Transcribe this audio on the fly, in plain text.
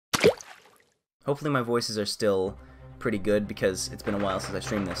Hopefully my voices are still pretty good because it's been a while since I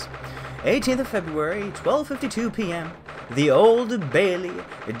streamed this. 18th of February, 12:52 p.m. The Old Bailey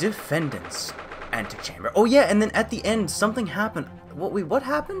Defendant's Antechamber. Oh yeah, and then at the end something happened. What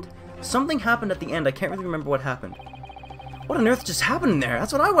happened? Something happened at the end. I can't really remember what happened. What on earth just happened in there?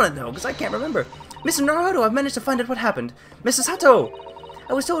 That's what I want to know, because I can't remember. Mr. Naruto, I've managed to find out what happened. Mrs. Hato!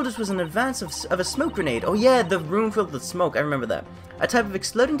 I was told it was an advance of a smoke grenade. Oh yeah, the room filled with smoke. I remember that. A type of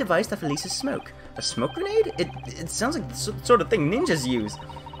exploding device that releases smoke. A smoke grenade? It sounds like the sort of thing ninjas use.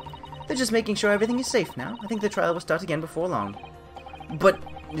 They're just making sure everything is safe now. I think the trial will start again before long. But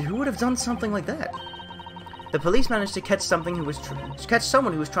who would have done something like that? The police managed to catch someone who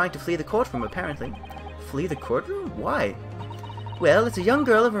was trying to flee the courtroom, apparently. Flee the courtroom? Why? Well, it's a young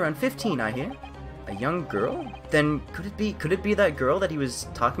girl of around 15, I hear. A young girl? Then could it be that girl that he was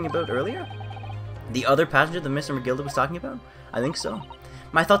talking about earlier? The other passenger that Mr. McGilda was talking about? I think so.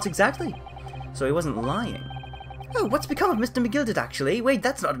 My thoughts exactly. So he wasn't lying. Oh, what's become of Mr. McGilda actually? Wait,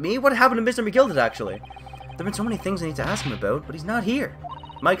 that's not me. What happened to Mr. McGilda actually? There have been so many things I need to ask him about, but he's not here.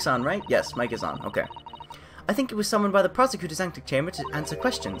 Mic's on, right? Yes, mic is on. Okay. I think it was summoned by the prosecutor's antechamber to answer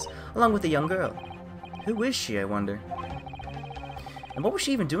questions, along with a young girl. Who is she, I wonder? And what was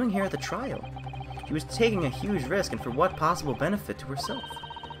she even doing here at the trial? She was taking a huge risk, and for what possible benefit to herself?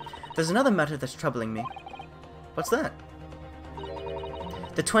 There's another matter that's troubling me. What's that?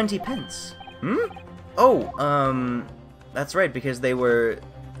 The 20 pence. Hmm? Oh, that's right, because there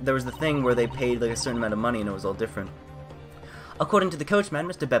was the thing where they paid like a certain amount of money and it was all different. According to the coachman,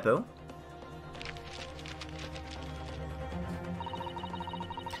 Mr. Beppo,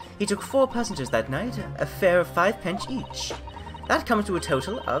 he took 4 passengers that night, a fare of 5 pence each. That comes to a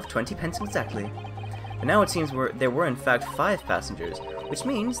total of 20 pence exactly. But now it seems there were in fact 5 passengers, which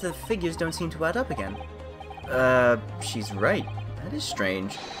means the figures don't seem to add up again. She's right. That is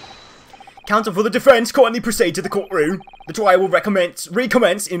strange. Counsel for the defense kindly proceed to the courtroom. The trial will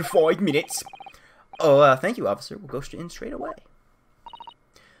recommence in 5 minutes. Oh, thank you, officer. We'll go straight away.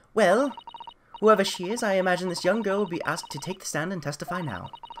 Well, whoever she is, I imagine this young girl will be asked to take the stand and testify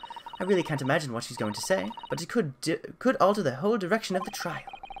now. I really can't imagine what she's going to say, but it could alter the whole direction of the trial.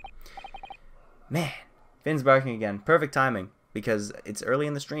 Man, Finn's barking again. Perfect timing, because it's early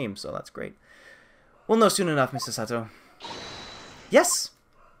in the stream, so that's great. We'll know soon enough, Mr. Sato. Yes!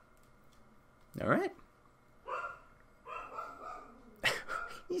 Alright.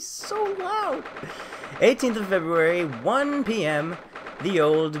 He's so loud! 18th of February, 1 p.m., the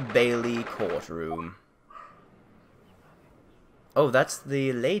Old Bailey courtroom. Oh, that's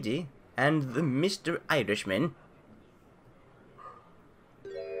the lady and the Mr. Irishman.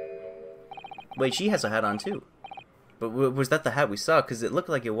 Wait, she has a hat on too. But was that the hat we saw? Because it looked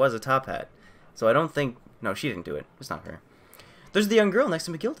like it was a top hat. So I don't think... No, she didn't do it. It's not her. There's the young girl next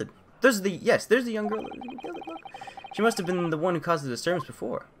to McGilded. There's the young girl. Look. She must have been the one who caused the disturbance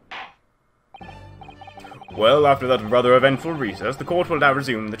before. Well, after that rather eventful recess, the court will now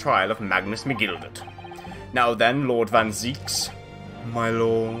resume the trial of Magnus McGilded. Now then, Lord Van Zeeks. My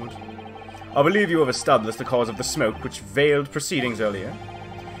lord. I believe you have established the cause of the smoke which veiled proceedings earlier.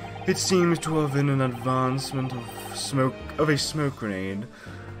 It seems to have been an advancement of a smoke grenade,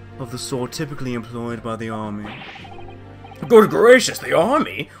 of the sort typically employed by the army. Good gracious, the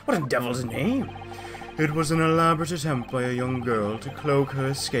army? What in devil's name? It was an elaborate attempt by a young girl to cloak her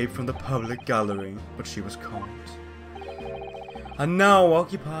escape from the public gallery, but she was caught. And now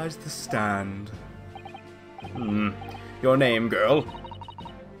occupies the stand. Your name, girl?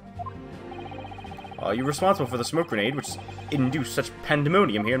 Are you responsible for the smoke grenade which induced such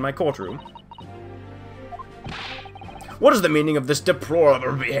pandemonium here in my courtroom? What is the meaning of this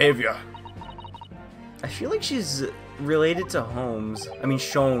deplorable behavior? I feel like she's related to Holmes. I mean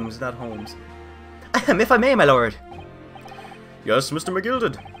Sholmes, not Holmes. If I may, my lord. Yes, Mr.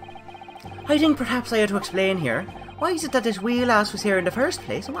 McGilded. I think perhaps I ought to explain here. Why is it that this wheelhouse was here in the first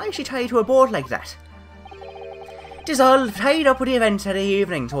place, and why is she tied to a boat like that? It is all tied up with the events of the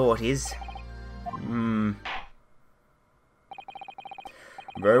evening, so it is.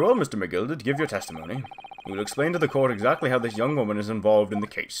 Very well, Mr. McGilded, give your testimony. You will explain to the court exactly how this young woman is involved in the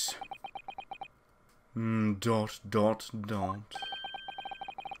case. Just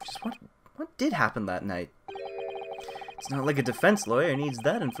what did happen that night? It's not like a defense lawyer needs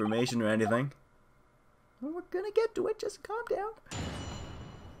that information or anything. Well, we're gonna get to it, just calm down.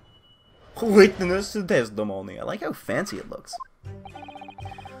 Witness testimony. I like how fancy it looks.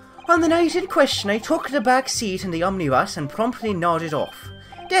 On the night in question, I took the back seat in the omnibus and promptly nodded off.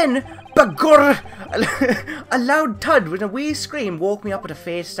 Then, bagurr! A loud thud with a wee scream woke me up with a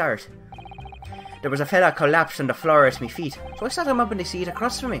phased start. There was a fella collapsed on the floor at my feet, so I sat him up in the seat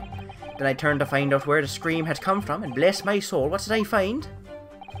across from me. Then I turned to find out where the scream had come from, and bless my soul, what did I find?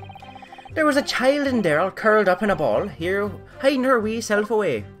 There was a child in there all curled up in a ball, here hiding her wee self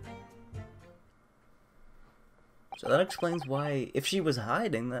away. So that explains why, if she was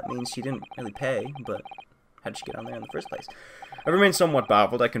hiding, that means she didn't really pay, but how did she get on there in the first place? I remain somewhat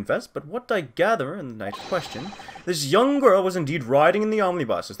baffled, I confess, but what I gather in the night of question, this young girl was indeed riding in the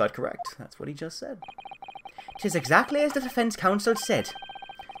omnibus, is that correct? That's what he just said. 'Tis exactly as the defence counsel said.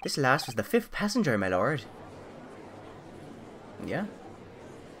 This last was the 5th passenger, my lord. Yeah.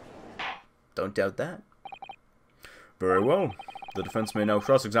 Don't doubt that. Very well. The defence may now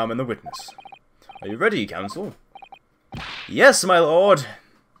cross-examine the witness. Are you ready, counsel? Yes, my lord!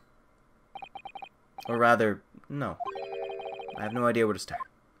 Or rather, no. I have no idea where to start.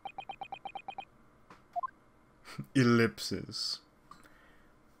 Ellipsis.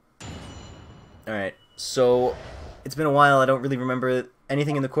 Alright, so it's been a while. I don't really remember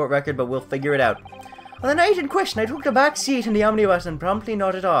anything in the court record, but we'll figure it out. On the night in question, I took the back seat in the omnibus and promptly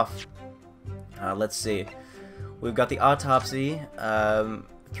nodded off. Let's see. We've got the autopsy.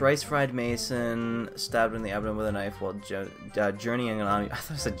 Thrice fried Mason stabbed in the abdomen with a knife while journeying on an omnibus. I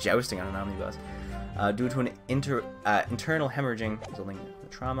thought it said jousting on an omnibus. Due to an internal hemorrhaging resulting in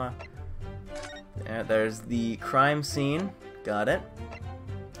trauma. There's the crime scene. Got it.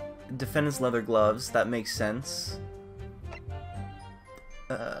 Defendant's leather gloves. That makes sense.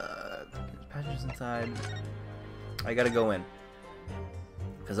 Passengers inside. I gotta go in.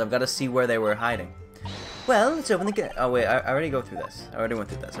 Because I've got to see where they were hiding. Well, let's open the gate. Oh wait, I already go through this. I already went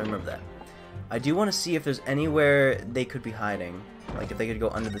through this. I remember that. I do want to see if there's anywhere they could be hiding. Like if they could go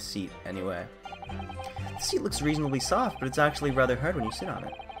under the seat anyway. The seat looks reasonably soft, but it's actually rather hard when you sit on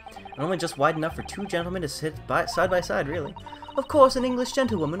it. And only just wide enough for 2 gentlemen to sit side by side, really. Of course, an English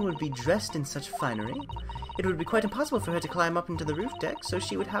gentlewoman would be dressed in such finery. It would be quite impossible for her to climb up into the roof deck, so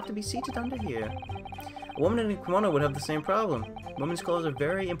she would have to be seated under here. A woman in a kimono would have the same problem. Women's clothes are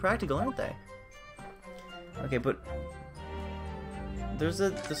very impractical, aren't they? Okay, but there's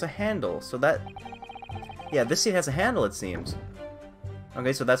a handle, so that... Yeah, this seat has a handle, it seems.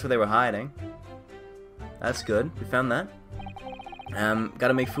 Okay, so that's where they were hiding. That's good. We found that.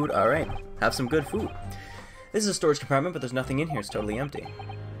 Gotta make food. Alright. Have some good food. This is a storage compartment, but there's nothing in here. It's totally empty.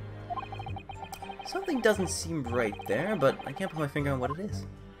 Something doesn't seem right there, but I can't put my finger on what it is.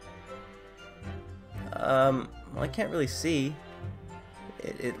 Well, I can't really see.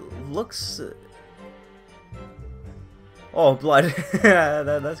 It looks... Oh, blood.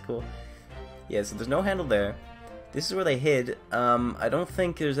 That's cool. Yeah, so there's no handle there. This is where they hid. I don't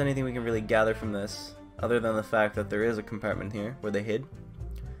think there's anything we can really gather from this, other than the fact that there is a compartment here where they hid.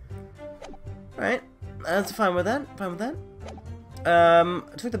 Alright, that's fine with that. Fine with that.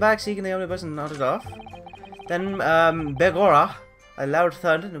 I took the back seat in the omnibus and nodded off. Then, begorra, a loud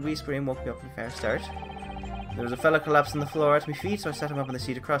thud and a wee scream woke me up in a fair start. There was a fella collapsed on the floor at my feet, so I sat him up on the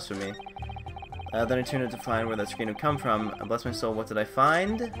seat across from me. Then I turned to find where that scream had come from. And bless my soul, what did I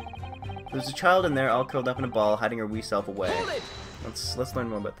find? There was a child in there, all curled up in a ball, hiding her wee self away. Let's learn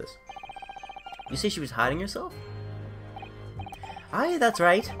more about this. You say she was hiding herself? Aye, that's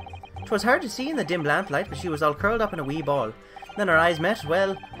right. 'Twas hard to see in the dim lamplight, but she was all curled up in a wee ball. Then our eyes met.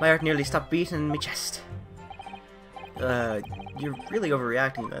 Well, my heart nearly stopped beating in my chest. You're really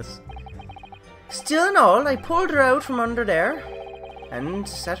overreacting this. Still and all, I pulled her out from under there and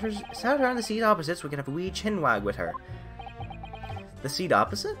sat her on the seat opposite so we could have a wee chinwag with her. The seat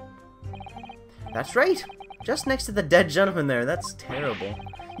opposite? That's right. Just next to the dead gentleman there. That's terrible.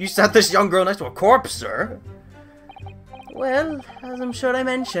 You sat this young girl next to a corpse, sir? Well, as I'm sure I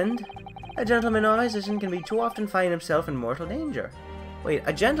mentioned, a gentleman in my position can be too often find himself in mortal danger. Wait,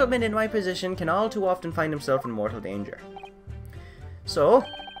 a gentleman in my position can all too often find himself in mortal danger. So,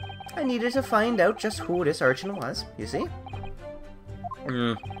 I needed to find out just who this urchin was, you see?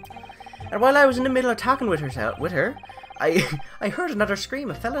 And while I was in the middle of talking with her, I heard another scream,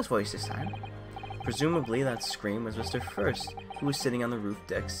 a fella's voice this time. Presumably that scream was Mr. First, who was sitting on the roof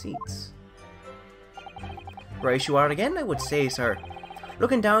deck seats. Right you are again, I would say, sir.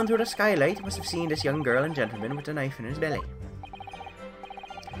 Looking down through the skylight, you must have seen this young girl and gentleman with a knife in his belly.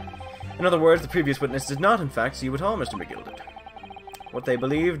 In other words, the previous witness did not, in fact, see you at all, Mr. McGilded. What they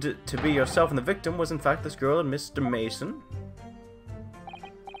believed to be yourself and the victim was, in fact, this girl and Mr. Mason.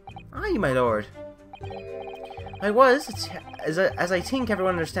 Aye, my lord. I was, as I think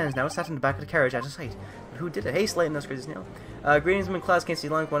everyone understands now, sat in the back of the carriage out of sight. But who did it? Hey, Slayton, that's Crazy Snail. Greetings, my class, can't see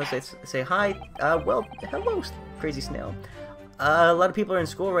long, want to say hi. Well, hello, Crazy Snail. A lot of people are in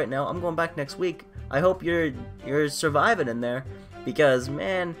school right now. I'm going back next week. I hope you're surviving in there, because,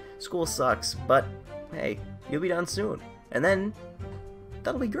 man, school sucks. But, hey, you'll be done soon. And then,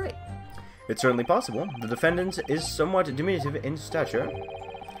 that'll be great. It's certainly possible. The defendant is somewhat diminutive in stature,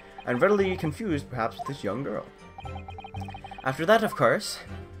 and readily confused, perhaps, with this young girl. After that, of course,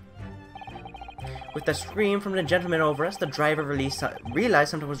 with the scream from the gentleman over us, the driver realized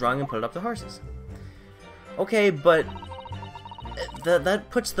something was wrong and pulled up the horses. Okay, but that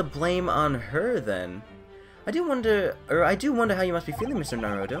puts the blame on her, then. I do wonder how you must be feeling, Mr.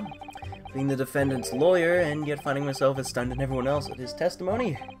 Naruto. Being the defendant's lawyer, and yet finding myself as stunned and everyone else at his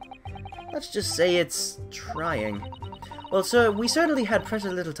testimony. Let's just say it's trying. Well, sir, we certainly had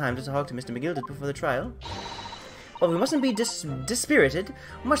precious little time to talk to Mr. McGilded before the trial. But we mustn't be dispirited.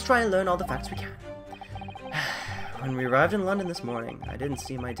 We must try and learn all the facts we can. When we arrived in London this morning, I didn't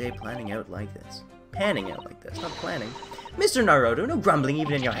see my day panning out like this, not planning. Mr. Naruto, no grumbling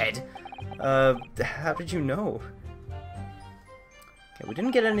even in your head. How did you know? Okay, we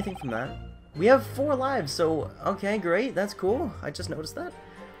didn't get anything from that. We have 4 lives, so, okay, great, that's cool. I just noticed that.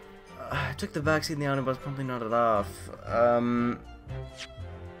 I took the backseat in the omnibus, promptly nodded off. What do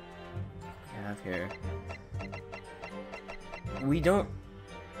we have here? We don't...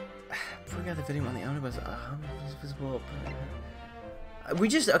 Forgot the video on the omnibus. Visible. We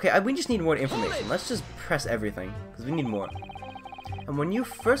just need more information. Let's just press everything, because we need more. And when you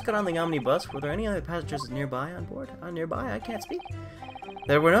first got on the omnibus, were there any other passengers nearby on board? Nearby? I can't speak.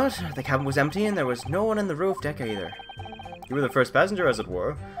 There were not. The cabin was empty, and there was no one on the roof deck either. You were the first passenger, as it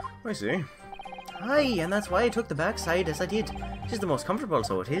were. I see. Aye, and that's why I took the back side as I did. It is the most comfortable,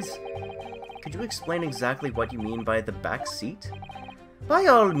 so it is. Could you explain exactly what you mean by the back seat? By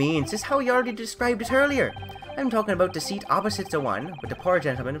all means, it's how you already described it earlier. I'm talking about the seat opposite the one with the poor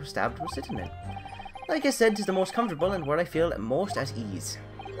gentleman who was stabbed was sitting in. Like I said, 'tis the most comfortable and where I feel most at ease.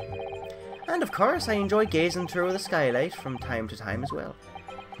 And of course, I enjoy gazing through the skylight from time to time as well.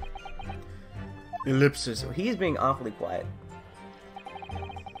 Ellipsis. He's being awfully quiet.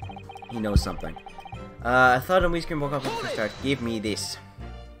 He knows something. A thud and Whisker woke up at the start. Give me this.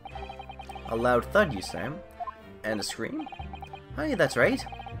 A loud thud, you say? And a scream? Aye, that's right.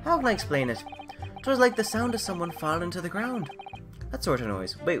 How can I explain it? 'Twas like the sound of someone falling to the ground. That sort of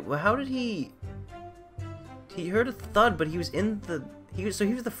noise. Wait, well, how did he... He heard a thud, but he was in the... So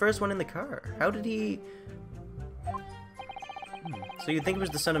he was the first one in the car. How did he... So you think it was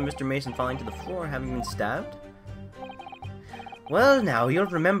the son of Mr. Mason falling to the floor, having been stabbed? Well, now, you'll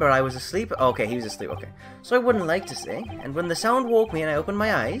remember I was asleep. Okay, he was asleep, okay. So I wouldn't like to say. And when the sound woke me and I opened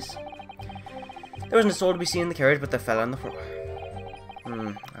my eyes, there wasn't a soul to be seen in the carriage, but they fell on the floor.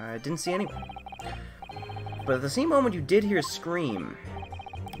 I didn't see anyone. But at the same moment, you did hear a scream.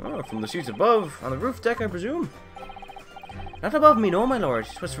 Oh, from the seats above, on the roof deck, I presume? Not above me, no, my lord.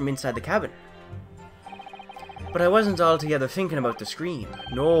 It was from inside the cabin. But I wasn't altogether thinking about the scream.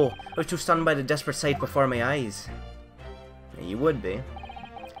 No, I was too stunned by the desperate sight before my eyes. Yeah, you would be.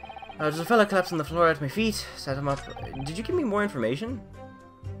 There's a fella collapsed on the floor at my feet. Set him up. Did you give me more information?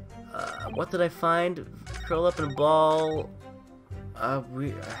 What did I find? Curl up in a ball. A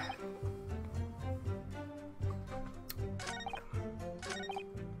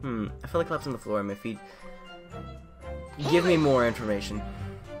fella collapsed on the floor at my feet. Give me more information.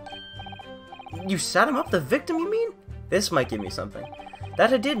 You sat him up, the victim, you mean? This might give me something.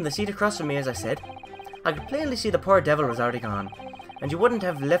 That I did in the seat across from me, as I said. I could plainly see the poor devil was already gone. And you wouldn't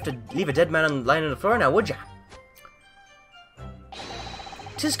have leave a dead man lying on the floor now, would ya?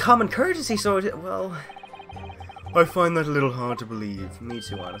 'Tis common courtesy, so well... I find that a little hard to believe. Me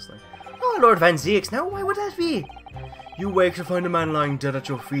too, honestly. Oh, Lord Van Zieks, now why would that be? You wake to find a man lying dead at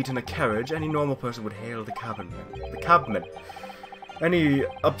your feet in a carriage. Any normal person would hail the cabman. The cabman. Any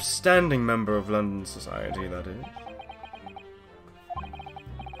upstanding member of London society, that is.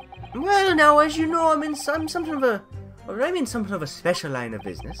 Well, now, as you know, I'm in something of a special line of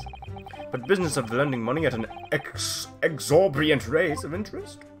business. But business of lending money at an exorbitant rate of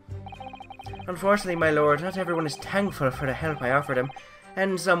interest? Unfortunately, my lord, not everyone is thankful for the help I offer them,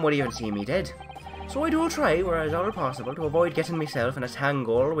 and some would even see me dead. So I do try, where it's all possible, to avoid getting myself in a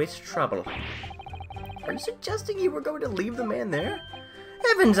tangle with trouble. Are you suggesting you were going to leave the man there?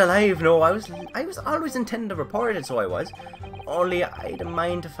 Heavens alive, no, I was always intending to report it, so I was. Only I'd a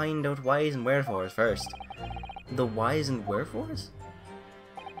mind to find out whys and wherefores first. The whys and wherefores?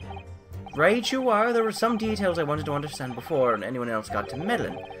 Right you are, there were some details I wanted to understand before anyone else got to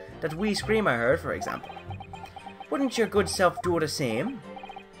meddling. That wee scream I heard, for example. Wouldn't your good self do the same?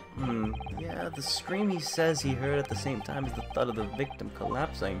 Yeah, the scream he says he heard at the same time as the thud of the victim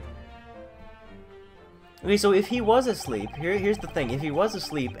collapsing. Okay, so if he was asleep, here's the thing. If he was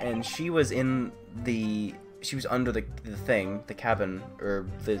asleep and she was in the... She was under the thing, the cabin, or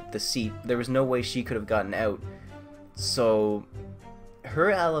the seat, there was no way she could have gotten out. So,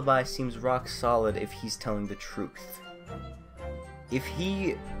 her alibi seems rock solid if he's telling the truth. If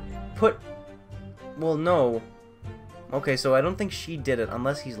he put... Well, no. Okay, so I don't think she did it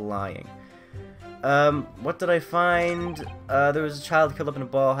unless he's lying. What did I find? There was a child killed up in a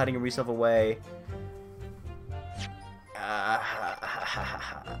ball, hiding himself away.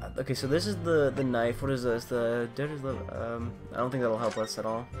 Okay, so this is the knife. What is this? The dirty little... I don't think that'll help us at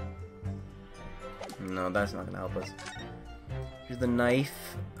all. No, that's not gonna help us. Here's the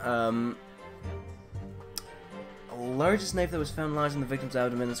knife. A largest knife that was found lodged in the victim's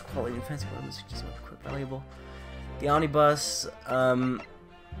abdomen. Its quality and fancy weapons just quick valuable. The omnibus. Alright,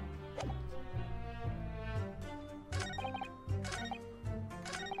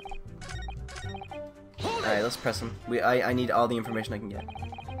 let's press him. I need all the information I can get.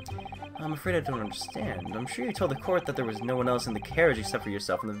 I'm afraid I don't understand. I'm sure you told the court that there was no one else in the carriage except for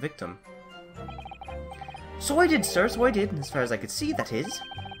yourself and the victim. So I did, sir, so I did. As far as I could see, that is.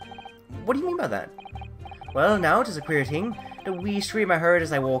 What do you mean by that? Well, now, it is a queer thing. The wee scream I heard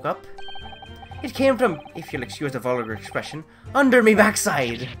as I woke up. It came from, if you'll excuse the vulgar expression, under me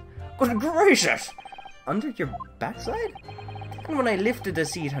backside. Good gracious! Under your backside? And when I lifted the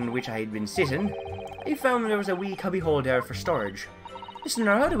seat on which I had been sitting, I found there was a wee cubby hole there for storage. Mr.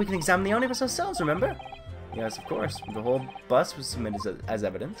 Narada, we can examine the omnibus ourselves, remember? Yes, of course. The whole bus was submitted as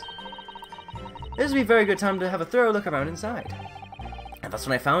evidence. This would be a very good time to have a thorough look around inside. And that's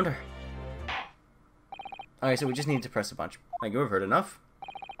when I found her. Alright, so we just need to press a bunch. Thank you, I've heard enough.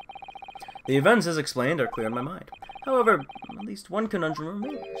 The events, as explained, are clear in my mind. However, at least one conundrum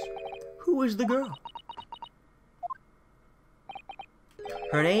remains. Who is the girl?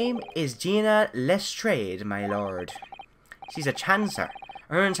 Her name is Gina Lestrade, my lord. She's a chancer.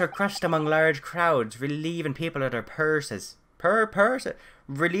 Earns her crust among large crowds, relieving people of their purses.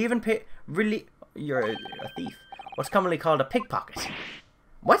 You're a thief. What's commonly called a pickpocket.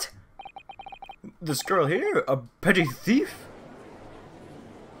 What? This girl here? A petty thief?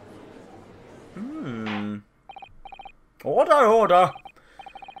 Order, order!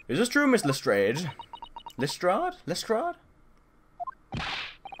 Is this true, Miss Lestrade? Lestrade? Lestrade?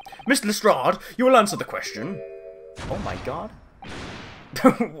 Miss Lestrade, you will answer the question. Oh my god.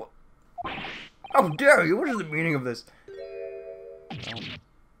 How dare you? What is the meaning of this?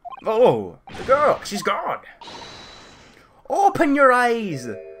 Oh, the girl, she's gone. Open your eyes!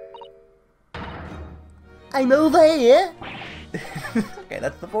 I'm over here! Okay,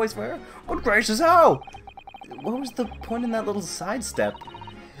 that's the voice for her. Good gracious, how? What was the point in that little sidestep?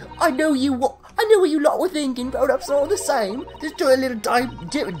 I know what you lot were thinking, grown-ups all the same. Just do a little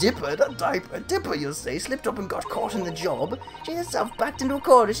dipper, you'll say, slipped up and got caught in the job. She herself backed into a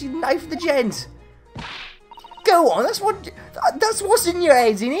corner, she knifed the gent. Go on, that's what's in your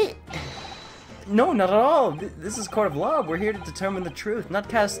heads, isn't it? No, not at all. This is court of law. We're here to determine the truth, not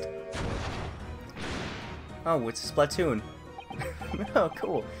cast... Oh, it's a Splatoon. Oh,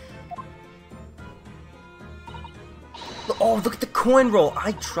 cool. Oh, look at the coin roll.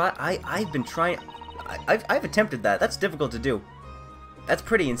 I've been trying. I've attempted that. That's difficult to do. That's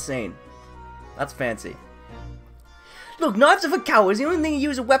pretty insane. That's fancy. Look, knives are for cowards. The only thing you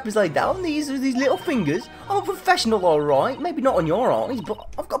use are weapons like that. Only use these little fingers. I'm a professional, alright. Maybe not on your eyes, but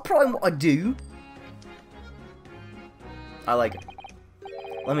I've got pride in what I do. I like it.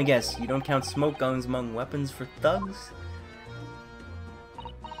 Let me guess. You don't count smoke guns among weapons for thugs?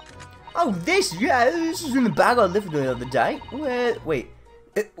 Oh, this was in the bag I lifted the other day. Wait.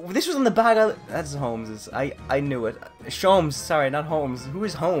 This was in the bag That's Holmes'. I knew it. Sholmes, sorry, not Holmes. Who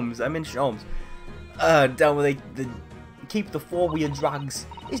is Holmes? I meant Sholmes. Down where they keep the four-wheel drugs.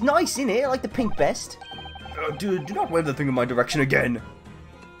 It's nice, isn't it? I like the pink vest. Dude, do not wave the thing in my direction again.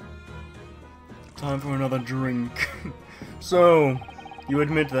 Time for another drink. So, you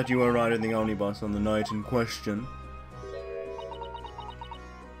admit that you were riding the omnibus on the night in question?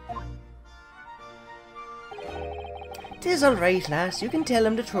 "'Tis all right, lass. You can tell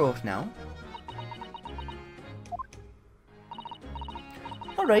him the truth now."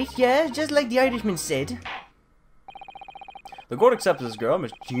 "All right, yeah, just like the Irishman said." The court accepts this girl,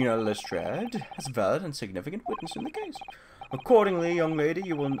 Miss Gina Lestrade, as a valid and significant witness in the case. Accordingly, young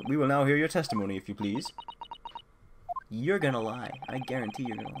lady, we will now hear your testimony, if you please. You're gonna lie. I guarantee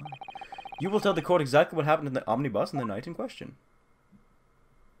you're gonna lie. You will tell the court exactly what happened in the omnibus on the night in question.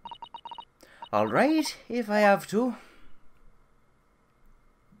 All right, if I have to.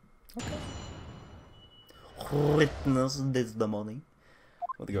 Okay. Witness this the money.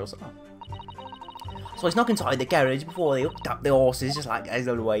 What the girl saw. So I snuck inside the carriage before they hooked up the horses, just like as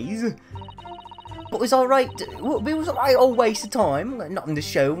always. But it was alright. It was alright, all waste of time. Nothing to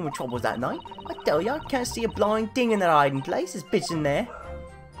show when trouble was that night. I tell ya, I can't see a blind thing in that hiding place. This bitch in there.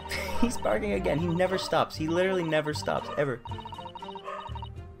 He's barking again. He never stops. He literally never stops, ever.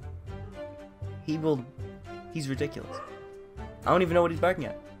 He's ridiculous. I don't even know what he's barking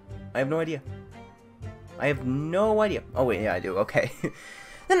at. I have no idea. I have no idea. Oh wait, yeah I do, okay.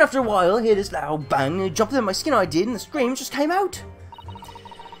 Then after a while, I hear this loud bang, and it jumped in my skin I did, and the screams just came out.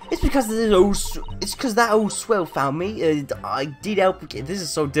 It's because that old swell found me. I did help. This is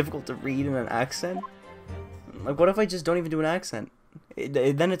so difficult to read in an accent. Like, what if I just don't even do an accent?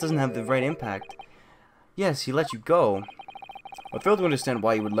 Then it doesn't have the right impact. Yes, he let you go. I fail to understand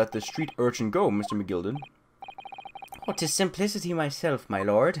why you would let the street urchin go, Mr. McGilded. Oh, 'tis simplicity myself, my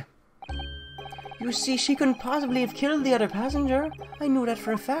lord. You see, she couldn't possibly have killed the other passenger. I knew that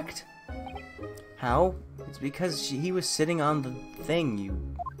for a fact. How? It's because he was sitting on the thing, you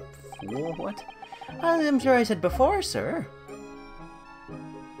fool. What? I'm sure I said before, sir.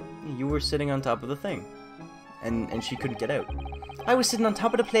 You were sitting on top of the thing. And she couldn't get out. I was sitting on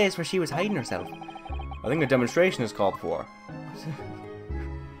top of the place where she was hiding herself. I think a demonstration is called for.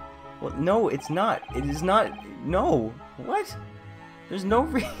 Well, no, it's not. It is not. No. What? There's no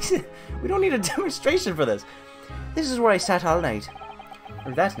reason. We don't need a demonstration for this. This is where I sat all night.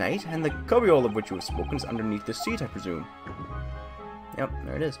 Or that night. And the cubbyhole of which you have spoken is underneath the seat, I presume. Yep,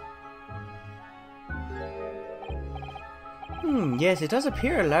 there it is. Yes, it does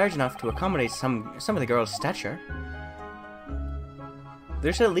appear large enough to accommodate some of the girl's stature.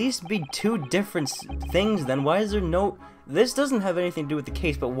 There should at least be two different things then. Why is there no... This doesn't have anything to do with the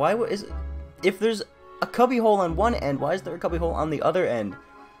case, but why is... If there's a cubbyhole on one end, why is there a cubbyhole on the other end?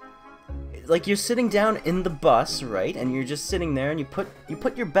 Like, you're sitting down in the bus, right? And you're just sitting there, and you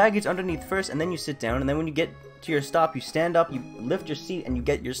put your baggage underneath first, and then you sit down, and then when you get to your stop, you stand up, you lift your seat, and you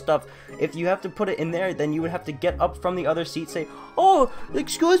get your stuff. If you have to put it in there, then you would have to get up from the other seat, say, "Oh,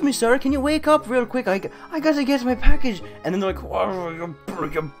 excuse me, sir, can you wake up real quick? I gotta get my package." And then they're like, "Oh, you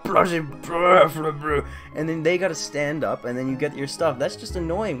bloody blah." And then they gotta stand up, and then you get your stuff. That's just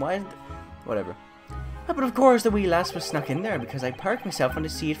annoying. Why? Whatever. But of course, the wee lass was snuck in there because I parked myself on the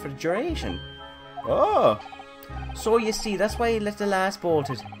seat for the duration. Oh. So you see, that's why I let the lass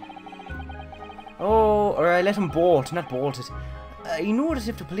bolted. Oh, or I let him bolt, not bolted. You noticed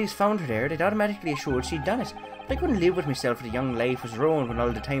if the police found her there, they'd automatically assured she'd done it. But I couldn't live with myself if the young life was ruined when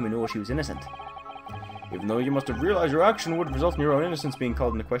all the time I know she was innocent. Even though you must have realized your action would result in your own innocence being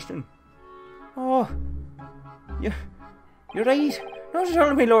called into question. Oh, you're right. Not at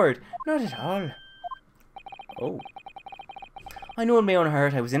all, my lord. Not at all. Oh. I knew in my own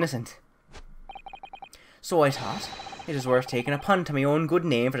heart I was innocent. So I thought, it is worth taking a punt on my own good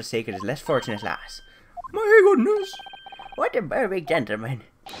name for the sake of this less fortunate lass. My goodness! What a very gentleman.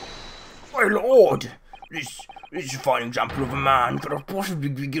 My lord! This is a fine example of a man could have possibly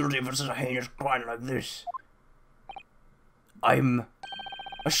be guilty of such a heinous crime like this. I'm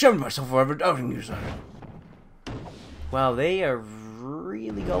ashamed of myself for ever doubting you, sir. Wow, they are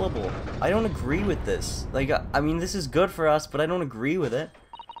really gullible. I don't agree with this. Like, I mean, this is good for us, but I don't agree with it.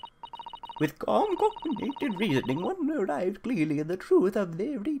 With calm, calculated reasoning, one arrives clearly in the truth of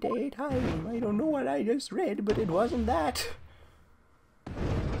the everyday time. I don't know what I just read, but it wasn't that.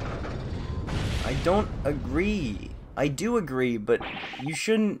 I don't agree. I do agree, but you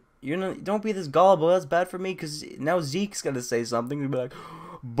shouldn't. Don't be this gullible. That's bad for me, because now Zeke's gonna say something and be like,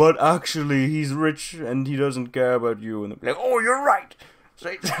 "But actually, he's rich and he doesn't care about you." And they'll be like, "Oh, you're right.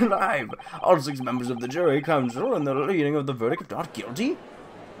 Sake's alive. All 6 members of the jury council and the reading of the verdict not guilty."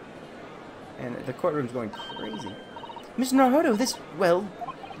 And the courtroom's going crazy. Mr. Naruto, this, well,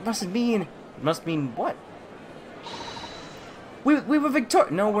 must mean what? We were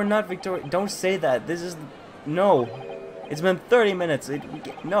victorious. No, we're not victorious. Don't say that. This is... No. It's been 30 minutes.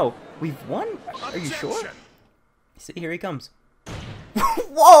 No. We've won? Are you sure? See, here he comes.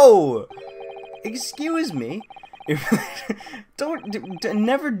 Whoa! Excuse me.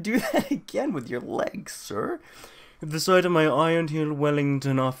 Never do that again with your legs, sir. If the sight of my iron-heeled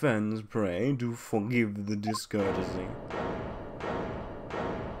Wellington offends, pray, do forgive the discourtesy.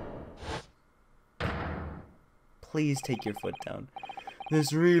 Please take your foot down.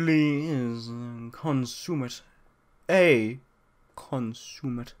 This really is a consummate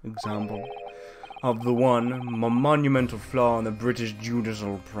example of the one monumental flaw in the British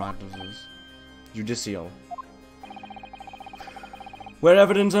judicial practices. Where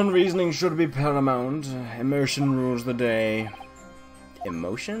evidence and reasoning should be paramount, emotion rules the day.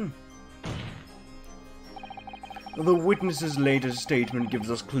 Emotion? The witness's latest statement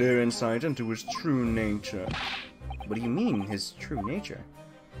gives us clear insight into his true nature. What do you mean, his true nature?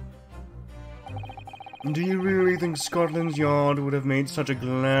 Do you really think Scotland Yard would have made such a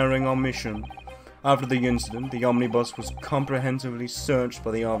glaring omission? After the incident, the omnibus was comprehensively searched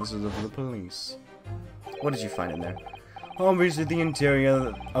by the officers of the police. What did you find in there? Obviously, the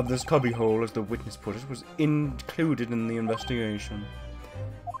interior of this cubbyhole, as the witness put it, was included in the investigation.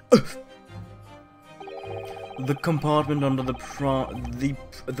 The compartment under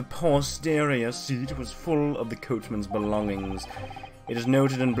the posterior seat was full of the coachman's belongings. It is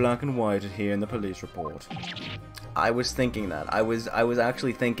noted in black and white here in the police report. I was thinking that. I was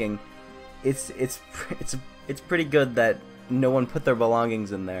actually thinking, it's pretty good that no one put their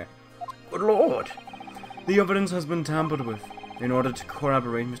belongings in there. Good lord! The evidence has been tampered with. In order to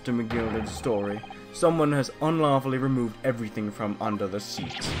corroborate Mr. McGilder's story, someone has unlawfully removed everything from under the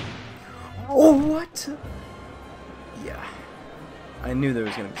seat. Oh, what? Yeah. I knew there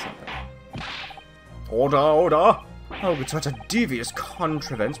was going to be something. Order, order! How could such a devious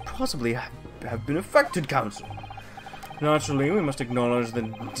contrivance possibly have been effected, counsel? Naturally, we must acknowledge the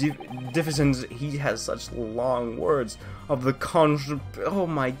deficiency, he has such long words, of the oh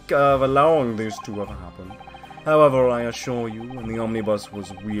my god, of allowing these to have happened. However, I assure you, when the omnibus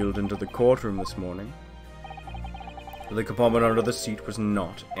was wheeled into the courtroom this morning, the compartment under the seat was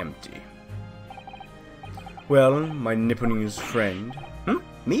not empty. Well, my Nipponese friend...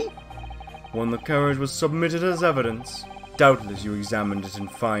 Me? When the carriage was submitted as evidence, doubtless you examined it in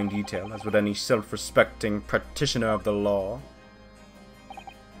fine detail, as would any self-respecting practitioner of the law.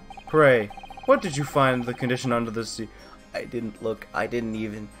 Pray, what did you find the condition under the seat? I didn't look. I didn't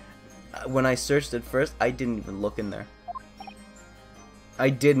even... When I searched it first, I didn't even look in there. I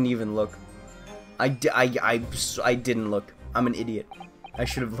didn't even look. I didn't look. I'm an idiot. I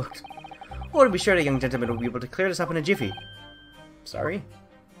should have looked. Oh, to be sure the young gentleman will be able to clear this up in a jiffy. Sorry.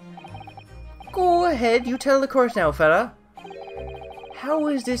 Go ahead, you tell the court now, fella. How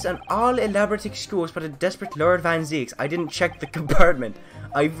is this an all-elaborate excuse by the desperate Lord Van Zieks? I didn't check the compartment.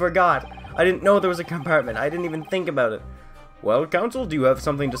 I forgot. I didn't know there was a compartment. I didn't even think about it. Well, counsel, do you have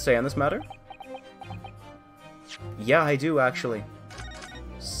something to say on this matter? Yeah, I do, actually.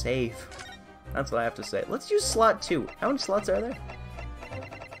 Save. That's what I have to say. Let's use slot 2. How many slots are there?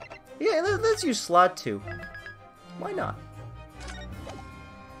 Yeah, let's use slot 2. Why not?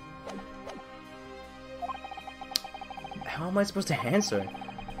 How am I supposed to answer?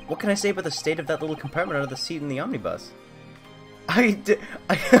 What can I say about the state of that little compartment under the seat in the omnibus? I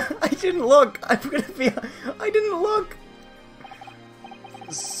didn't look. I'm gonna be... I didn't look.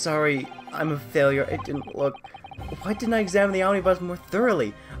 Sorry, I'm a failure. I didn't look. Why didn't I examine the omnibus more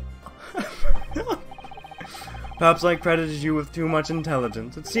thoroughly? Perhaps I credited you with too much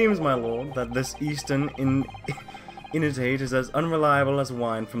intelligence. It seems, my lord, that this Eastern imitate is as unreliable as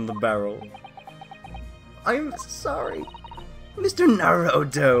wine from the barrel. I'm sorry, Mr.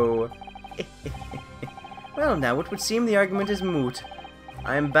 Naruto. Well, now it would seem the argument is moot.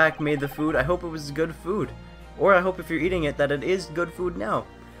 I am back, made the food. I hope it was good food. Or I hope if you're eating it that it is good food now.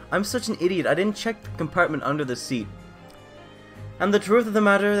 I'm such an idiot. I didn't check the compartment under the seat. And the truth of the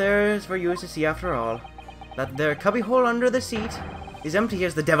matter there is for you to see after all. That there cubbyhole under the seat is empty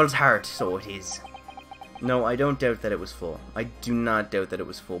as the devil's heart, so it is. No, I don't doubt that it was full. I do not doubt that it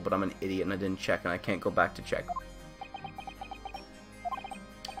was full, but I'm an idiot and I didn't check and I can't go back to check.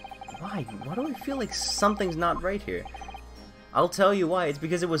 Why? Why do I feel like something's not right here? I'll tell you why. It's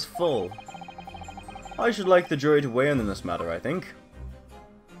because it was full. I should like the jury to weigh in on this matter, I think.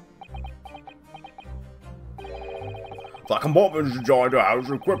 The compartment is designed to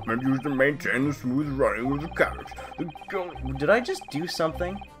house equipment used to maintain the smooth running of the carriage. Did I just do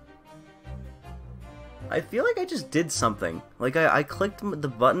something? I feel like I just did something. Like I clicked the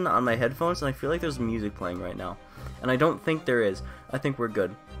button on my headphones and I feel like there's music playing right now. And I don't think there is. I think we're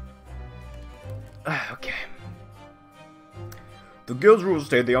good. Okay. The guild's rules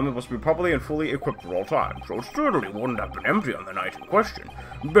state the omnibus must be properly and fully equipped at all times, so it certainly wouldn't have been empty on the night in question.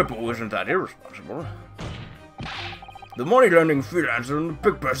 Bippo isn't that irresponsible. The money-lending freelancer and the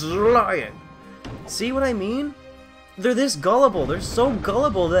pickpockets are lying. See what I mean? They're this gullible. They're so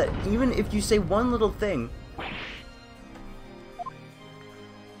gullible that even if you say one little thing...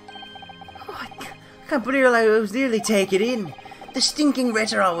 Oh, I can't believe I was nearly take it in. The stinking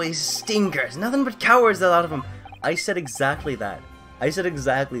rats are always stinkers. Nothing but cowards, a lot of them. I said exactly that. I said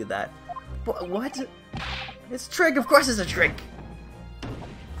exactly that. But what? It's a trick. Of course it's a trick.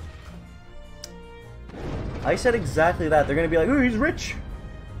 I said exactly that. They're gonna be like, "Ooh, he's rich."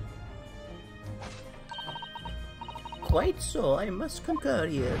 Quite so. I must concur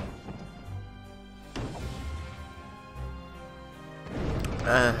here.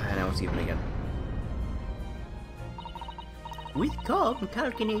 And now it's even again. With calm,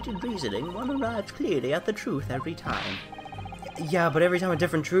 calculated reasoning, one arrives clearly at the truth every time. Yeah, but every time a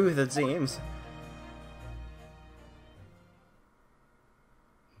different truth, it seems.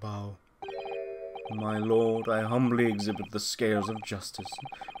 Bow. My lord, I humbly exhibit the scales of justice.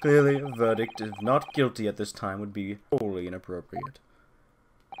 Clearly, a verdict of not guilty at this time would be wholly inappropriate.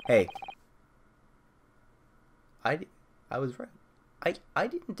 Hey. I was right. I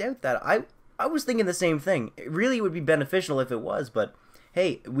didn't doubt that. I was thinking the same thing. It really would be beneficial if it was, but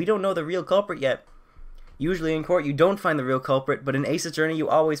hey, we don't know the real culprit yet. Usually in court, you don't find the real culprit, but in Ace Attorney, you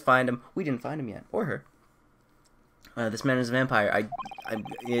always find him. We didn't find him yet. Or her. This man is a vampire.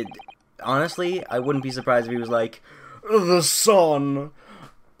 Honestly, I wouldn't be surprised if he was like, the sun.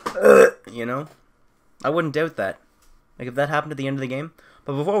 You know? I wouldn't doubt that. Like, if that happened at the end of the game.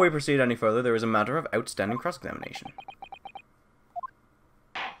 But before we proceed any further, there is a matter of outstanding cross-examination.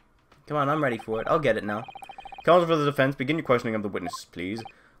 Come on, I'm ready for it. I'll get it now. Counsel for the defense, begin your questioning of the witnesses, please.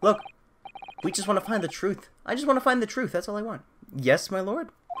 Look, we just want to find the truth. I just want to find the truth. That's all I want. Yes, my lord?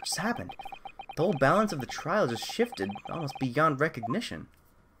 What just happened? The whole balance of the trial just shifted almost beyond recognition.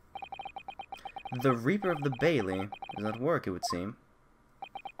 The Reaper of the Bailey is at work, it would seem.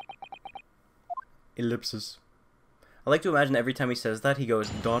 Ellipsis. I like to imagine every time he says that, he goes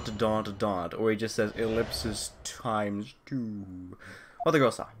dot, dot, dot, or he just says ellipsis times 2. What the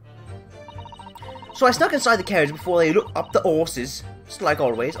girl saw. So I snuck inside the carriage before they looked up the horses, just like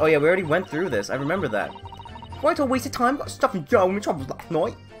always. Oh yeah, we already went through this. I remember that. Quite a waste of time. Got stuff in jail in troubles last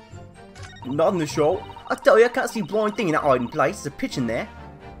night. Not in the show. I tell you, I can't see a blind thing in that hiding place. There's a pitch in there.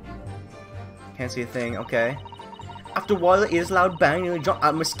 Can't see a thing. Okay. After a while, it is a loud bang, and jumped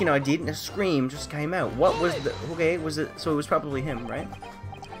out of my skin. I did, and a scream just came out. What was the? Okay, was it? So it was probably him, right?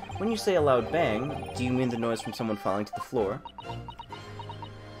 When you say a loud bang, do you mean the noise from someone falling to the floor?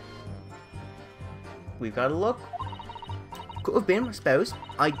 We've got to look. Could have been, I suppose.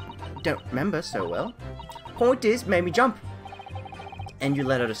 I don't remember so well. Point is, made me jump. And you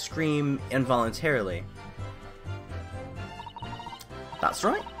let out a scream involuntarily. That's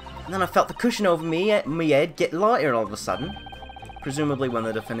right. And then I felt the cushion over me head get lighter all of a sudden. Presumably when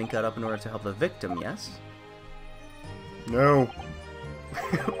the defendant got up in order to help the victim, yes? No.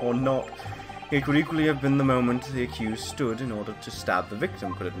 Or not. It could equally have been the moment the accused stood in order to stab the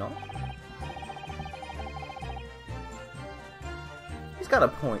victim, could it not? He's got a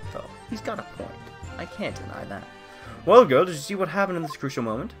point, though. He's got a point. I can't deny that. Well, girl, did you see what happened in this crucial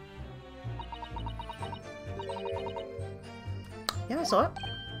moment? Yeah, I saw it.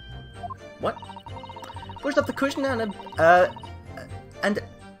 What? Pushed up the cushion and I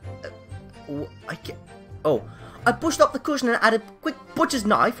can't. Oh, I pushed up the cushion and had a quick butcher's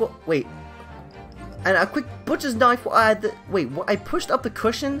knife. Wait, and a quick butcher's knife. I pushed up the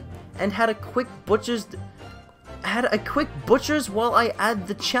cushion and had a quick butcher's. While I had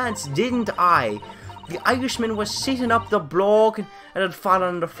the chance, didn't I? The Irishman was sitting up the block and had fallen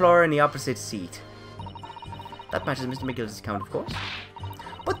on the floor in the opposite seat. That matches Mr. McGill's account, of course.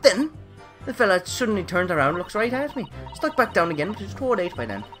 But then, the fella suddenly turns around and looks right at me. Stuck back down again, but it was too late by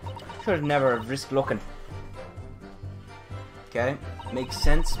then. Should have never risked looking. Okay, makes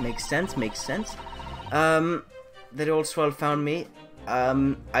sense. That old swell found me.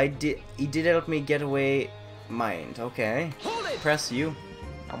 He did help me get away. Mind, okay. Press you.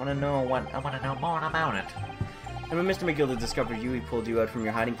 I want to know more about it. And when Mr. McGill discovered you, he pulled you out from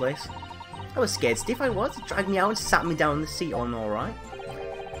your hiding place. I was scared stiff, I was. He dragged me out and sat me down in the seat, alright.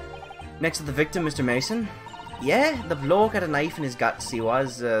 Next to the victim, Mr. Mason. Yeah, the bloke had a knife in his guts. He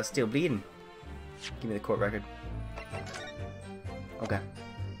was still bleeding. Give me the court record. Okay.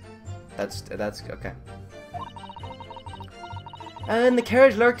 That's okay. And the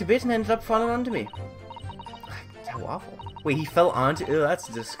carriage lurked a bit and ended up falling onto me. How awful. Wait, he fell onto... Ew, that's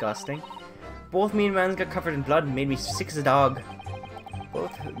disgusting. Both me and Mans got covered in blood and made me sick as a dog.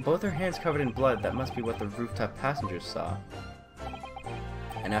 Both her hands covered in blood. That must be what the rooftop passengers saw.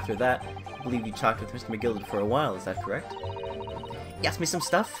 And after that, I believe you talked with Mr. McGilded for a while, is that correct? He asked me some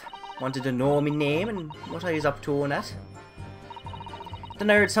stuff. Wanted to know my name and what I was up to and that. Then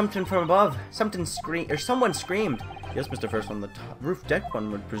I heard something from above. Someone screamed. Yes, Mr. First on the roof deck,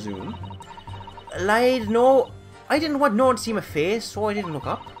 one would presume. Lied, no. I didn't want no one to see my face, so I didn't look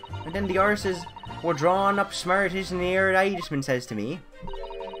up. And then the horses were drawn up smartish and the Irishman says to me,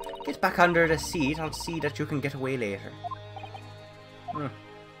 "Get back under the seat, I'll see that you can get away later."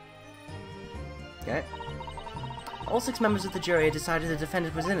 Okay. All 6 members of the jury decided the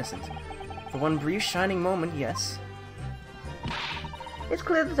defendant was innocent. For one brief shining moment, yes. It's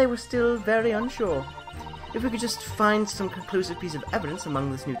clear that they were still very unsure. If we could just find some conclusive piece of evidence among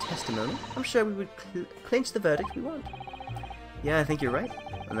this new testimony, I'm sure we would clinch the verdict we want. Yeah, I think you're right.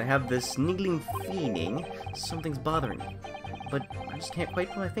 And I have this niggling feeling something's bothering me. But I just can't quite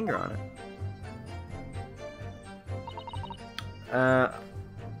put my finger on it.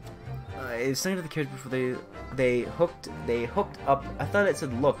 It's not to the carriage before they hooked up. I thought it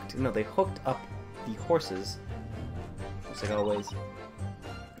said looked. No, they hooked up the horses. Just like always.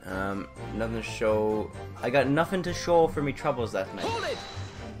 Nothing to show. I got nothing to show for me troubles that night. Hold it!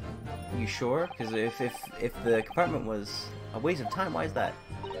 You sure? Because if the compartment was a waste of time, why is that?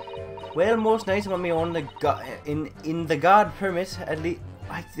 Well, most nights I'm on my own. In the God permit, at least.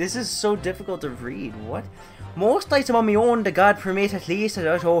 This is so difficult to read. What? Most nights I'm on my own. The God permit, at least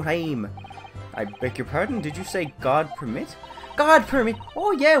at all time. I beg your pardon. Did you say God permit? God permit.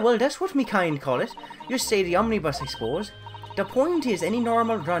 Oh yeah. Well, that's what me kind call it. You say the omnibus, I suppose. The point is, any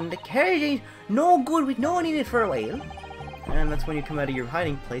normal run, the carriage ain't no good with no one in it for a while. And that's when you come out of your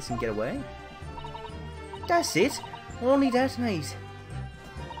hiding place and get away. That's it. Only that night.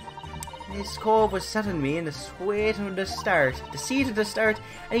 This cove was sat on me in the sweat of the start, the seat of the start,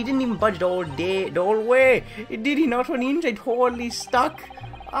 and he didn't even budge the whole day, the whole way. Did he not 1 inch? I totally stuck.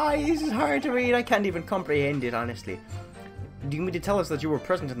 This is hard to read. I can't even comprehend it, honestly. Do you mean to tell us that you were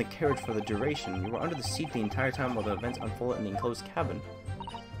present in the carriage for the duration? You were under the seat the entire time while the events unfolded in the enclosed cabin.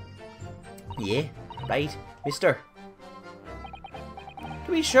 Yeah, right, mister.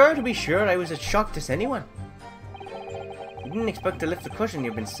 To be sure, I was as shocked as anyone. You didn't expect to lift the cushion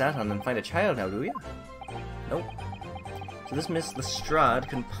you've been sat on and find a child now, do you? Nope. So this Miss Lestrade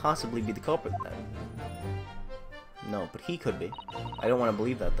couldn't possibly be the culprit then. No, but he could be. I don't want to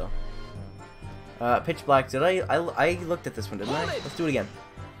believe that though. Pitch black. Did I looked at this one, didn't I? Let's do it again.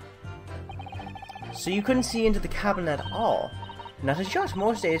 So you couldn't see into the cabin at all. Not a shot.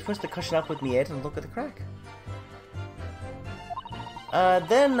 Most days, push the cushion up with me head and look at the crack.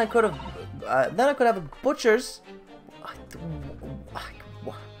 Then I could have a butcher's.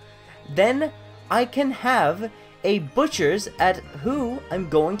 Then I can have a butcher's at who I'm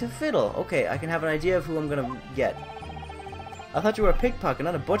going to fiddle. Okay, I can have an idea of who I'm gonna get. I thought you were a pickpocket,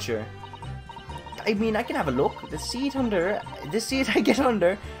 not a butcher. I mean, I can have a look. The seat I get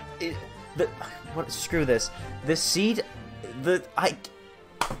under, screw this. The seat,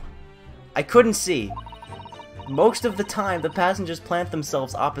 I couldn't see. Most of the time, the passengers plant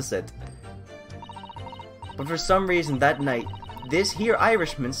themselves opposite. But for some reason that night, this here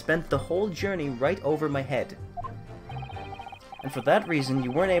Irishman spent the whole journey right over my head. And for that reason,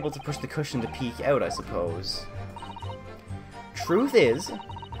 you weren't able to push the cushion to peek out, I suppose. Truth is,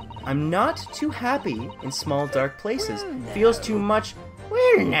 I'm not too happy in small dark places. Feels too much.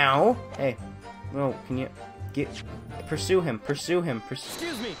 Where now? Hey, no, can you pursue him?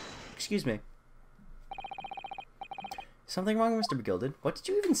 Excuse me. Something wrong, Mr. Begilded? What did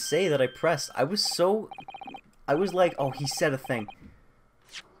you even say that I pressed? I was like, oh, he said a thing.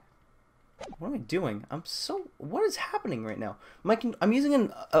 What am I doing? What is happening right now? I'm using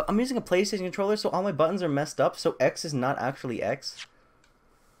a PlayStation controller, so all my buttons are messed up. So X is not actually X.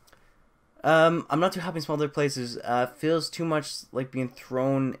 I'm not too happy in small dark places. Feels too much like being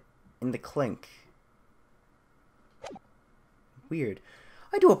thrown in the clink. Weird.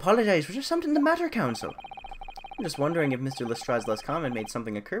 I do apologize. Was there something the matter, Counsel? I'm just wondering if Mr. Lestrade's last comment made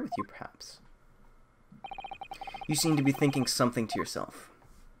something occur with you, perhaps. You seem to be thinking something to yourself.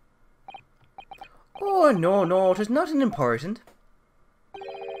 Oh, no, it is nothing important.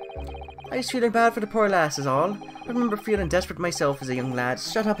 I was feeling bad for the poor lass is all. I remember feeling desperate myself as a young lad,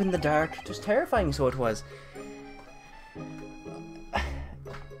 shut up in the dark. Just terrifying, so it was.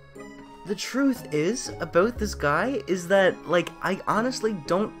 The truth is, about this guy, is that, like, I honestly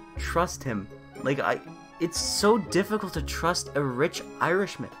don't trust him. Like, it's so difficult to trust a rich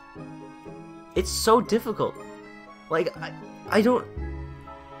Irishman. It's so difficult. Like, I don't...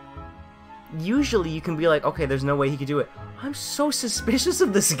 Usually you can be like, okay, there's no way he could do it. I'm so suspicious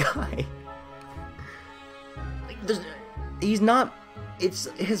of this guy. Like, he's not... It's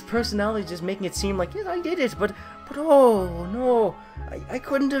his personality just making it seem like, yes, I did it, but oh, no. I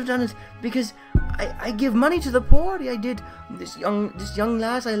couldn't have done it because I give money to the poor. I did. This young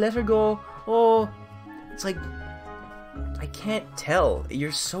lass, I let her go. Oh, it's like, I can't tell.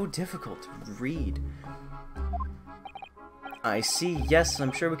 You're so difficult to read. I see. Yes,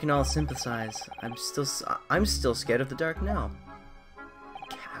 I'm sure we can all sympathize. I'm still scared of the dark now.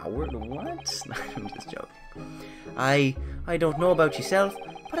 Coward? What? I'm just joking. I don't know about yourself,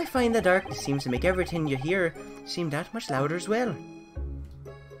 but I find the darkness seems to make everything you hear seem that much louder as well.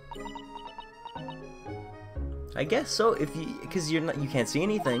 I guess so. Because you can't see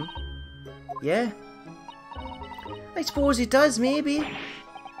anything. Yeah. I suppose it does, maybe.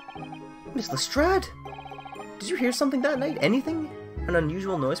 Miss Lestrade. Did you hear something that night? Anything? An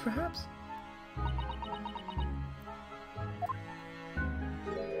unusual noise, perhaps?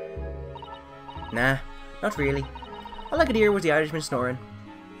 Nah, not really. All I could hear was the Irishman snoring.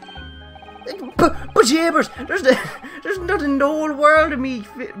 But Jabers, there's nothing in the whole world of me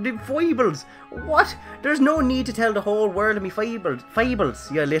fables. What? There's no need to tell the whole world of me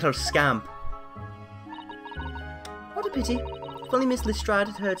fables, you little scamp. What a pity. If only Miss Lestrade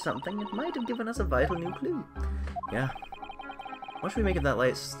had heard something, it might have given us a vital new clue. Yeah. What should we make of that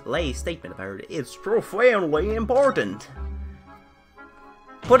lay statement if I heard it? It's profoundly important.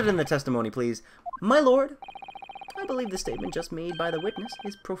 Put it in the testimony, please. My lord, I believe the statement just made by the witness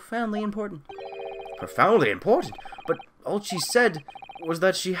is profoundly important. Profoundly important? But all she said was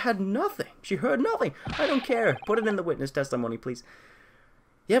that she had nothing. She heard nothing. I don't care. Put it in the witness testimony, please.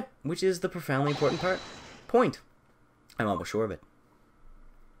 Yep, which is the profoundly important point. I'm almost sure of it.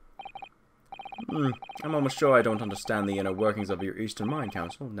 I'm almost sure I don't understand the inner workings of your Eastern Mind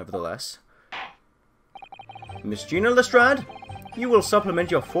Council, nevertheless. Miss Gina Lestrade, you will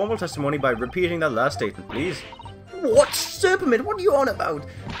supplement your formal testimony by repeating that last statement, please. What? Supplement? What are you on about?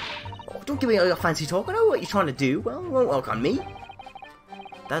 Oh, don't give me all your fancy talk. I know what you're trying to do. Well, it won't work on me.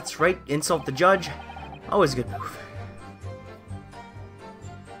 That's right. Insult the judge. Always a good move.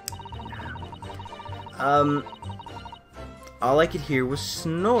 All I could hear was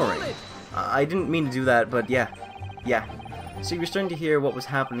snoring. I didn't mean to do that, but yeah. Yeah. So you were starting to hear what was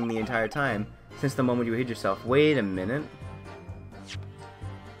happening the entire time, since the moment you hid yourself. Wait a minute.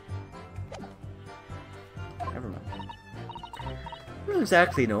 Never mind. I don't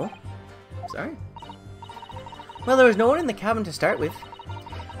exactly know. Sorry. Well, there was no one in the cabin to start with.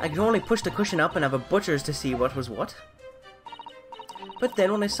 I could only push the cushion up and have a butcher's to see what was what. But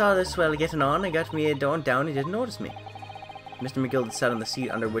then when I saw this swell getting on, I got me head down and he didn't notice me. Mr. McGill sat on the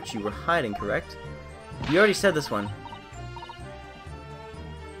seat under which you were hiding, correct? You already said this one.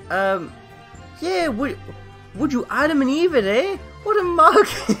 Yeah, would you Adam and Eve it, eh? What a mug!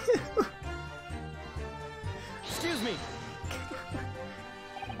 Excuse me.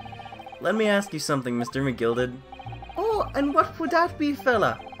 Let me ask you something, Mr. McGilded. Oh, and what would that be,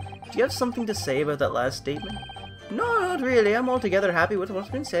 fella? Do you have something to say about that last statement? No, not really. I'm altogether happy with what's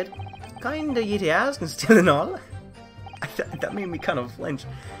been said. Kinda ye to ask and still and all. That made me kind of flinch.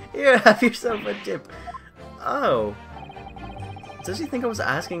 Here, have yourself a tip. Oh. Does he think I was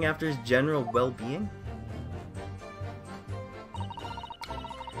asking after his general well-being?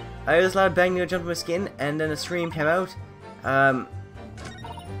 I heard this loud bang near jumped in my skin, and then a scream came out.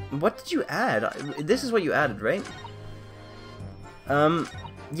 What did you add? This is what you added, right?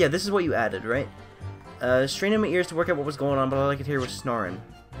 Yeah, this is what you added, right? Straining my ears to work out what was going on, but all I could hear was snoring.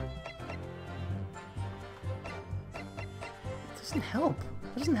 It doesn't help.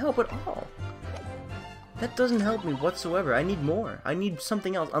 It doesn't help at all. That doesn't help me whatsoever. I need more. I need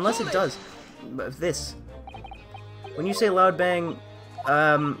something else. Unless it does. This. When you say loud bang,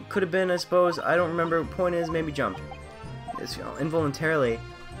 could have been, I suppose. I don't remember. Point is, maybe jump. It's, you know, involuntarily.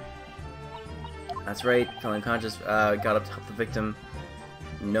 That's right. Fell unconscious. Got up to help the victim.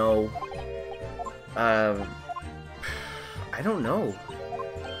 No. I don't know.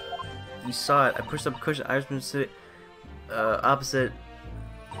 You saw it. I pushed up a cushion. I was sit opposite.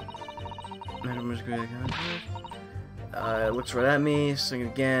 Looks right at me. Sing it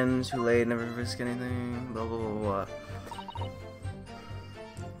again. Too late. Never risk anything. Blah blah blah blah.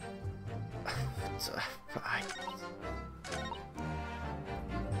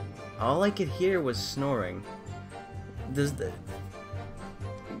 All I could hear was snoring. Does the...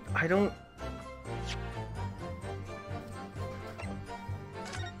 I don't...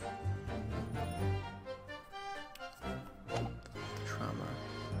 Trauma.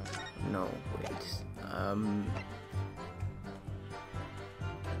 No, wait.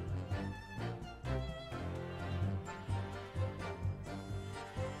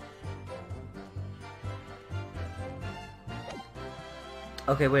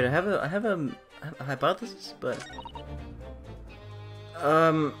 Okay, wait. I have a hypothesis, but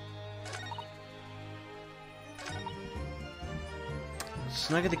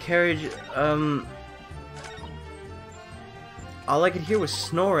snug at the carriage. All I could hear was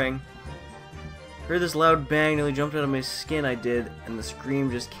snoring. Heard this loud bang, nearly jumped out of my skin. I did, and the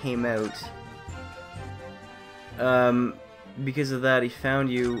scream just came out. Because of that, he found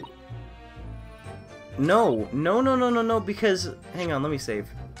you. No, because... Hang on, let me save.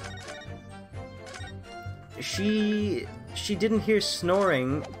 She didn't hear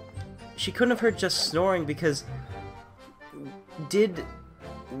snoring. She couldn't have heard just snoring because...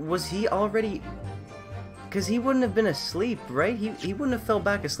 Was he already... Because he wouldn't have been asleep, right? He wouldn't have fell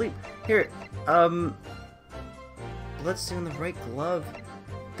back asleep. Here, bloodstain on the right glove.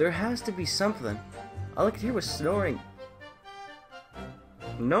 There has to be something. All I could hear was snoring.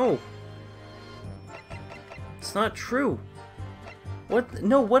 No. It's not true. What?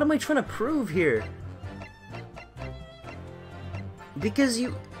 No, what am I trying to prove here? Because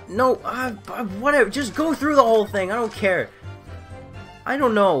you... No, whatever. Just go through the whole thing. I don't care. I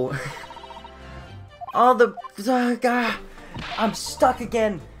don't know. All the... I'm stuck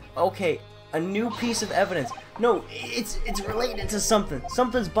again. Okay, a new piece of evidence. No, it's related to something.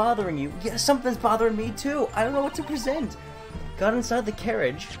 Something's bothering you. Yeah, something's bothering me too. I don't know what to present. Got inside the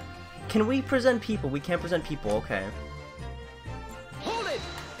carriage. Can we present people? We can't present people. Okay. Hold it!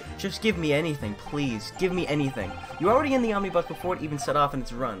 Just give me anything, please. Give me anything. You're already in the omnibus before it even set off in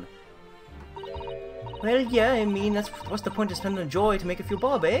its run. Well, yeah, I mean, what's the point of spending joy to make it feel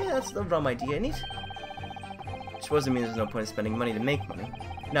bob, eh? That's the dumb idea, ain't it? Which doesn't mean there's no point in spending money to make money.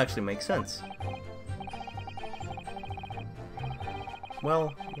 It actually makes sense.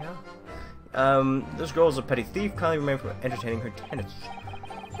 Well, yeah. This girl's a petty thief, kindly remain from entertaining her tenants.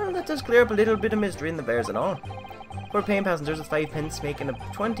 Well, that does clear up a little bit of mystery in the fares and all. For paying passengers with 5 pence, making a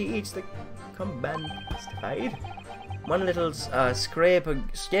 20 each, the command justified. One little scrape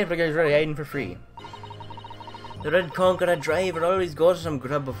gets riding for free. The red coconut driver always goes for some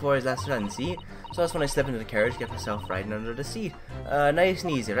grub before his last run, see? So that's when I step into the carriage, get myself riding under the seat. Nice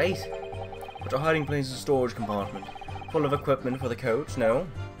and easy, right? But our hiding place is a storage compartment. Full of equipment for the coach, no?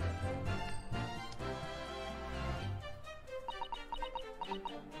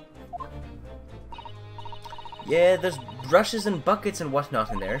 Yeah, there's brushes and buckets and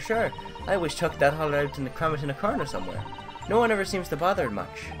whatnot in there, sure. I always chuck that all out and cram it in a corner somewhere. No one ever seems to bother it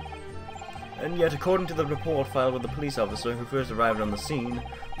much. And yet, according to the report filed with the police officer who first arrived on the scene,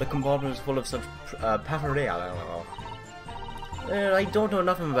 the compartment is full of such paraphernalia. I don't know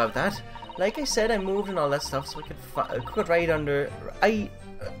nothing about that. Like I said, I moved and all that stuff, so I could ride under. I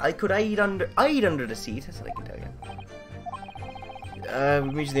could hide under the seat. That's what I can tell you.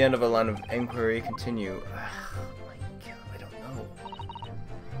 We reach the end of a line of inquiry. Continue. Oh my god, I don't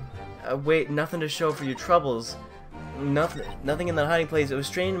know. Wait, nothing to show for your troubles. Nothing in that hiding place. It was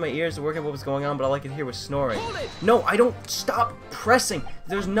straining in my ears to work out what was going on, but all I could hear was snoring. No, I don't. Stop pressing.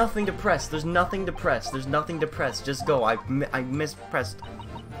 There's nothing to press. There's nothing to press. There's nothing to press. Just go. I mispressed.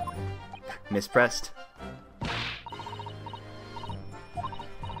 Mispressed.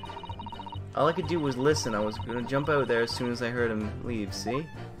 All I could do was listen. I was gonna jump out there as soon as I heard him leave. See?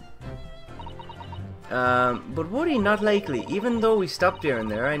 But worry not likely. Even though we stopped here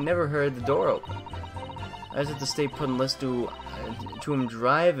and there, I never heard the door open. I was at the stay put unless to him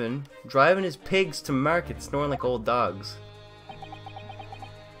driving his pigs to market, snoring like old dogs.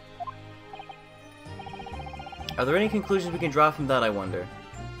 Are there any conclusions we can draw from that, I wonder?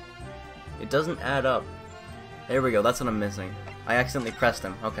 It doesn't add up. There we go, that's what I'm missing. I accidentally pressed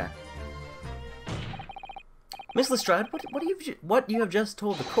him, okay. Miss Lestrade, what you have just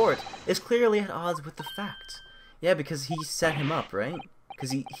told the court is clearly at odds with the facts. Yeah, because he set him up, right?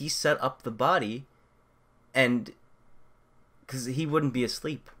 Because he set up the body, and because he wouldn't be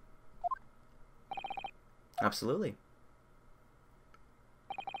asleep. Absolutely.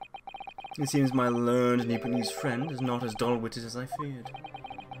 It seems my learned Nepalese friend is not as dull-witted as I feared.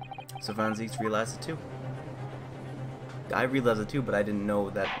 So Van Zieks realized it too. I realized it too, but I didn't know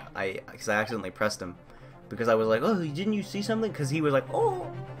that because I accidentally pressed him. Because I was like, oh, didn't you see something? Because he was like, oh.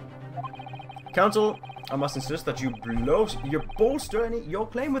 Counsel, I must insist that you bolster your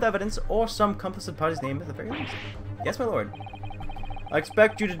claim with evidence or some complicit party's name at the very least. Yes, my lord. I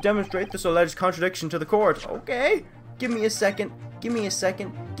expect you to demonstrate this alleged contradiction to the court. Okay. Give me a second. Give me a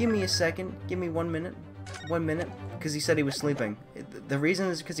second. Give me a second. Give me 1 minute. 1 minute. Because he said he was sleeping. The reason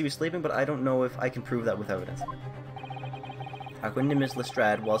is because he was sleeping, but I don't know if I can prove that with evidence. According to Miss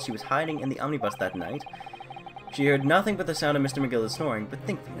Lestrade, while she was hiding in the omnibus that night, she heard nothing but the sound of Mr. McGillis snoring. But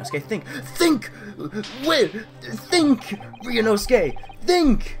think, Ryunosuke, think! Think! Think, Ryunosuke!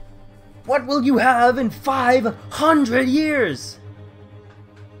 Think! What will you have in 500 years?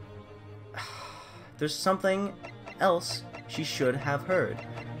 There's something else she should have heard.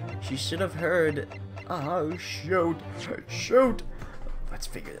 She should have heard... Oh, shoot! Shoot! Let's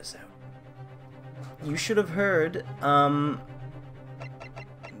figure this out. You should have heard, the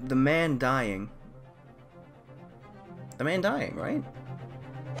man dying. The man dying, right?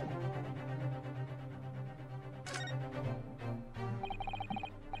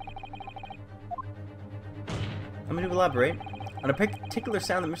 I'm going to elaborate on a particular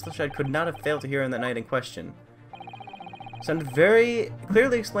sound that Mr. Lestrade could not have failed to hear on that night in question. Sounded very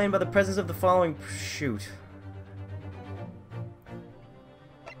clearly explained by the presence of the following... Shoot.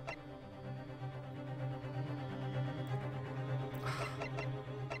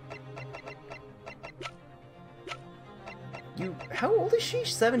 How old is she?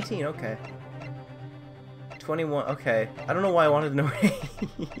 17, okay. 21, okay. I don't know why I wanted to know her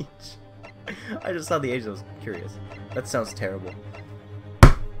age. I just saw the age, I was curious. That sounds terrible.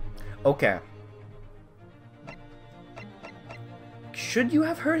 Okay. Should you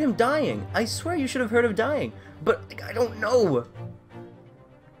have heard him dying? I swear you should have heard him dying. But, like, I don't know.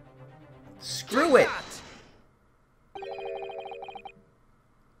 Screw it.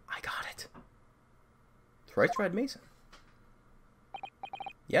 I got it. Thrice Red Mason.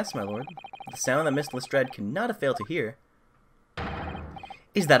 Yes, my lord. The sound that Miss Lestrade cannot have failed to hear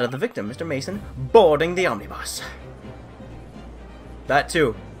is that of the victim, Mr. Mason, boarding the omnibus. That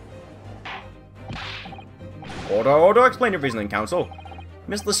too. Order, explain your reasoning, counsel.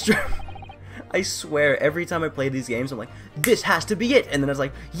 Miss Lestrade... I swear, every time I play these games, I'm like, this has to be it! And then I was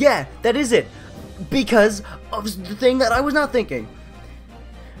like, yeah, that is it! Because of the thing that I was not thinking.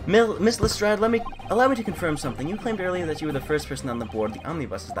 Miss Lestrade, allow me to confirm something. You claimed earlier that you were the first person on the board the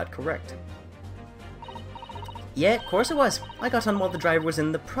omnibus, is that correct? Yeah, of course it was. I got on while the driver was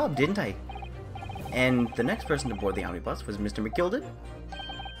in the pub, didn't I? And the next person to board the omnibus was Mr. McGilded.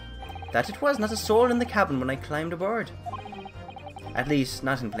 That it was, not a soul in the cabin when I climbed aboard. At least,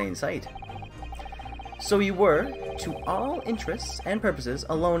 not in plain sight. So you were, to all interests and purposes,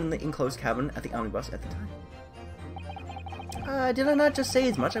 alone in the enclosed cabin at the omnibus at the time. Did I not just say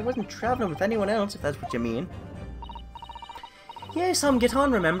as much? I wasn't traveling with anyone else, if that's what you mean. Yeah, I saw him get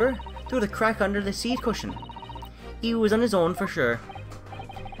on, remember? Through the crack under the seat cushion. He was on his own for sure.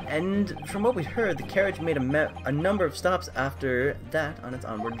 And from what we heard, the carriage made a number of stops after that on its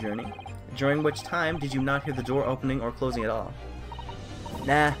onward journey. During which time, did you not hear the door opening or closing at all?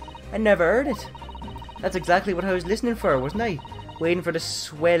 Nah, I never heard it. That's exactly what I was listening for, wasn't I? Waiting for the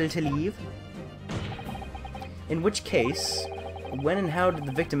swell to leave. In which case, when and how did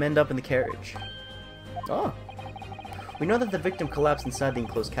the victim end up in the carriage? Oh. We know that the victim collapsed inside the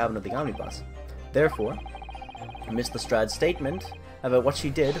enclosed cabin of the omnibus. Therefore, Miss Lestrade's statement about what she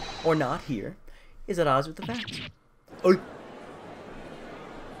did, or not, here, is at odds with the facts. Oh.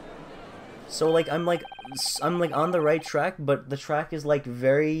 So, like, I'm on the right track, but the track is, like,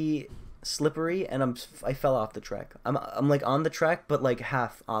 very slippery, and I fell off the track. I'm like, on the track, but, like,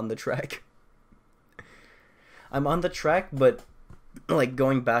 half on the track. I'm on the track, but, like,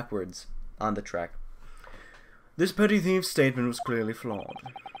 going backwards on the track. This petty thief's statement was clearly flawed.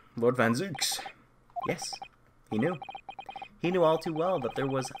 Lord Van Zooks. Yes, he knew. He knew all too well that there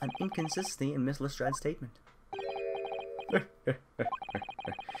was an inconsistency in Miss Lestrade's statement.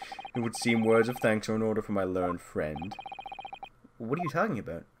 It would seem words of thanks are in order for my learned friend. What are you talking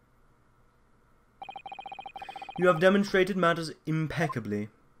about? You have demonstrated matters impeccably.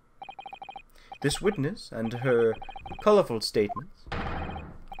 This witness and her colourful statements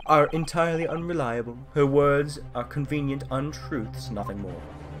are entirely unreliable. Her words are convenient untruths, nothing more.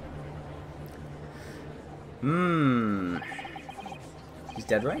 He's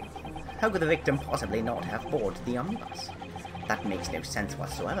dead right. How could the victim possibly not have boarded the omnibus? That makes no sense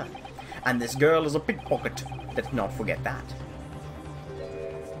whatsoever. And this girl is a pickpocket. Let's not forget that.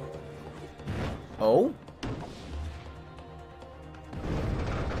 Oh?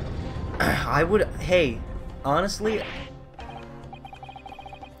 I would... Hey, honestly...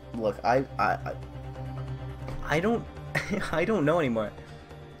 Look, I don't... I don't know anymore.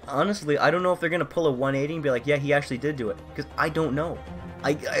 Honestly, I don't know if they're gonna pull a 180 and be like, yeah, he actually did do it. Because I don't know.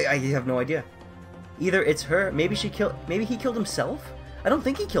 I have no idea. Either it's her, maybe he killed himself? I don't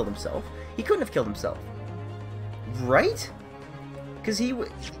think he killed himself. He couldn't have killed himself. Right? Because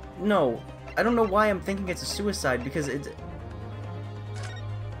no. I don't know why I'm thinking it's a suicide, because it's...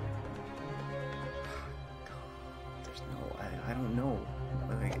 There's no... I don't know.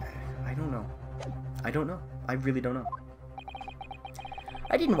 I don't know. I don't know. I really don't know.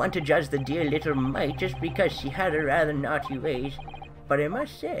 I didn't want to judge the dear little mite just because she had a rather naughty ways, but I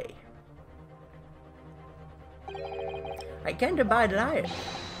must say, I can't abide liars.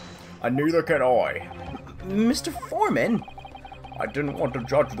 And neither can I. Mr. Foreman? I didn't want to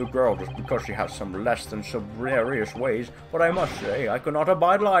judge the girl just because she has some less than salubrious ways, but I must say I cannot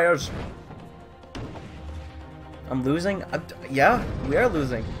abide liars. I'm losing? Yeah, we are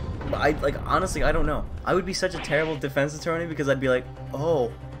losing. But honestly, I don't know. I would be such a terrible defense attorney because I'd be like,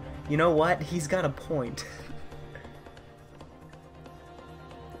 oh, you know what? He's got a point.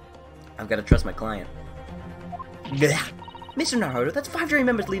 I've got to trust my client. Mr. Naruto, that's 5 jury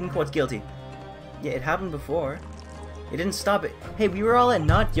members leading courts guilty. Yeah, it happened before. It didn't stop it. Hey, we were all at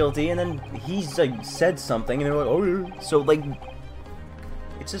not guilty, and then he's like said something, and they're like, oh, yeah. So like,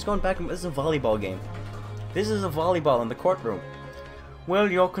 it's just going back. This is a volleyball game. This is a volleyball in the courtroom.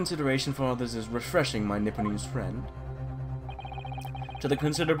 Well, your consideration for others is refreshing, my Nipponese friend. to the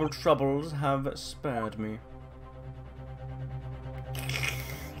considerable troubles have spared me.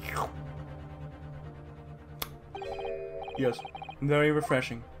 Yes, very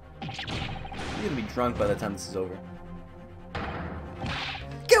refreshing. You're gonna be drunk by the time this is over.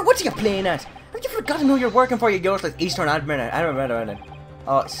 Girl, what are you playing at? Have you forgotten who you're working for, you useless Eastern admin?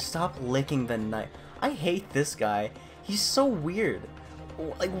 Oh, stop licking the knife. I hate this guy. He's so weird.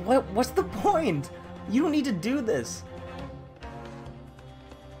 Like, what's the point? You don't need to do this.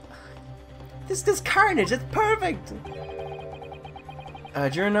 This carnage, it's perfect!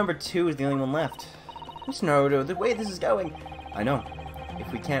 Juror number 2 is the only one left. Mr. Naruto, the way this is going. I know.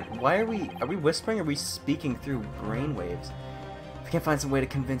 If we can't, are we whispering or are we speaking through brainwaves? If we can't find some way to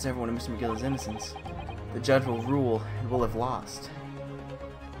convince everyone of Mr. McGill's innocence, the judge will rule and we'll have lost.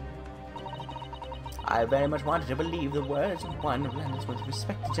 I very much wanted to believe the words of one of London's most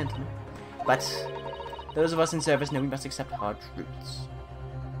respected gentlemen, but those of us in service know we must accept hard truths.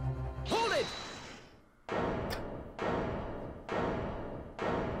 Hold it!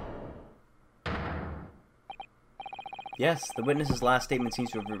 Yes, the witness's last statement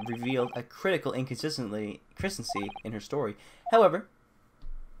seems to have revealed a critical inconsistency in her story. However,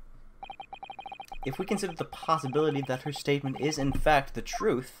 if we consider the possibility that her statement is in fact the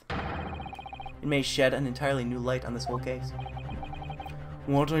truth, it may shed an entirely new light on this whole case.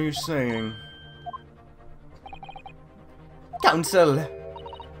 What are you saying? Counsel!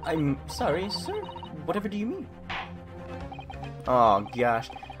 I'm sorry, sir. Whatever do you mean? Oh, gosh.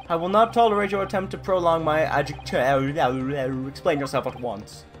 I will not tolerate your attempt to prolong my adjective. Explain yourself at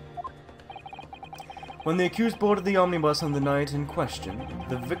once. When the accused boarded the omnibus on the night in question,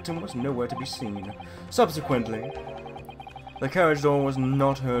 the victim was nowhere to be seen. Subsequently, the carriage door was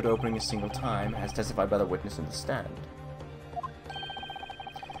not heard opening a single time, as testified by the witness in the stand.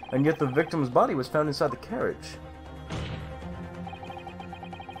 And yet the victim's body was found inside the carriage.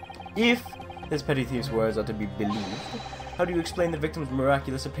 If this petty thief's words are to be believed, how do you explain the victim's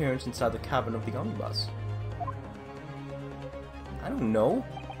miraculous appearance inside the cabin of the omnibus? I don't know.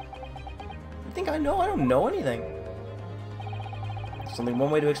 You think I know? I don't know anything. There's only one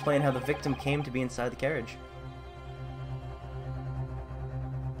way to explain how the victim came to be inside the carriage.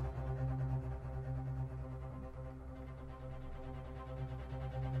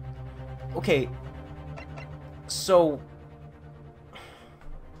 Okay, so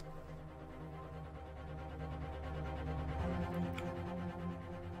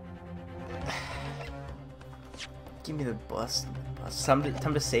give me the bus. Time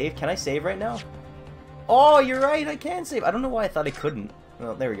to save. Can I save right now? Oh, you're right. I can save. I don't know why I thought I couldn't.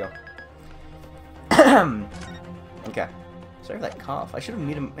 Well, there we go. Okay. Sorry for that cough. I should have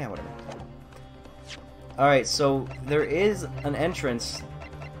muted him. Yeah, whatever. All right. So there is an entrance.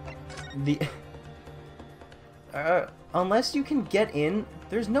 The unless you can get in,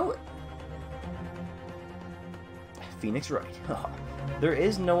 there's no. Phoenix right. There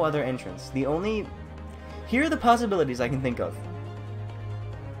is no other entrance. The only. Here are the possibilities I can think of.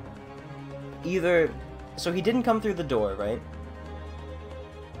 Either, so he didn't come through the door, right?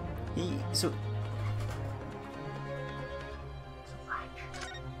 Yeah.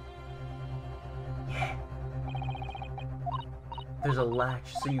 There's a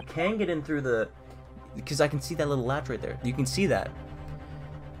latch, so you can get in through the, because I can see that little latch right there. You can see that.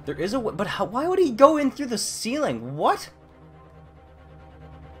 There is a, but how, why would he go in through the ceiling? What?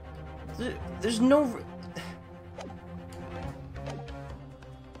 There's no.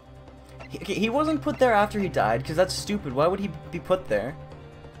 He wasn't put there after he died, because that's stupid. Why would he be put there?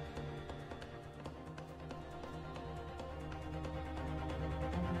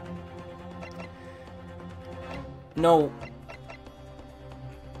 No.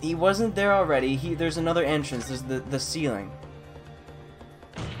 He wasn't there already. There's another entrance. There's the ceiling.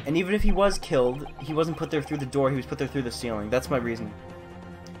 And even if he was killed, he wasn't put there through the door. He was put there through the ceiling. That's my reasoning.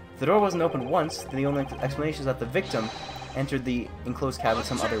 If the door wasn't opened once, then the only explanation is that the victim entered the enclosed cabin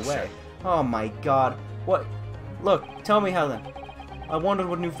some other way. Oh my god. What? Look, tell me how then. I wondered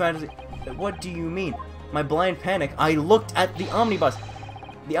what new fantasy. What do you mean? My blind panic. I looked at the omnibus.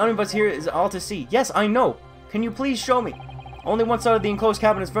 The omnibus here is all to see. Yes, I know. Can you please show me? Only one side of the enclosed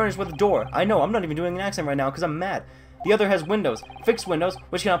cabin is furnished with a door. I know, I'm not even doing an accent right now because I'm mad. The other has windows, fixed windows,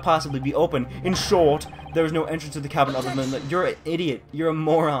 which cannot possibly be open. In short, there is no entrance to the cabin other than that. You're an idiot. You're a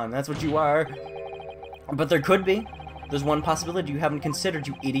moron. That's what you are. But there could be. There's one possibility you haven't considered,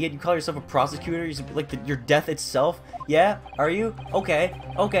 you idiot. You call yourself a prosecutor? You're like your death itself? Yeah? Are you? Okay.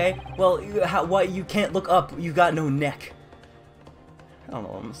 Okay. Well, why you can't look up? You got no neck. I don't know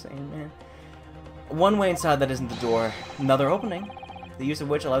what I'm saying, man. One way inside that isn't the door. Another opening, the use of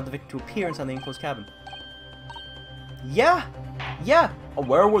which allowed the victim to appear inside the enclosed cabin. Yeah. Yeah.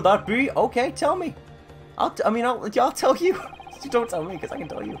 Where would that be? Okay, tell me. I'll tell you. Don't tell me, because I can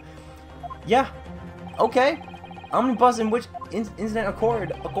tell you. Yeah. Okay. Omnibus in which incident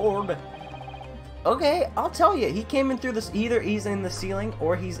accord. Okay, I'll tell you. He came in through this. Either he's in the ceiling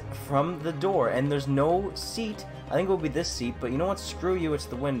or he's from the door, and there's no seat. I think it will be this seat, but you know what? Screw you. It's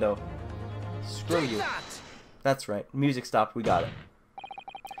the window. Screw you. That's right. Music stopped. We got it.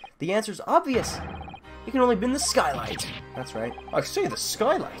 The answer's obvious. It can only be in the skylight. That's right. I say the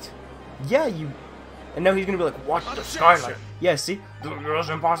skylight. Yeah, you. And now he's gonna be like, what? The skylight? Yeah, see? That's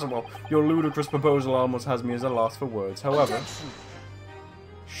impossible. Your ludicrous proposal almost has me as a loss for words. However,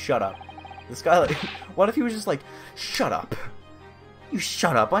 shut up. The skylight. What if he was just like, shut up? You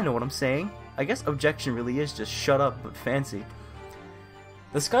shut up. I know what I'm saying. I guess objection really is just shut up, but fancy.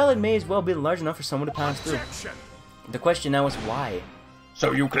 The skylight may as well be large enough for someone to pass through. The question now is why?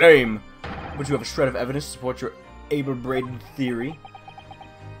 So you claim. Would you have a shred of evidence to support your able-braided theory?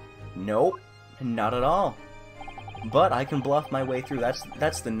 Nope. Not at all. But I can bluff my way through.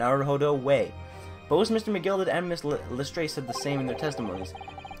 That's the Naruhodo way. Both Mr. McGilded and Miss Lestrade said the same in their testimonies.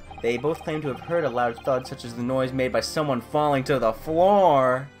 They both claim to have heard a loud thud, such as the noise made by someone falling to the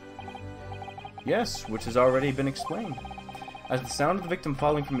floor. Yes, which has already been explained. As the sound of the victim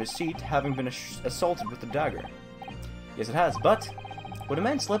falling from his seat, having been assaulted with the dagger. Yes, it has, but would a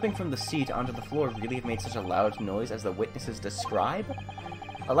man slipping from the seat onto the floor really have made such a loud noise as the witnesses describe?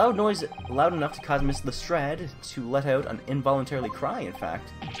 A loud noise loud enough to cause Miss Lestrade to let out an involuntarily cry, in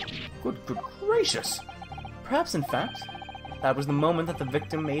fact. Good gracious! Perhaps, in fact, that was the moment that the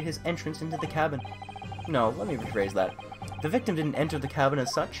victim made his entrance into the cabin. No, let me rephrase that. The victim didn't enter the cabin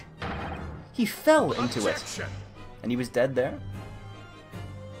as such. He fell into it. And he was dead there?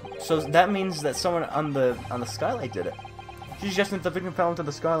 So that means that someone on the skylight did it. She's suggesting that the victim fell into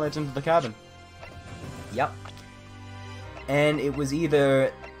the skylights into the cabin. Yep. And it was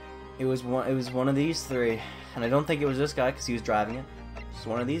either it was one of these three, and I don't think it was this guy because he was driving it. It's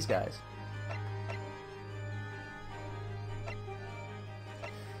one of these guys.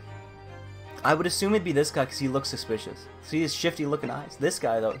 I would assume it'd be this guy because he looks suspicious. See his shifty looking eyes. This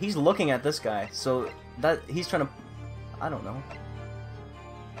guy though, he's looking at this guy, so that he's trying to, I don't know.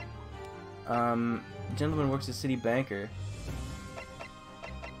 Gentleman works as city banker.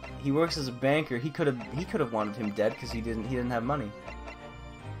 He works as a banker. He could have wanted him dead because he didn't have money.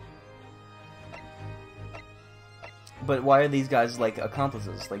 But why are these guys like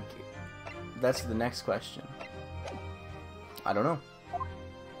accomplices? Like, that's the next question. I don't know.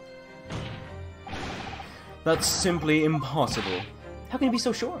 That's simply impossible. How can you be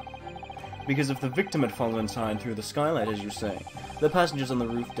so sure? Because if the victim had fallen inside through the skylight, as you say, the passengers on the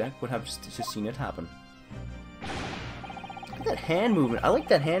roof deck would have just seen it happen. Look at that hand movement. I like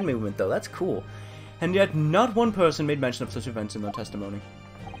that hand movement, though. That's cool. And yet, not one person made mention of such events in their testimony.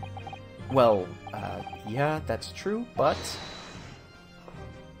 Well, yeah, that's true, but...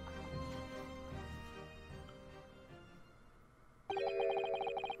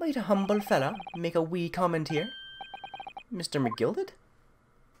 Might a humble fella make a wee comment here? Mr. McGilded?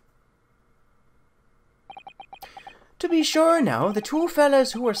 To be sure now, the two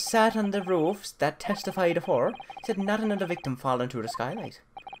fellas who were sat on the roofs that testified afore said not another victim fall into the skylight.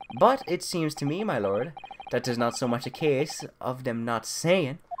 But it seems to me, my lord, that 'tis not so much a case of them not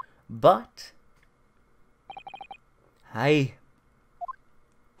saying, but... Aye.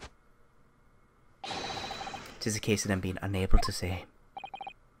 'Tis a case of them being unable to say.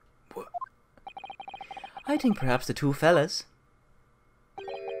 I think perhaps the two fellas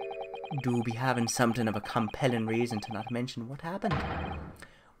do be having something of a compelling reason to not mention what happened.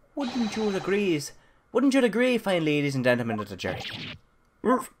 Wouldn't you agree? Wouldn't you agree, fine ladies and gentlemen of the jury?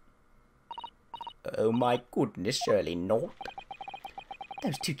 Oh my goodness, surely not.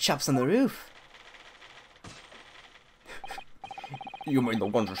 Those two chaps on the roof. You mean the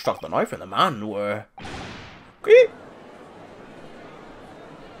ones who struck the knife in the man were... We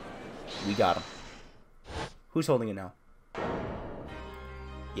got him. Who's holding it now?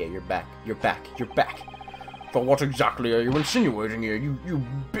 Yeah, you're back. You're back. You're back. So what exactly are you insinuating here, you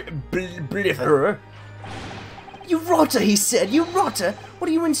blither? You rotter, he said. You rotter. What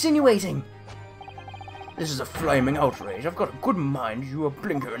are you insinuating? This is a flaming outrage. I've got a good mind you a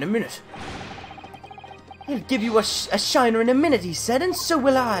blinker in a minute. He'll give you a shiner in a minute, he said, and so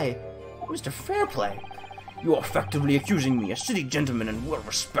will I. Mr. Fairplay, you're effectively accusing me, a city gentleman and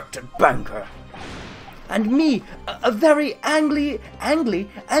well-respected banker. And me, a very angry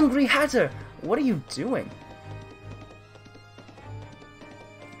hatter. What are you doing?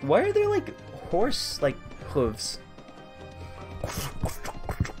 Why are there, like, horse, like, hooves?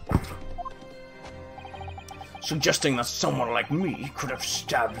 suggesting that someone like me could have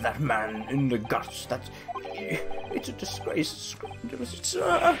stabbed that man in the guts. It's a disgrace.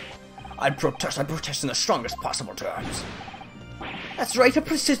 I protest in the strongest possible terms. That's right, I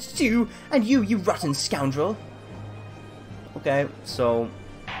protest you, and you rotten scoundrel. Okay, so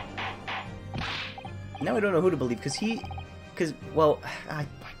now I don't know who to believe, well, I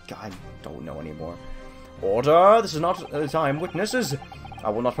don't know anymore. Order! This is not a time, witnesses. I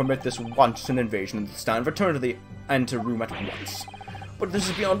will not permit this wanton invasion of the stand. Return to the anteroom at once. But this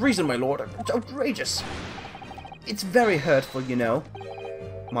is beyond reason, my lord. It's outrageous. It's very hurtful, you know.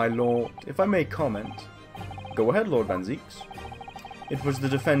 My lord, if I may comment. Go ahead, Lord Van Zieks. It was the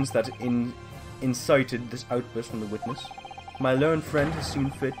defense that incited this outburst from the witness. My learned friend has seen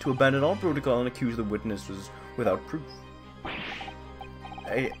fit to abandon all protocol and accuse the witnesses without proof.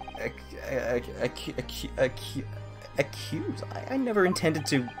 Accuse? I never intended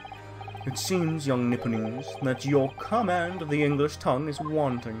to. It seems, young Nipponese, that your command of the English tongue is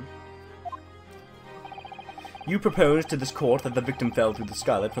wanting. You proposed to this court that the victim fell through the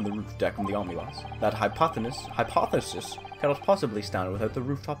skylight from the roof deck of the omnibus. That hypothesis cannot possibly stand without the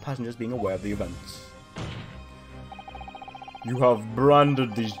rooftop passengers being aware of the events. You have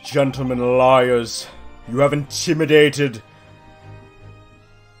branded these gentlemen liars. You have intimidated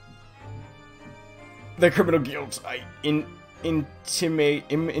The criminal guilt.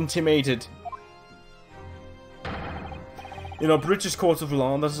 Intimated. In our British courts of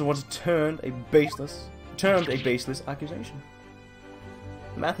law, this is what is termed a baseless accusation.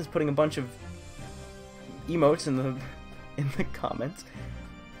 Math is putting a bunch of emotes in the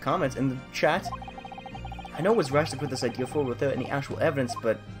comments in the chat. I know it was rash to put this idea forward without any actual evidence,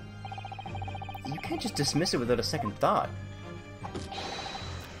 but you can't just dismiss it without a second thought.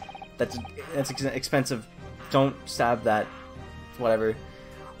 That's expensive. Don't stab that. Whatever.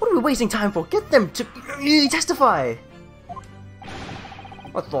 What are we wasting time for? Get them to testify!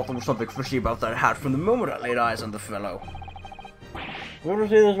 I thought there was something fishy about that hat from the moment I laid eyes on the fellow.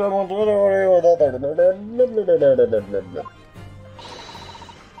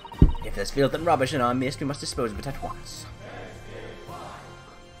 If there's filth and rubbish in our midst, we must dispose of it at once.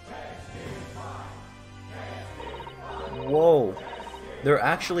 Whoa. They're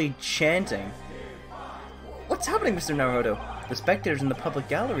actually chanting. What's happening, Mr. Naruto? The spectators in the public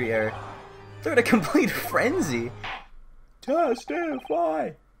gallery are... they're in a complete frenzy.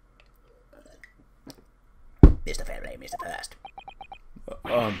 Testify! Mr. Fairley, Mr. First.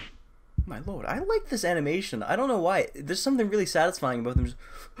 My lord, I like this animation. I don't know why. There's something really satisfying about them.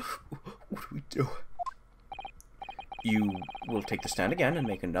 What do we do? You will take the stand again and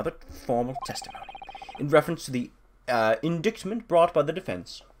make another formal testimony in reference to the indictment brought by the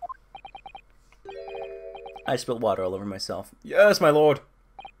defense. I spilled water all over myself. Yes, my lord.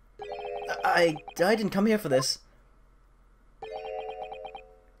 I didn't come here for this.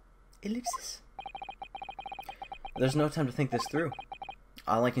 Ellipsis. There's no time to think this through.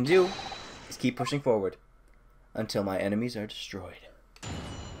 All I can do is keep pushing forward until my enemies are destroyed.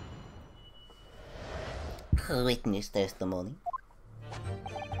 Witness testimony.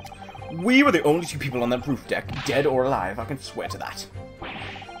 We were the only two people on that roof deck, dead or alive. I can swear to that.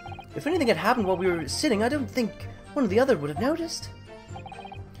 If anything had happened while we were sitting, I don't think one or the other would have noticed.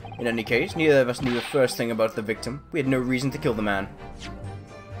 In any case, neither of us knew the first thing about the victim. We had no reason to kill the man.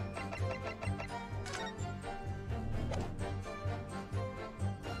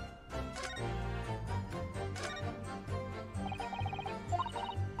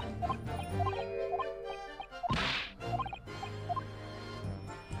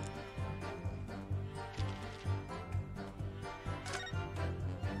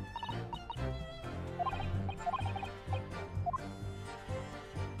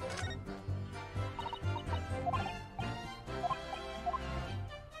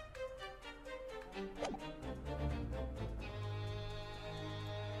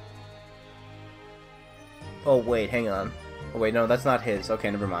 Oh wait, hang on. Oh wait, no, that's not his.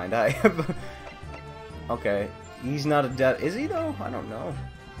 Okay, never mind. Okay, he's not a dead. Is he though? I don't know.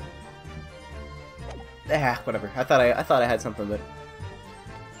 Whatever. I thought I had something, but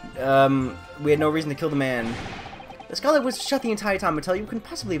we had no reason to kill the man. The skylight was shut the entire time until you couldn't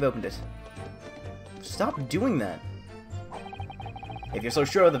possibly have opened it. Stop doing that. If you're so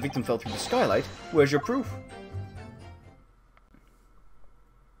sure the victim fell through the skylight, where's your proof?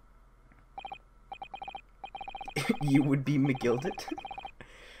 You would be McGilded?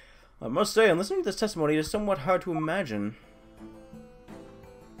 I must say, on listening to this testimony, it is somewhat hard to imagine.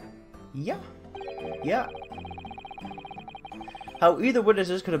 Yeah. How either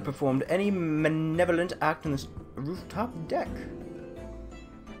witnesses could have performed any malevolent act on this rooftop deck.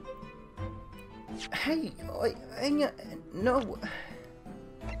 Hey, no.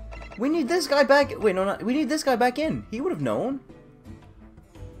 We need this guy back. Wait, no, not. We need this guy back in. He would have known.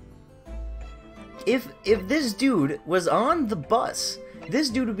 If this dude was on the bus, this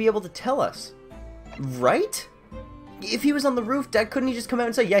dude would be able to tell us, right? If he was on the roof deck, couldn't he just come out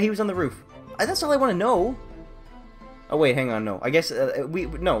and say, yeah, he was on the roof? That's all I want to know. Oh wait, hang on, no. I guess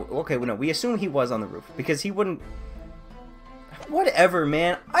we assume he was on the roof because he wouldn't. Whatever,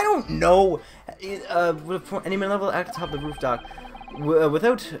 man. I don't know. Any man level at the top of the roof dock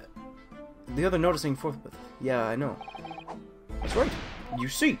without the other noticing forthwith. Yeah, I know. That's right. You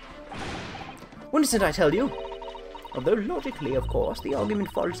see. When didn't I tell you? Although logically, of course, the argument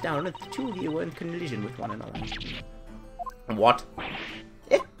falls down if the two of you were in collision with one another. What?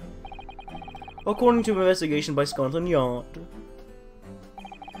 According to an investigation by Scotland Yard,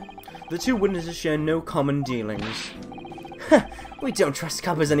 the two witnesses share no common dealings. We don't trust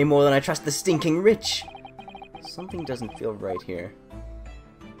coppers any more than I trust the stinking rich. Something doesn't feel right here.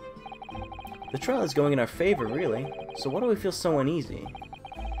 The trial is going in our favor, really. So why do we feel so uneasy?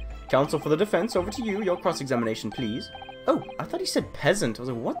 Counsel for the defense, over to you. Your cross-examination, please. Oh, I thought he said peasant. I was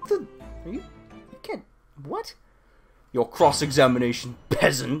like, what the? Are you can't. What? Your cross-examination,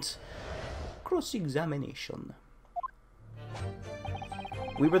 peasant. Cross-examination.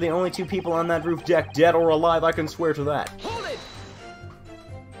 We were the only two people on that roof deck, dead or alive, I can swear to that. Hold it!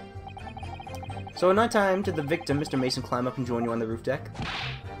 So at night time, did the victim, Mr. Mason, climb up and join you on the roof deck?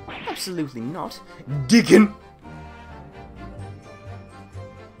 Absolutely not. Deacon!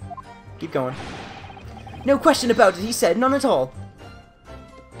 Keep going. No question about it, he said. None at all.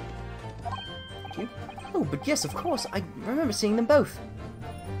 Thank you. Oh, but yes, of course. I remember seeing them both.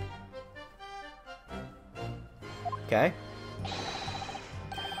 Okay.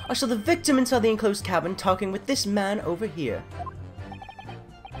 I saw the victim inside the enclosed cabin talking with this man over here.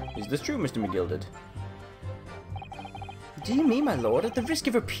 Is this true, Mr. McGilded? Do you mean, my lord, at the risk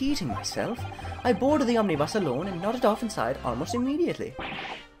of repeating myself, I boarded the omnibus alone and nodded off inside almost immediately.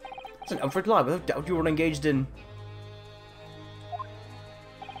 It's an outright lie, without doubt you were engaged in...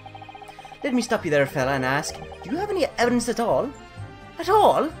 Let me stop you there, fella, and ask, do you have any evidence at all? At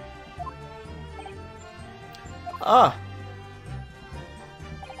all? Ah.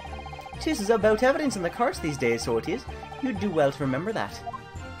 'Tis about evidence in the courts these days, so it is. You'd do well to remember that.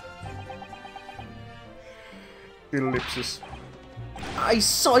 Ellipsis. I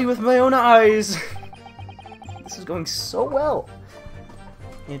saw you with my own eyes! This is going so well.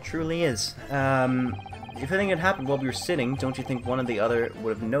 It truly is. If anything had happened while we were sitting, don't you think one or the other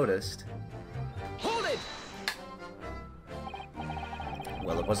would have noticed? Hold it!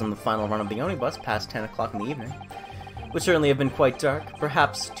 Well, it wasn't the final run of the omnibus past 10 o'clock in the evening. Would certainly have been quite dark,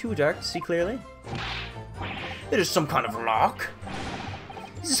 perhaps too dark to see clearly. It is some kind of lock.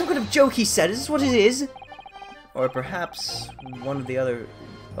 Is this some kind of joke, he said? Is this what it is? Or perhaps one of the other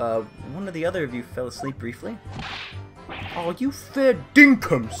of you fell asleep briefly? Oh, you fair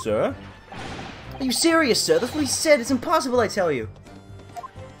dinkum, sir! Are you serious, sir? That's what he said. It's impossible, I tell you.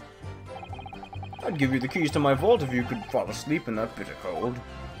 I'd give you the keys to my vault if you could fall asleep in that bitter cold.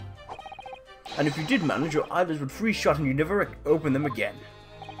 And if you did manage, your eyelids would freeze shut and you'd never open them again.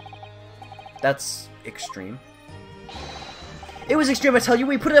 That's extreme. It was extreme, I tell you.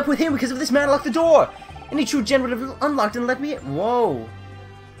 We put it up with him because of this man locked the door. Any true gent would have unlocked and let me in. Whoa.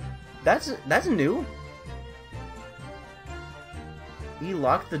 That's new. He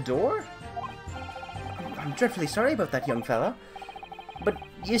locked the door? I'm dreadfully sorry about that, young fella. But,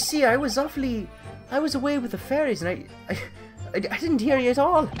 you see, I was away with the fairies and I didn't hear you at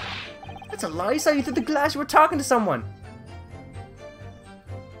all. That's a lie. I saw you through the glass. You were talking to someone.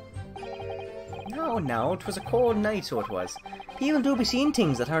 No, it was a cold night, so it was. People do be seeing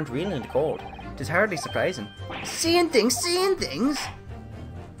things that aren't real in the cold. It's hardly surprising. Seeing things!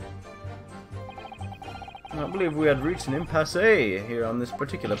 I believe we had reached an impasse here on this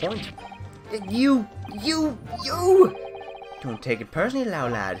particular point. You! Don't take it personally now,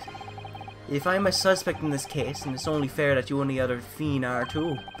 lad. If I'm a suspect in this case, and it's only fair that you and the other fiend are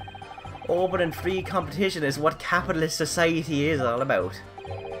too. Open and free competition is what capitalist society is all about.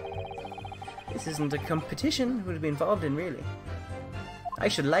 This isn't a competition we'd be involved in, really. I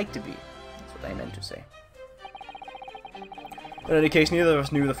should like to be. That's what I meant to say. In any case, neither of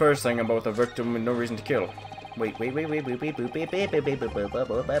us knew the first thing about the victim with no reason to kill. Wait. Hold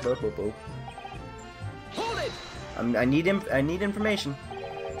it! I need information.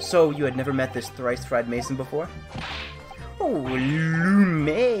 So, you had never met this thrice-tried Mason before? Oh,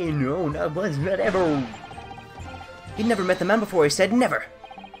 Lume, no, not once, not ever. He'd never met the man before, he said, never.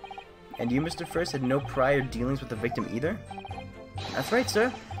 And you, Mr. First, had no prior dealings with the victim either? That's right,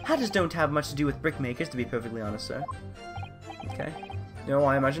 sir. Hatters don't have much to do with brickmakers, to be perfectly honest, sir. Okay. No,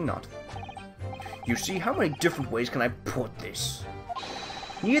 I imagine not. You see, how many different ways can I put this?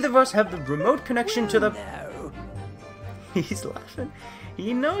 Neither of us have the remote connection to the... No. He's laughing.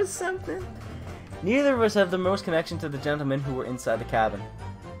 He knows something. Neither of us have the remote connection to the gentlemen who were inside the cabin.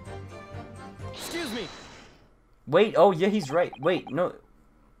 Excuse me. Wait, oh yeah, he's right. Wait, no.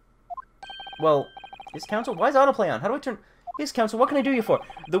 Well, his counsel? Why is autoplay on? How do I turn... His counsel, what can I do you for?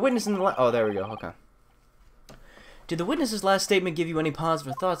 The witness in the oh, there we go, okay. Did the witness's last statement give you any pause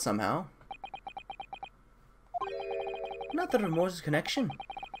for thought somehow? Not the remote connection.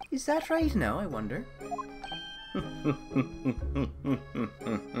 Is that right now, I wonder?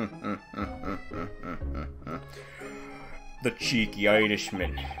 The cheeky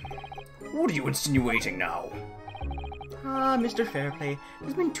Irishman. What are you insinuating now? Ah, Mr. Fairplay,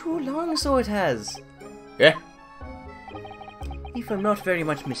 it's been too long, so it has. Eh? If I'm not very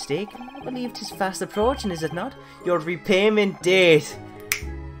much mistaken, I believe 'tis fast approaching, is it not? Your repayment date!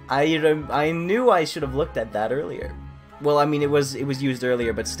 I knew I should have looked at that earlier. Well, I mean, it was used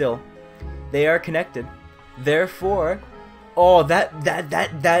earlier, but still. They are connected. Therefore, oh,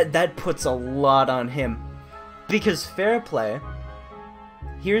 that puts a lot on him. Because Fairplay,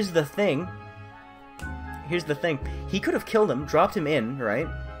 here's the thing. He could have killed him, dropped him in, right?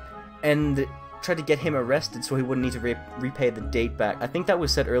 And tried to get him arrested so he wouldn't need to repay the date back. I think that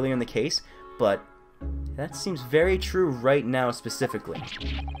was said earlier in the case, but that seems very true right now specifically.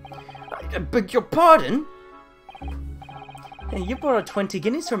 I beg your pardon? Hey, you borrowed 20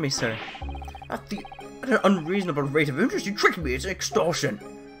 guineas from me, sir. At an unreasonable rate of interest, you tricked me. It's extortion.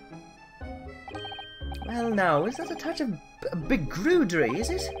 Well, now, is that a touch of begrudry,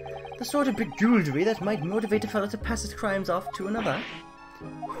 is it? The sort of begrudry that might motivate a fellow to pass his crimes off to another?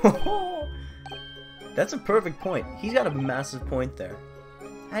 That's a perfect point. He's got a massive point there.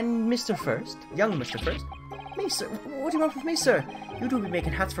 And Mr. First? Young Mr. First? Me, sir? What do you want with me, sir? You do be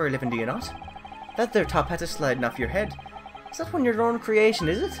making hats for a living, do you not? That there top hat is sliding off your head. Is that one your own creation,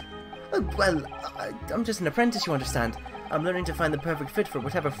 is it? Well, I'm just an apprentice, you understand. I'm learning to find the perfect fit for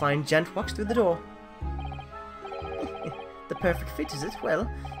whatever fine gent walks through the door. The perfect fit, is it? Well,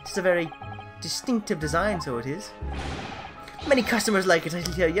 it's a very distinctive design, so it is. Many customers like it, I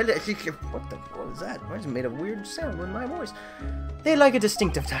tell you. What was that? Why has it made a weird sound with my voice? They like a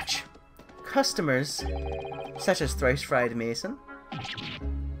distinctive touch. Customers, such as Thrice Fried Mason.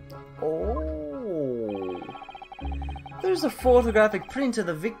 Oh. There's a photographic print of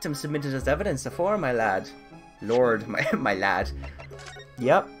the victim submitted as evidence before, my lad. Lord, my lad.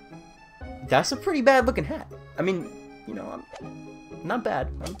 Yep. That's a pretty bad looking hat. I mean, you know, not bad.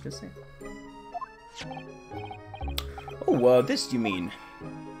 I'm just saying. Oh, this you mean?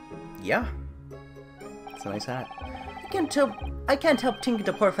 Yeah. It's a nice hat. I can't help thinking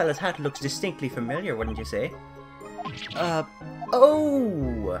the poor fella's hat looks distinctly familiar, wouldn't you say?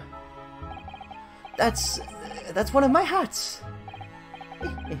 Oh! That's one of my hats!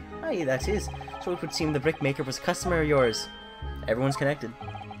 Aye, that is. So it would seem the brickmaker was a customer of yours. Everyone's connected.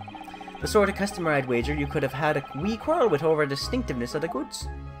 The sort of customer I'd wager you could have had a wee quarrel with over the distinctiveness of the goods.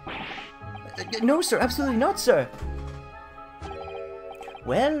 No, sir, absolutely not, sir.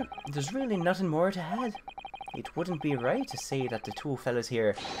 Well, there's really nothing more to add. It wouldn't be right to say that the two fellas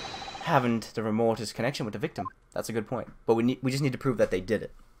here haven't the remotest connection with the victim. That's a good point. But we just need to prove that they did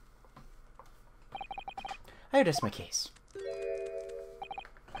it. I rest my case.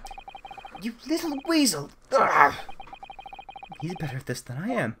 You little weasel! Ugh. He's better at this than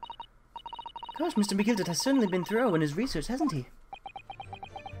I am. Gosh, Mr. McGilded has certainly been thorough in his research, hasn't he?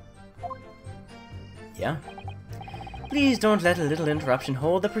 Yeah. Please don't let a little interruption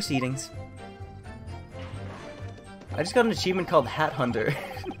hold the proceedings. I just got an achievement called Hat Hunter.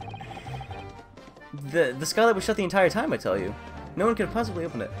 The skylight was shut the entire time, I tell you. No one could possibly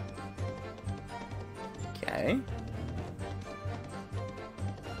open it. Okay.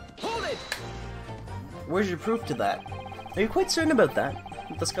 Hold it! Where's your proof to that? Are you quite certain about that?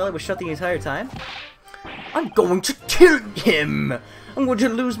 That the skylight was shut the entire time? I'm going to kill him! I'm going to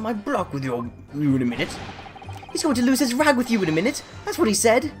lose my block with you in a minute. He's going to lose his rag with you in a minute. That's what he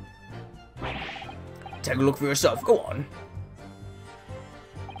said. Take a look for yourself. Go on.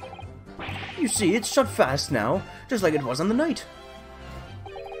 You see, it's shut fast now, just like it was on the night.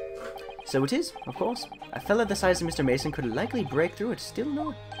 So it is, of course. A fella the size of Mr. Mason could likely break through it. Still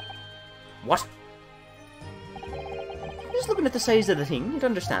no. What? Just looking at the size of the thing, you'd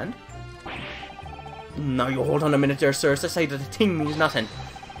understand. Now you hold on a minute there, sir. It's the size of the thing means nothing.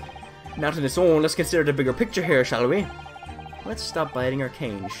 Not in its own. Let's consider the bigger picture here, shall we? Let's stop biting our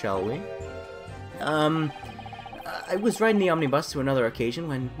cane, shall we? I was riding the omnibus to another occasion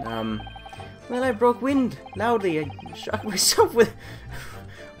when, well, I broke wind loudly. I shocked myself with...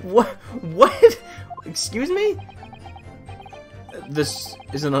 What? Excuse me? This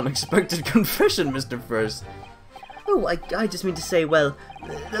is an unexpected confession, Mr. First. Oh, I just mean to say, well,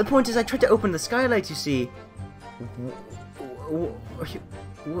 the point is I tried to open the skylight, you see.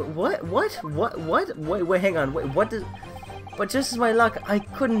 What? Wait, hang on. Wait, what does... But just as my luck, I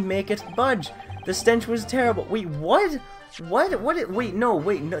couldn't make it budge. The stench was terrible. Wait, what? Wait, no,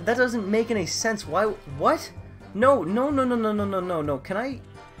 that doesn't make any sense. Why? What? No. Can I?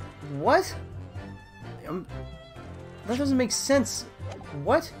 What? That doesn't make sense.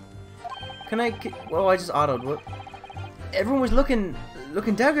 What? Can I? Well, I just autoed. What? Everyone was looking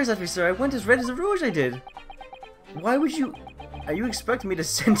daggers at me, sir. I went as red as a rose. I did. Why would you? Are you expecting me to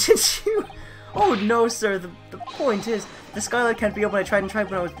sentence you? Oh no, sir. The point is, the skylight can't be open. I tried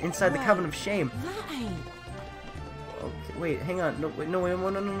when I was inside the cabin of shame. That ain't... Okay, wait, hang on.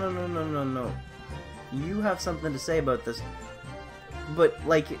 No. You have something to say about this, but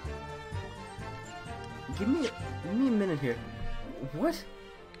like, give me a minute here. What?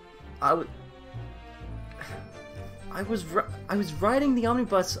 I was riding the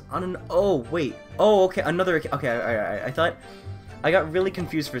omnibus on an... Oh wait. Oh, okay. Another... Okay. I thought... I got really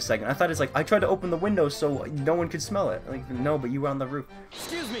confused for a second. I thought it's like, I tried to open the window so no one could smell it. Like, no, but you were on the roof.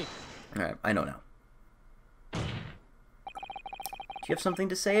 Excuse me. Alright, I know now. Do you have something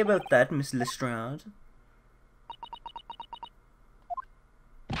to say about that, Miss Lestrade?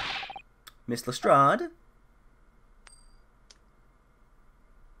 Miss Lestrade?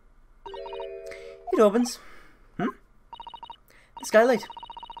 It opens. The skylight.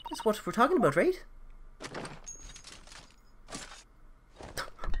 That's what we're talking about, right?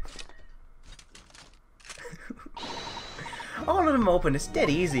 All of them open. It's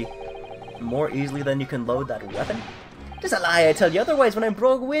dead easy. More easily than you can load that weapon. Just a lie, I tell you. Otherwise, when I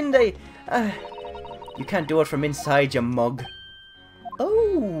broke wind, you can't do it from inside, you mug.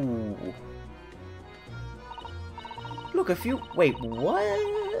 Oh. Look, wait, what?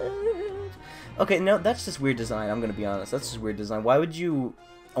 Okay, no, that's just weird design. I'm gonna be honest. That's just weird design. Why would you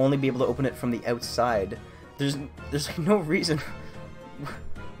only be able to open it from the outside? There's like no reason.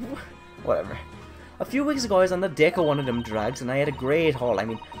 Whatever. A few weeks ago, I was on the deck of one of them drags, and I had a great haul. I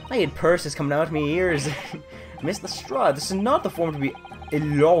mean, I had purses coming out of my ears. Miss Lestrade, this is not the form to be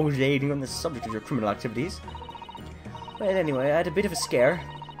elucidating on the subject of your criminal activities. Well, anyway, I had a bit of a scare.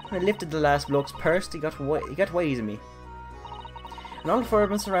 When I lifted the last bloke's purse, he got wise of me. And all the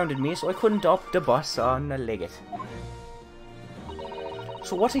firemen surrounded me, so I couldn't up the bus on a legget.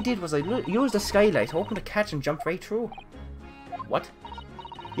 So what I did was I used the skylight, opened the catch, and jumped right through. What?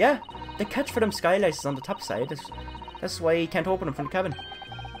 Yeah, the catch for them skylights is on the top side. That's why you can't open them from the cabin.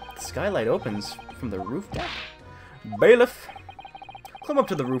 The skylight opens from the roof deck. Bailiff! Climb up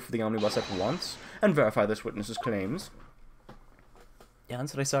to the roof of the omnibus at once and verify this witness's claims. Yeah,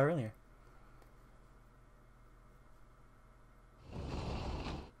 that's what I saw earlier.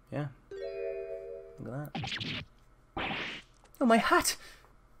 Yeah. Look at that. Oh, my hat!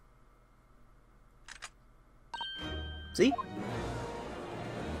 See?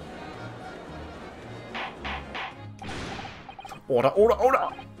 Order!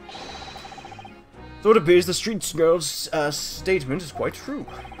 So it appears the street girl's statement is quite true.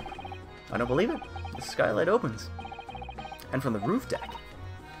 I don't believe it. The skylight opens. And from the roof deck.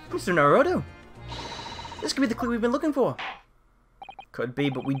 Mr. Naruto! This could be the clue we've been looking for. Could be,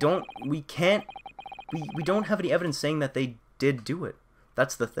 but we don't have any evidence saying that they did do it.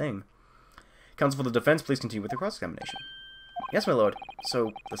 That's the thing. Counsel for the defense, please continue with the cross-examination. Yes, my lord.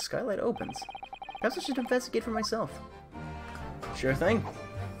 So, the skylight opens. Perhaps I should investigate for myself. Sure thing.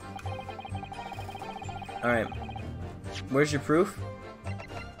 Alright. Where's your proof?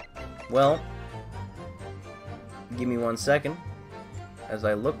 Well, give me 1 second as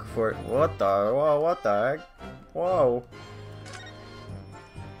I look for it. What the heck? Whoa.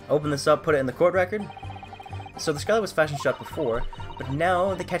 Open this up, put it in the court record. So the skylight was fashion shut before, but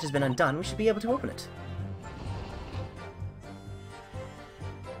now the catch has been undone, we should be able to open it.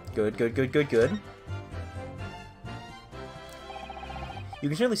 Good. You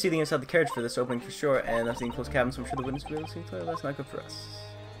can surely see the inside of the carriage for this opening for sure, and that's the enclosed cabin, so I'm sure the witness will be able to see clearly. That's not good for us.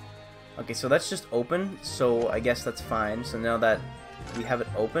 Okay, so that's just open, so I guess that's fine. So now that we have it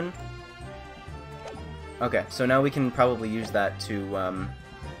open... Okay, so now we can probably use that to,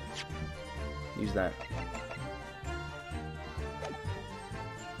 use that.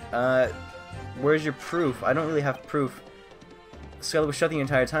 Where's your proof? I don't really have proof. The skylight was shut the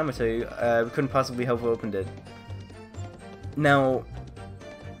entire time, I tell you. We couldn't possibly have opened it. Now...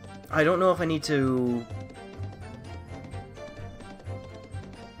 I don't know if I need to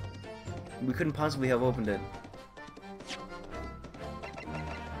We couldn't possibly have opened it.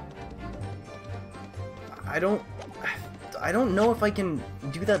 I don't know if I can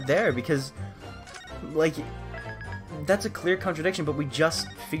do that there, because, like, that's a clear contradiction, but we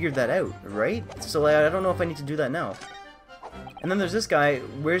just figured that out, right? So I don't know if I need to do that now. And then there's this guy.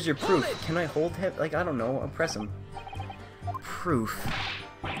 Where's your proof? Can I hold him? Like, I don't know. I'll press him. Proof.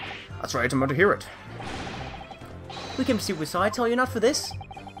 That's right, I'm about to hear it. We came to see what we saw. I tell you, not for this.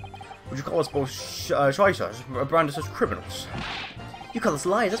 Would you call us both scheißers, brand us as criminals? You call us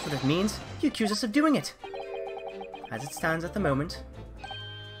liars, that's what it means. You accuse us of doing it. As it stands at the moment,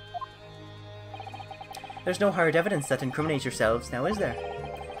 there's no hard evidence that incriminates yourselves, now is there?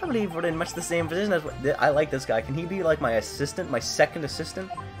 I believe we're in much the same position as... I like this guy. Can he be like my assistant, my second assistant?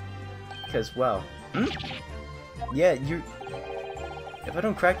 Because, well... Yeah, you... If I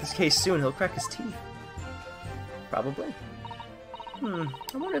don't crack this case soon, he'll crack his teeth. Probably. I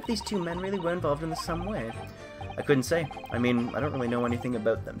wonder if these two men really were involved in this some way. I couldn't say. I mean, I don't really know anything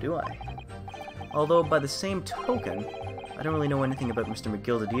about them, do I? Although, by the same token, I don't really know anything about Mr.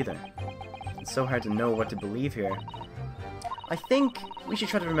 McGilded either. It's so hard to know what to believe here. I think we should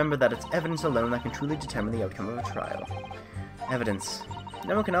try to remember that it's evidence alone that can truly determine the outcome of a trial. Evidence.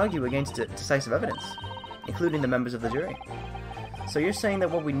 No one can argue against decisive evidence, including the members of the jury. So you're saying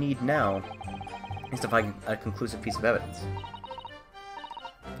that what we need now is to find a conclusive piece of evidence?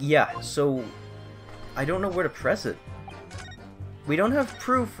 Yeah, so I don't know where to press it. We don't have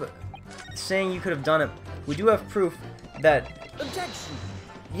proof saying you could have done it. We do have proof that... Objection!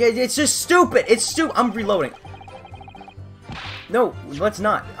 Yeah, it's just stupid! It's stupid! I'm reloading. No, let's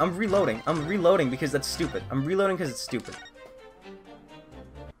not. I'm reloading. I'm reloading because that's stupid. I'm reloading because it's stupid.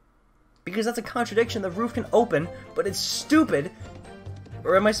 Because that's a contradiction. The roof can open, but it's stupid.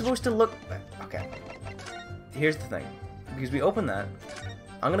 Or am I supposed to look... Okay. Here's the thing. Because we open that,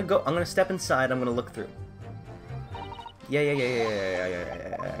 I'm gonna step inside, I'm gonna look through. Yeah.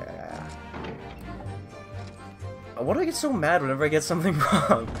 Why do I get so mad whenever I get something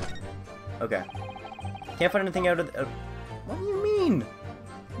wrong? Okay. Can't find anything out of the... What do you mean?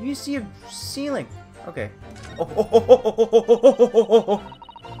 You see a ceiling. Okay. Oh.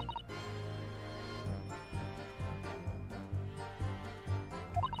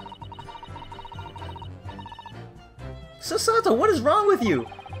 Sasato, what is wrong with you?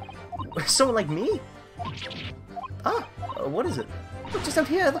 Someone like me? Ah, what is it? Look, just out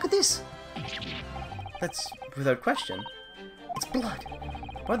here, look at this. That's without question. It's blood.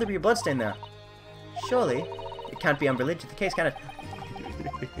 Why'd there be a blood stain there? Surely, it can't be unrelated to the case, can it?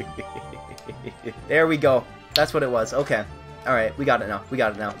 There we go. That's what it was. Okay. Alright, we got it now.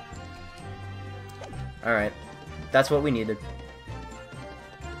 Alright. That's what we needed.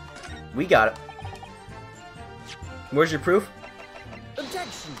 We got it. Where's your proof?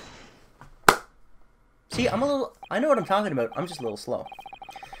 Objection! See, I know what I'm talking about. I'm just a little slow.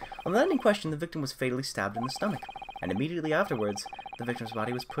 On the night in question, the victim was fatally stabbed in the stomach, and immediately afterwards, the victim's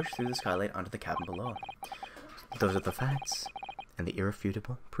body was pushed through the skylight onto the cabin below. Those are the facts, and the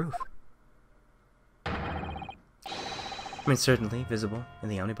irrefutable proof. I mean, certainly visible in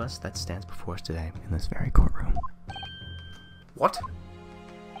the omnibus that stands before us today in this very courtroom. What?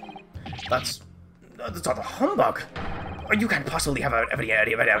 That's not a humbug! You can't possibly have any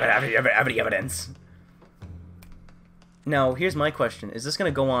evidence! Now, here's my question. Is this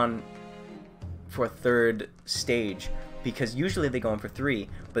going to go on for a third stage? Because usually they go on for 3,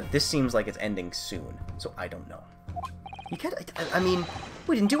 but this seems like it's ending soon, so I don't know. You can't... I mean,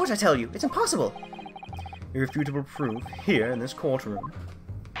 we didn't do what I tell you. It's impossible. Irrefutable proof here in this courtroom.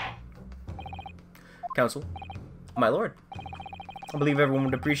 Counsel, my lord. I believe everyone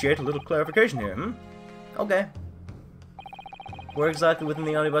would appreciate a little clarification here, Okay. Where exactly within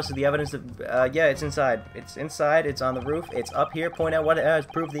the omnibus is the evidence that... yeah, it's inside. It's inside, it's on the roof, it's up here. Point out what it has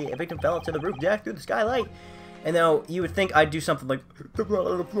proved the victim fell to the roof deck through the skylight. And now, you would think I'd do something like... the blood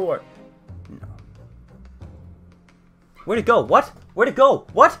on the floor. No. Where'd it go? What? Where'd it go?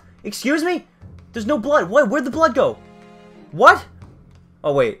 What? Excuse me? There's no blood. What? Where'd the blood go? What?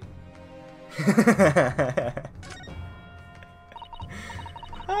 Oh, wait.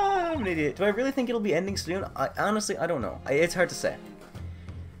 I'm an idiot. Do I really think it'll be ending soon? Honestly, I don't know. It's hard to say.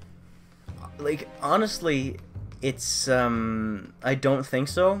 Like, honestly, it's, I don't think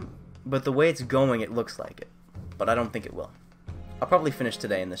so. But the way it's going, it looks like it. But I don't think it will. I'll probably finish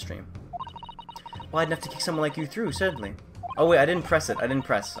today in this stream. Well, I'd have to kick someone like you through, certainly. Oh, wait, I didn't press it. I didn't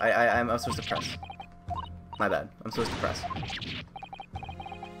press. I'm supposed to press. My bad. I'm supposed to press.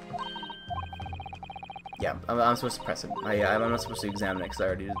 Yeah, I'm supposed to press it. I'm not supposed to examine it because I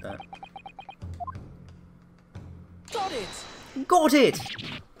already did that. Got it! Got it!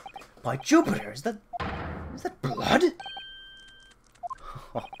 By Jupiter, is that blood?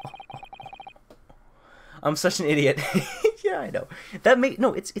 I'm such an idiot. Yeah, I know.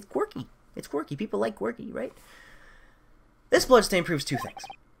 No, it's quirky. It's quirky. People like quirky, right? This bloodstain proves two things.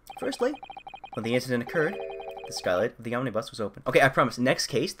 Firstly, when the incident occurred, the skylight of the omnibus was open. Okay, I promise. The next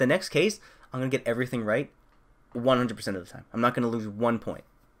case, I'm gonna get everything right 100% of the time. I'm not gonna lose 1 point.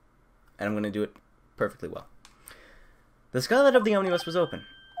 And I'm gonna do it perfectly well. The skylight of the omnibus was open.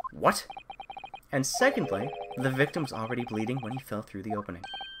 What? And secondly, the victim was already bleeding when he fell through the opening.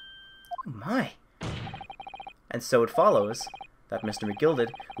 Oh my. And so it follows that Mr. McGilded,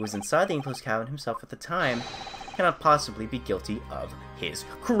 who was inside the enclosed cabin himself at the time, cannot possibly be guilty of his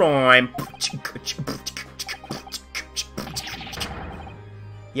crime.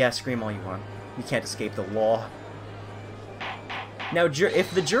 Yeah, scream all you want. You can't escape the law. Now,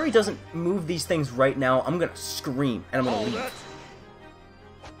 if the jury doesn't move these things right now, I'm gonna scream, and I'm gonna leave.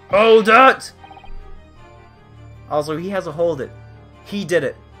 Hold it! Also, he has a hold it. He did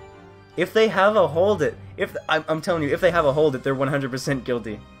it. If they have a hold it, I'm telling you, if they have a hold it, they're 100%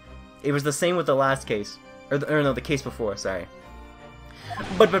 guilty. It was the same with the last case. Or no, the case before, sorry.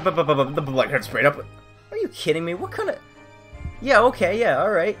 But the blood had sprayed up. Are you kidding me? What kind of... Yeah, okay, yeah,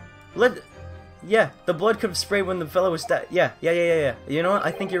 alright. Yeah, the blood could have sprayed when the fellow was Yeah. You know what?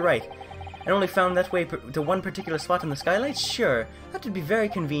 I think you're right. And only found that way to one particular spot in the skylight? Sure, that would be very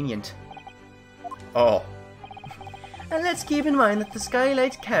convenient. Oh. And let's keep in mind that the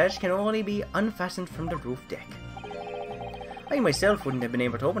skylight's catch can only be unfastened from the roof deck. I myself wouldn't have been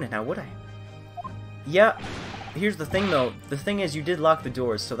able to open it now, would I? Yeah, here's the thing though. The thing is, you did lock the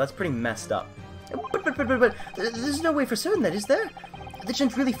doors, so that's pretty messed up. But, there's no way for certain that, is there? The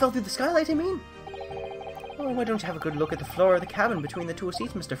gent really fell through the skylight, I mean? Oh, why don't you have a good look at the floor of the cabin between the two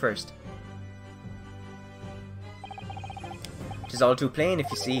seats, Mr. First? 'Tis all too plain, if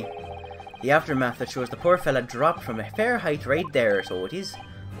you see. The aftermath that shows the poor fella dropped from a fair height right there, so it is...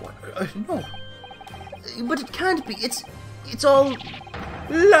 no. But it can't be, it's all...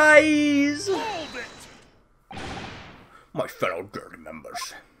 lies! My fellow jury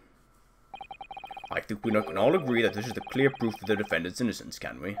members, I think we can all agree that this is the clear proof of the defendant's innocence,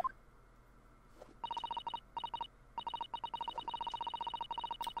 can we?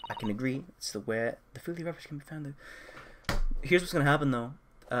 I can agree. It's where the filthy rubbish can be found. Here's what's gonna happen, though.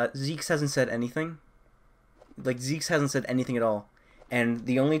 Zeeks hasn't said anything. Like, Zeeks hasn't said anything at all. And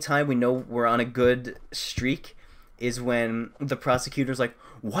the only time we know we're on a good streak is when the prosecutor's like,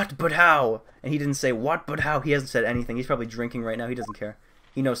 what but how? And he didn't say what but how. He hasn't said anything. He's probably drinking right now. He doesn't care.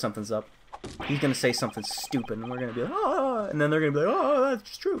 He knows something's up. He's gonna say something stupid, and we're gonna be like, oh, and then they're gonna be like, oh,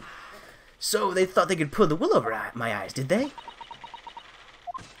 that's true. So they thought they could pull the wool over my eyes, did they?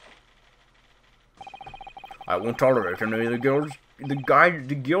 I won't tolerate any of the guilds. The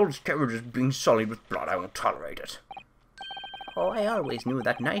guild's carriage is being sullied with blood. I won't tolerate it. Oh, I always knew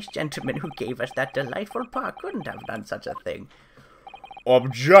that nice gentleman who gave us that delightful park couldn't have done such a thing.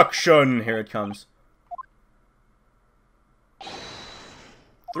 Objection! Here it comes.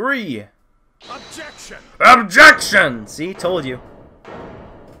 3. Objection! Objection! See, told you.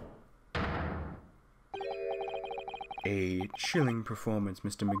 A chilling performance,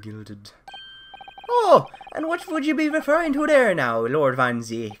 Mr. McGilded. Oh, and what would you be referring to there now, Lord Van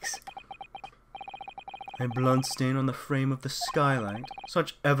Zeeks? A bloodstain on the frame of the skylight.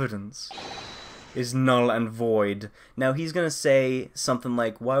 Such evidence is null and void. Now he's gonna say something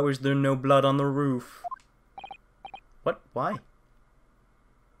like, why was there no blood on the roof? What? Why?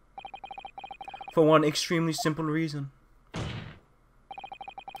 For one extremely simple reason.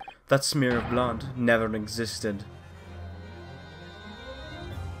 That smear of blood never existed.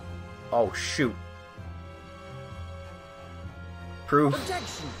 Oh, shoot. Proof.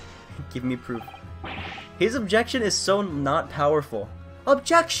 Objection! Give me proof. His objection is so not powerful.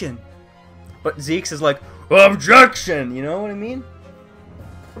 Objection! But Zeeks is like, objection! You know what I mean?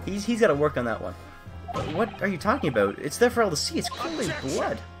 He's got to work on that one. What are you talking about? It's there for all to see. It's clearly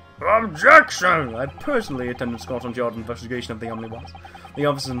blood. Objection! I personally attended Scotland Yard investigation of the omnibus. The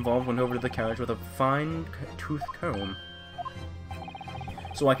officers involved went over to the carriage with a fine-tooth comb.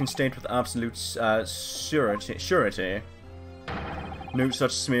 So I can state with absolute surety, no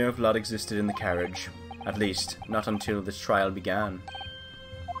such smear of blood existed in the carriage. At least, not until this trial began.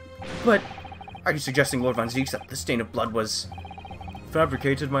 But are you suggesting, Lord Van Zeeks, that the stain of blood was...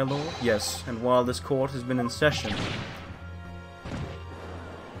 fabricated, my lord? Yes, and while this court has been in session...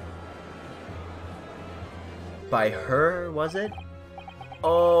 By her, was it?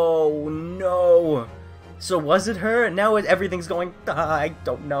 Oh, no! So was it her? Now everything's going... I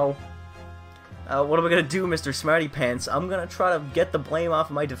don't know. What am I gonna do, Mr. Smarty Pants? I'm gonna try to get the blame off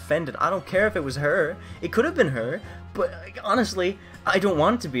of my defendant. I don't care if it was her. It could have been her, but honestly, I don't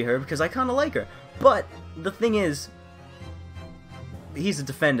want it to be her because I kind of like her. But the thing is, he's a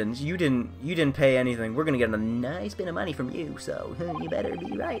defendant. You didn't pay anything. We're gonna get a nice bit of money from you, so you better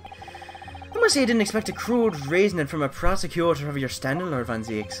be right. I must say I didn't expect a crude reasoning from a prosecutor of your standing, Lord Van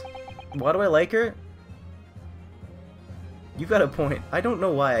Zieks. Why do I like her? You got a point. I don't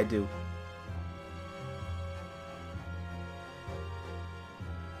know why I do.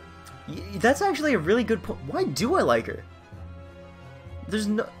 That's actually a really good point. Why do I like her? There's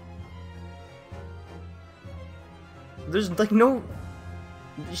like no...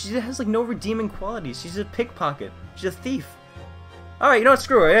 She has like no redeeming qualities. She's a pickpocket. She's a thief. Alright, you know what?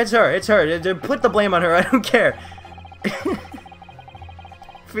 Screw her. It's her. It's her. Put the blame on her. I don't care.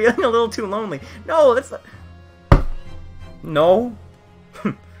 Feeling a little too lonely. No, that's not... No.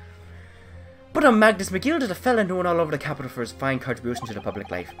 But I'm Magnus McGilded, a fellow known all over the capital for his fine contribution to the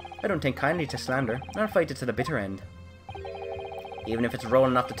public life. I don't take kindly to slander, nor fight it to the bitter end. Even if it's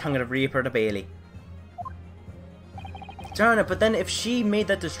rolling off the tongue of the Reaper or the Bailey. Darn it, but then if she made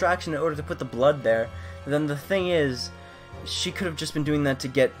that distraction in order to put the blood there, then the thing is, she could have just been doing that to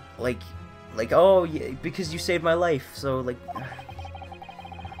get, like, oh, yeah, because you saved my life, so, like...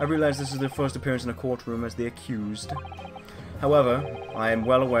 I realize this is their first appearance in a courtroom as the accused. However, I am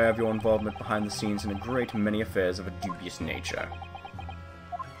well aware of your involvement behind the scenes in a great many affairs of a dubious nature.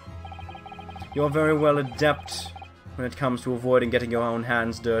 You are very well adept when it comes to avoiding getting your own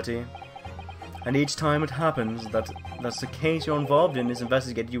hands dirty. And each time it happens that's the case you're involved in is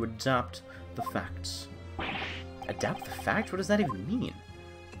investigated, you adapt the facts. Adapt the facts? What does that even mean?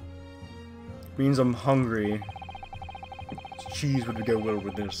 Means I'm hungry. Cheese would go well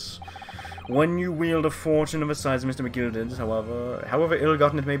with this. When you wield a fortune of the size of Mr. McGilded, however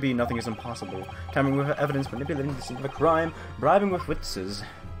ill-gotten it may be, nothing is impossible. Tampering with evidence, manipulating the scene of a crime, bribing with witnesses.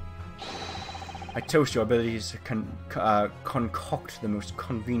 I toast your abilities to concoct the most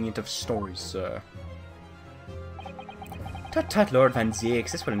convenient of stories, sir. Tut-tut, Lord Van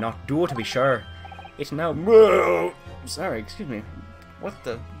Zieks, this will not do, to be sure. It's now... Sorry, excuse me. What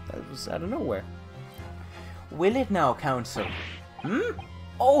the... That was out of nowhere. Will it now, counsel?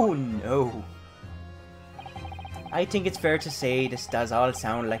 Oh no. I think it's fair to say this does all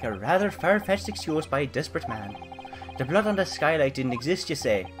sound like a rather far-fetched excuse by a desperate man. The blood on the skylight didn't exist, you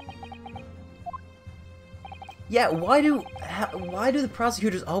say? Yeah, why do the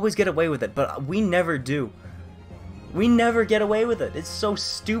prosecutors always get away with it, but we never do? We never get away with it. It's so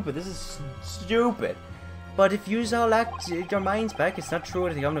stupid. This is stupid. But if you all act your minds back, it's not true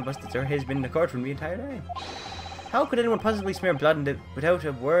that the omnibus that there has been in the courtroom the entire time. How could anyone possibly smear blood without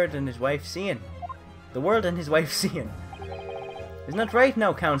a word and his wife seeing? The world and his wife seeing. Isn't that right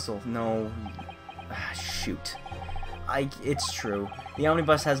now, counsel? No. Shoot. It's true. The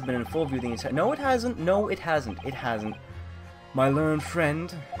omnibus has been in full view the entire... No, it hasn't. No, it hasn't. It hasn't. My learned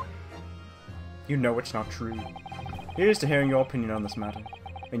friend. You know it's not true. Here's to hearing your opinion on this matter.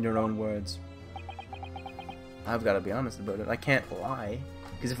 In your own words. I've got to be honest about it. I can't lie.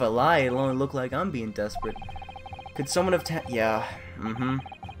 Because if I lie, it'll only look like I'm being desperate. Could someone have Yeah.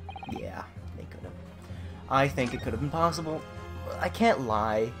 Yeah, they could have. I think it could have been possible. I can't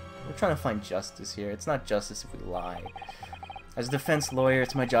lie. We're trying to find justice here. It's not justice if we lie. As a defense lawyer,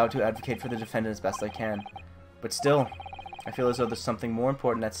 it's my job to advocate for the defendant as best I can. But still, I feel as though there's something more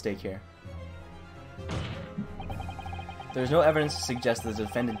important at stake here. There is no evidence to suggest that the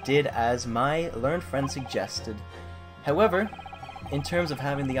defendant did as my learned friend suggested. However, in terms of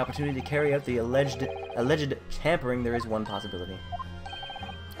having the opportunity to carry out the alleged tampering, there is one possibility.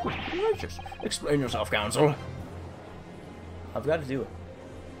 Just explain yourself, counsel. I've got to do it.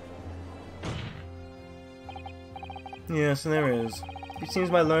 Yes, there is. It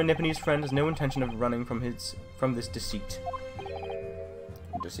seems my learned Nipponese friend has no intention of running from this deceit.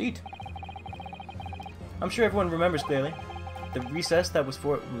 Deceit? I'm sure everyone remembers clearly. The recess that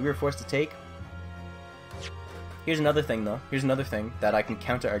we were forced to take. Here's another thing, though. Here's another thing that I can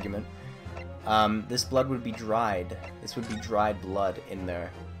counter-argument. This blood would be dried. This would be dried blood in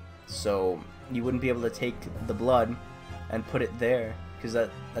there. So, you wouldn't be able to take the blood and put it there. Because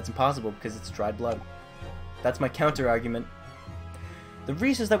that's impossible, because it's dried blood. That's my counter-argument. The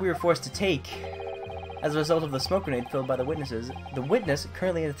recess that we were forced to take, as a result of the smoke grenade filled by the witnesses, the witness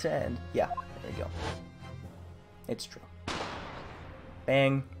currently at its end. Yeah, there you go. It's true.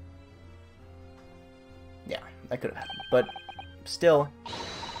 Bang. Yeah, that could have happened. But, still.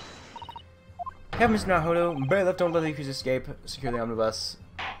 Have Mr. Nahodo, bailiff, don't let the accused escape. Secure the omnibus.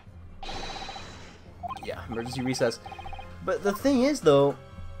 Yeah, emergency recess. But the thing is, though,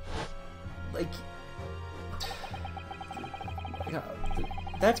 like...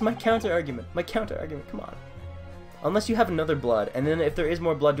 That's my counter-argument. My counter-argument, come on. Unless you have another blood, and then if there is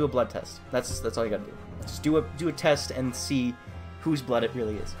more blood, do a blood test. That's all you gotta do. Just do a test and see whose blood it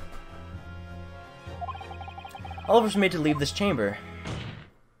really is. Oliver's made to leave this chamber.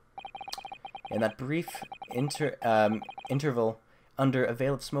 In that brief interval under a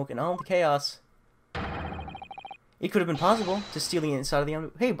veil of smoke and all the chaos, it could have been possible to steal the inside of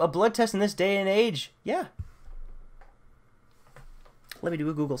the... Hey, a blood test in this day and age. Yeah. Let me do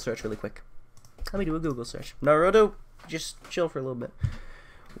a Google search really quick. Naruto, just chill for a little bit.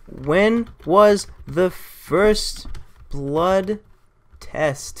 When was the first blood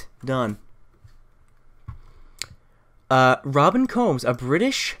test done? Robin Combs, a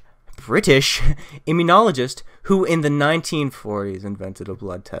British immunologist who in the 1940s invented a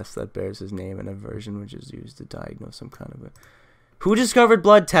blood test that bears his name and a version which is used to diagnose some kind of a... Who discovered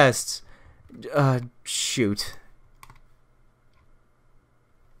blood tests? Shoot.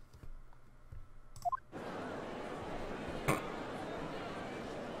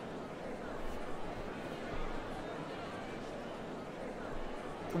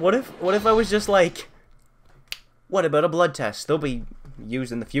 What if I was just like, what about a blood test? They'll be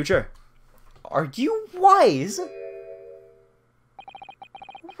used in the future. Are you wise?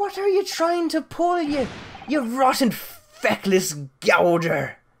 What are you trying to pull, you rotten feckless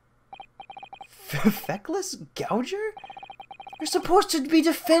gouger? Feckless gouger? You're supposed to be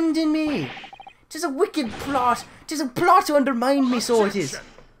defending me. 'Tis a wicked plot. 'Tis a plot to undermine me, so it is.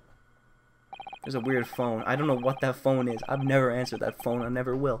 There's a weird phone. I don't know what that phone is. I've never answered that phone. I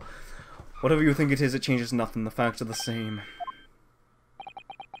never will. Whatever you think it is, it changes nothing. The facts are the same.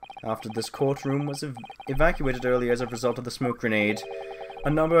 After this courtroom was evacuated earlier as a result of the smoke grenade,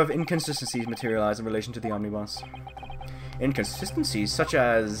 a number of inconsistencies materialized in relation to the omnibus. Inconsistencies such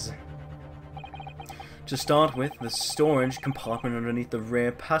as... To start with, the storage compartment underneath the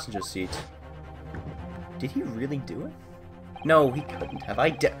rear passenger seat. Did he really do it? No, he couldn't have.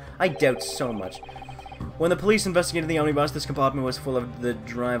 I doubt so much. When the police investigated the omnibus, this compartment was full of the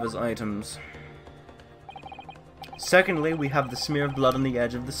driver's items. Secondly, we have the smear of blood on the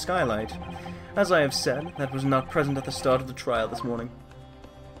edge of the skylight. As I have said, that was not present at the start of the trial this morning.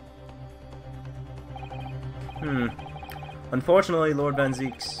 Unfortunately, Lord Van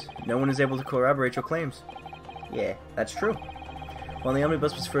Zieks, no one is able to corroborate your claims. Yeah, that's true. When the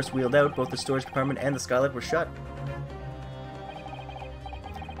omnibus was first wheeled out, both the storage compartment and the skylight were shut.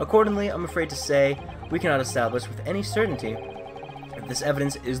 Accordingly, I'm afraid to say, we cannot establish with any certainty if this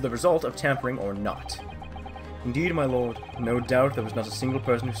evidence is the result of tampering or not. Indeed, my lord, no doubt there was not a single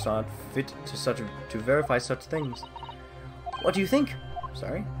person who saw it fit to verify such things. What do you think?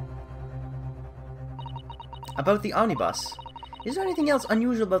 Sorry? About the omnibus. Is there anything else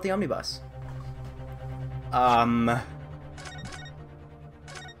unusual about the omnibus?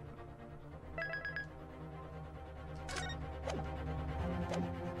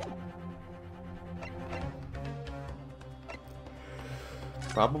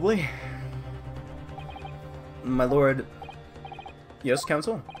 Probably. My lord... Yes,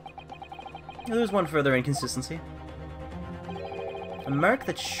 counsel? There's one further inconsistency. A mark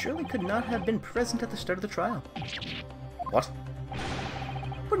that surely could not have been present at the start of the trial. What?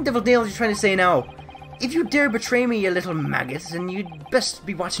 What in devil nails are you trying to say now? If you dare betray me, you little maggot, then you'd best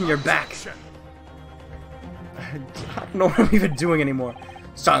be watching your back. I don't know what I'm even doing anymore.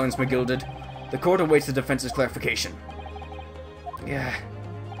 Silence, McGilded. The court awaits the defense's clarification. Yeah.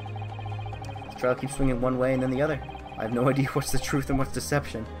 The trial keeps swinging one way and then the other. I have no idea what's the truth and what's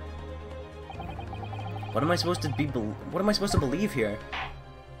deception. What am I supposed to believe here?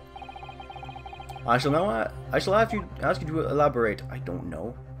 I shall ask you to elaborate. I don't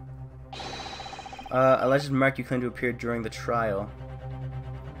know. Alleged mark you claim to appear during the trial.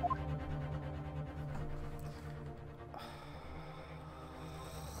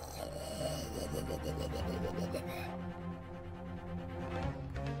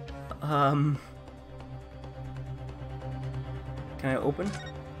 Can I open?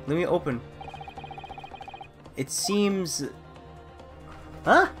 Let me open. It seems...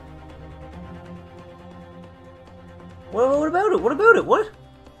 Huh? What about it? What about it? What?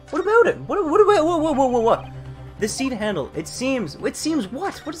 What about it? What about what? The seat handle. It seems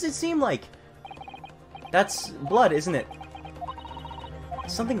what? What does it seem like? That's blood, isn't it?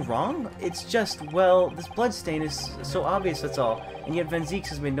 Is something wrong? It's just, well, this blood stain is so obvious, that's all. And yet Van Zieks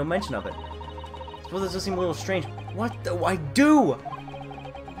has made no mention of it. I suppose this does seem a little strange. What do I do?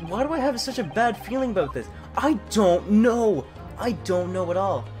 Why do I have such a bad feeling about this? I don't know. I don't know at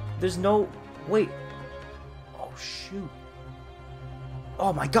all. There's no... Wait. Oh, shoot.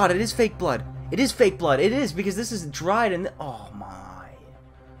 Oh my god, it is fake blood. It is fake blood. It is, because this is dried and... Oh, my.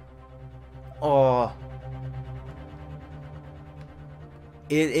 Oh.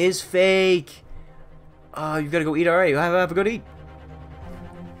 It is fake. Oh, you gotta go eat already. Have a good eat.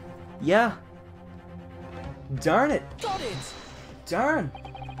 Yeah. Darn it. Got it! Darn.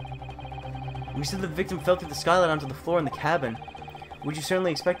 We said the victim fell through the skylight onto the floor in the cabin. Would you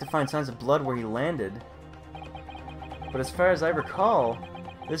certainly expect to find signs of blood where he landed? But as far as I recall,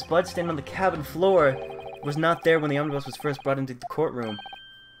 this blood stain on the cabin floor was not there when the omnibus was first brought into the courtroom.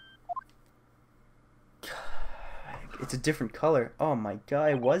 It's a different color. Oh my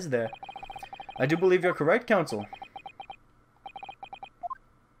god, it was there. I do believe you're correct, counsel.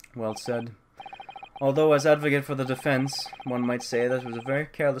 Well said. Although, as advocate for the defense, one might say that it was a very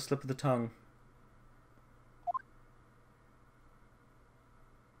careless slip of the tongue.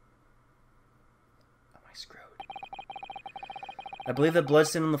 Am I screwed? I believe that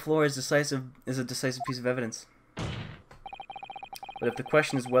bloodstain on the floor is a decisive piece of evidence. But if the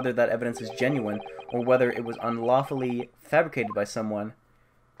question is whether that evidence is genuine, or whether it was unlawfully fabricated by someone,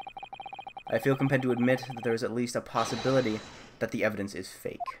 I feel compelled to admit that there is at least a possibility that the evidence is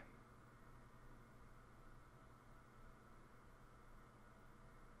fake.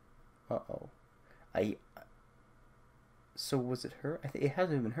 Uh-oh. So was it her? I think it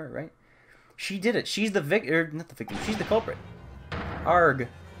hasn't been her, right? She did it. She's the victim. Not the victim. She's the culprit. Arg.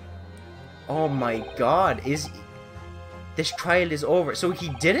 Oh my god. This trial is over. So he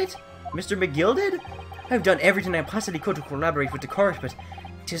did it? Mr. McGill did? I've done everything I possibly could to collaborate with the court, but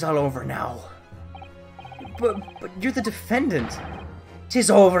 'tis all over now. But you're the defendant. 'Tis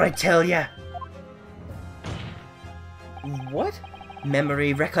over, I tell ya. What?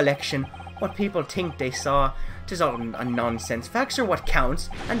 Memory, recollection, what people think they saw. 'Tis all a nonsense. Facts are what counts,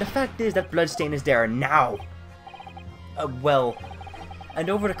 and the fact is that bloodstain is there now. Well, and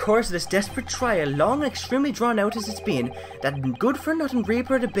over the course of this desperate trial, long and extremely drawn out as it's been, that good-for-nothing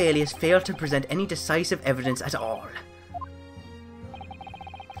Reaper of the Bailey has failed to present any decisive evidence at all.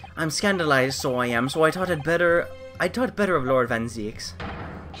 I'm scandalized, so I am, so I thought better of Lord Van Zieks.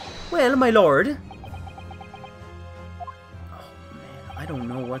 Well, my lord. I don't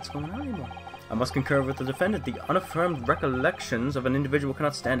know what's going on anymore. I must concur with the defendant. The unaffirmed recollections of an individual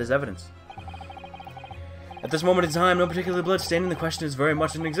cannot stand as evidence. At this moment in time, no particular blood stain in the question is very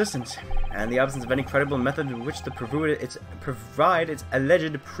much in existence, and the absence of any credible method in which to provide its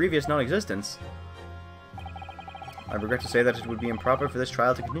alleged previous non-existence. I regret to say that it would be improper for this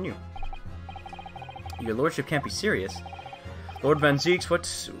trial to continue. Your lordship can't be serious. Lord Van Zieks,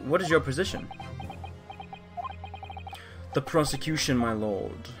 what is your position? The prosecution, my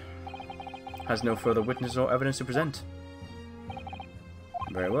lord, has no further witness or evidence to present.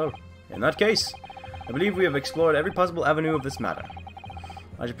 Very well. In that case, I believe we have explored every possible avenue of this matter.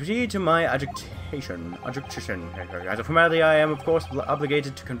 I shall proceed to my adjudication. As a formality, I am, of course,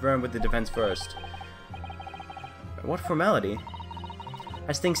 obligated to confirm with the defense first. What formality?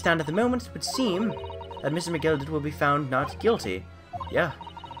 As things stand at the moment, it would seem that Mr. McGill will be found not guilty. Yeah.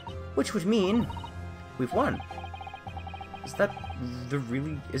 Which would mean we've won. Is that the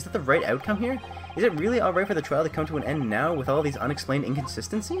right outcome here? Is it really alright for the trial to come to an end now with all these unexplained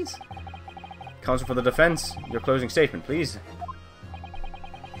inconsistencies? Counsel for the defense, your closing statement, please.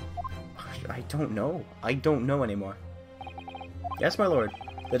 I don't know. I don't know anymore. Yes, my lord.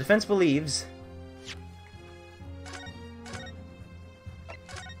 The defense believes...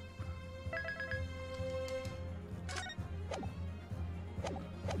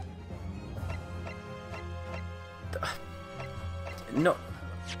 No.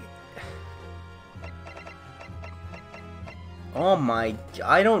 Oh my...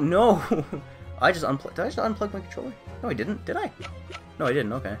 I don't know. Did I just unplug my controller? No, I didn't. Did I? No, I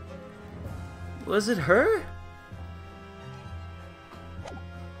didn't. Okay. Was it her?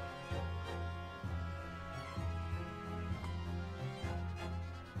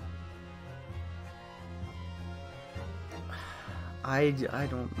 I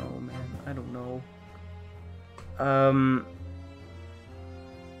don't know, man. I don't know.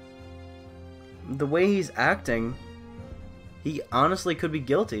 The way he's acting, he honestly could be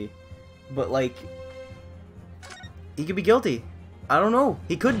guilty. But, like, he could be guilty. I don't know.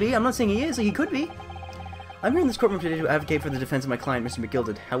 He could be. I'm not saying he is. He could be. I'm here in this courtroom today to advocate for the defense of my client, Mr.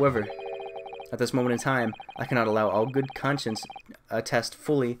 McGilded. However, at this moment in time, I cannot allow all good conscience attest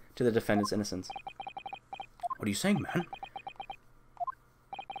fully to the defendant's innocence. What are you saying, man?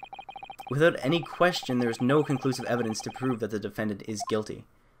 Without any question, there is no conclusive evidence to prove that the defendant is guilty.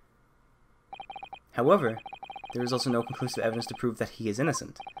 However, there is also no conclusive evidence to prove that he is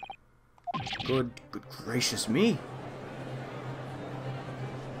innocent. Good gracious me.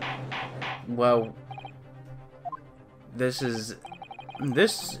 Well, this is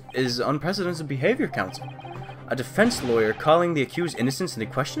unprecedented behavior, counsel. A defense lawyer calling the accused innocence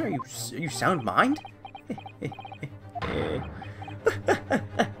into question? Are you sound mind?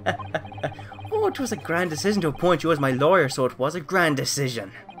 Oh, it was a grand decision to appoint you as my lawyer, so it was a grand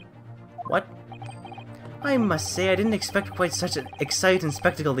decision. What? I must say I didn't expect quite such an exciting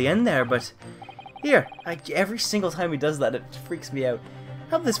spectacle at the end there, but here, every single time he does that, it freaks me out.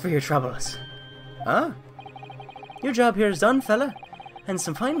 Have this for your troubles. Ah? Your job here is done, fella. And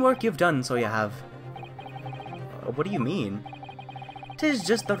some fine work you've done, so you have. What do you mean? 'Tis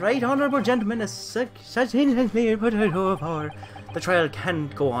just the right honourable gentleman as such innocently put it over. The trial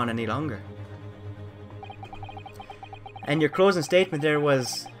can't go on any longer. And your closing statement there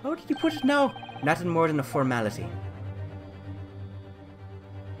was, how did you put it now? Nothing more than a formality.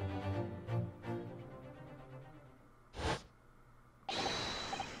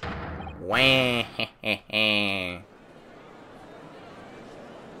 Wah.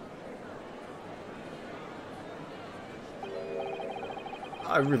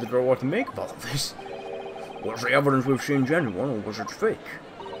 I really don't know what to make of all of this. Was the evidence we've seen genuine, or was it fake?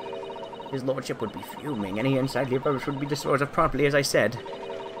 His lordship would be fuming. Any inside leverage would be disposed of promptly, as I said.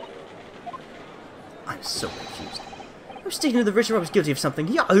 I'm so confused. I was sticking to the ritual I was guilty of something.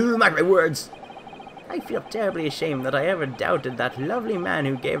 Yahoo, mark my words! I feel terribly ashamed that I ever doubted that lovely man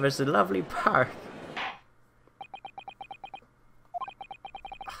who gave us a lovely park.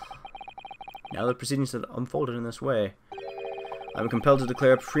 Now the proceedings have unfolded in this way, I'm compelled to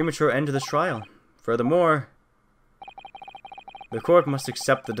declare a premature end to this trial. Furthermore, the court must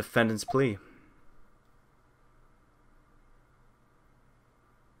accept the defendant's plea.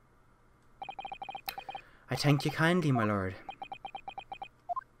 I thank you kindly, my lord.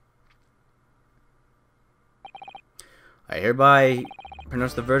 I hereby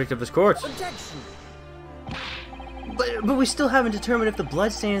pronounce the verdict of this court. Objection! But we still haven't determined if the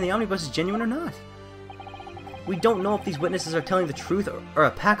blood stain in the omnibus is genuine or not. We don't know if these witnesses are telling the truth or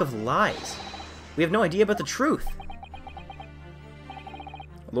a pack of lies. We have no idea about the truth.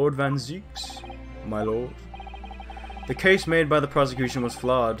 Lord Van Zieks, my lord. The case made by the prosecution was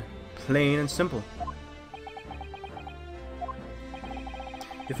flawed, plain and simple.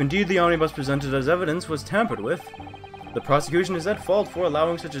 If indeed the omnibus presented as evidence was tampered with, the prosecution is at fault for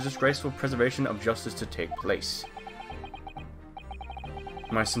allowing such a disgraceful preservation of justice to take place.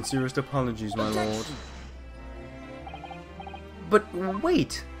 My sincerest apologies, my lord. But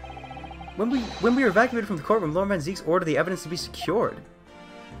wait! When we were evacuated from the courtroom, Lord Van Zieks ordered the evidence to be secured.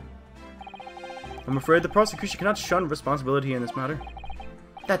 I'm afraid the prosecution cannot shun responsibility in this matter.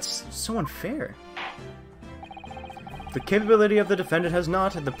 That's so unfair. The capability of the defendant has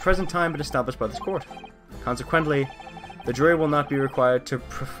not, at the present time, been established by this court. Consequently, the jury will not be required to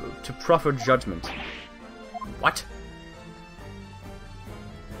proffer judgment. What?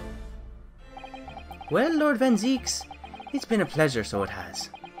 Well, Lord Van Zieks, it's been a pleasure, so it has.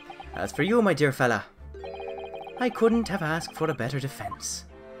 As for you, my dear fella, I couldn't have asked for a better defense.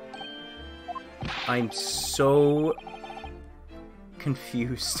 I'm so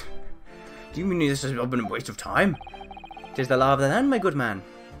confused. Do you mean this has been a waste of time? 'Tis the law of the land, my good man.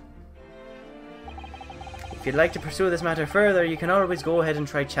 If you'd like to pursue this matter further, you can always go ahead and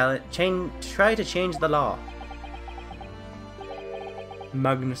try to change the law.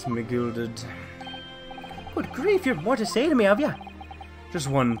 Magnus McGilded. Good grief, you've more to say to me, have ya? Just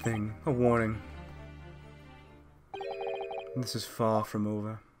one thing, a warning. This is far from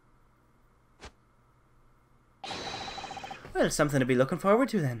over. Well, something to be looking forward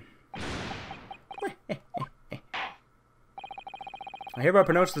to then. I hereby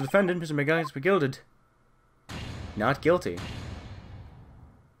pronounce the defendant, Mr. Magnus McGilded, not guilty.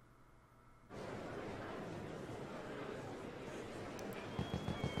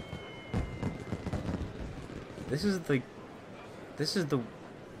 This is the...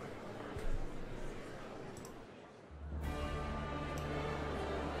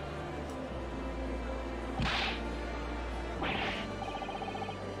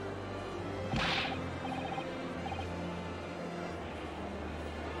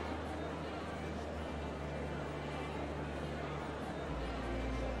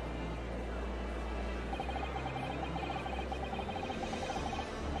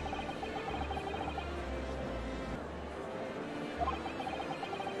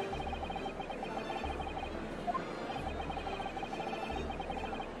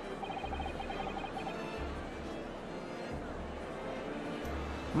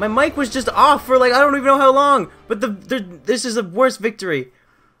 My mic was just off for like, I don't even know how long, but this is a worse victory.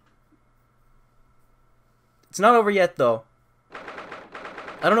 It's not over yet, though.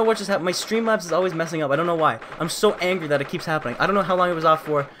 I don't know what just happened. My Streamlabs is always messing up. I don't know why. I'm so angry that it keeps happening. I don't know how long it was off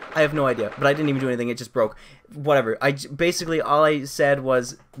for. I have no idea. But I didn't even do anything. It just broke. Whatever. Basically, all I said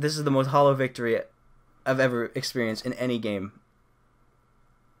was, this is the most hollow victory I've ever experienced in any game.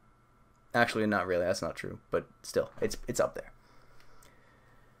 Actually, not really. That's not true. But still, it's up there.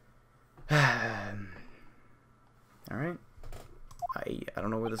 Alright. I don't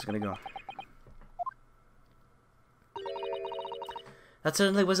know where this is going to go. That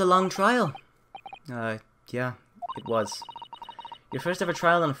certainly was a long trial. Yeah, it was. Your first ever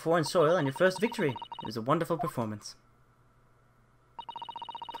trial on foreign soil and your first victory. It was a wonderful performance.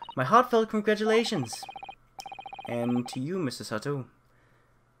 My heartfelt congratulations. And to you, Mr. Sato.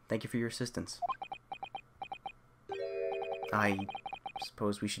 Thank you for your assistance. I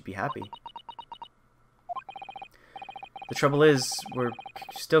suppose we should be happy. The trouble is, we're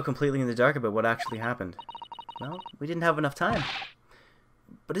still completely in the dark about what actually happened. Well, we didn't have enough time.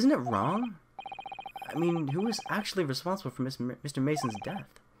 But isn't it wrong? I mean, who is actually responsible for Mr. Mason's death?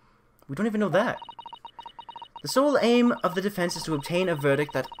 We don't even know that. The sole aim of the defense is to obtain a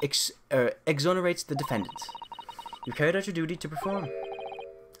verdict that exonerates the defendant. You carried out your duty to perform.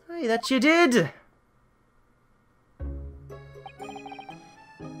 Hey, that you did!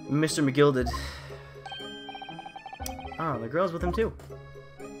 Mr. McGill did. Ah, the girl's with him too.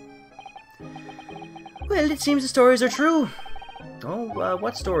 Well, it seems the stories are true. Oh,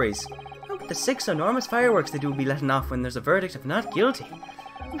 what stories? Oh, the 6 enormous fireworks they do be letting off when there's a verdict of not guilty.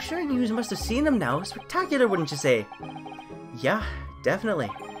 I'm sure you must have seen them now. Spectacular, wouldn't you say? Yeah, definitely.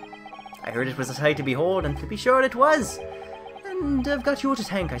 I heard it was a sight to behold, and to be sure it was. And I've got you to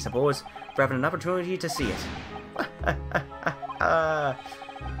thank, I suppose, for having an opportunity to see it. I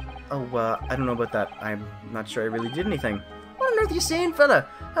don't know about that. I'm not sure I really did anything. What on earth are you saying, fella?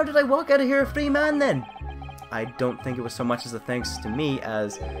 How did I walk out of here a free man, then? I don't think it was so much as a thanks to me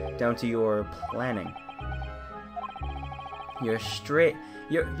as down to your planning. You're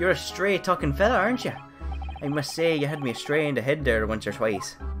a stray talking fella, aren't you? I must say you had me astray in the head there once or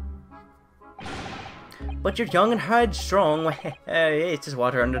twice. But you're young and headstrong. It's just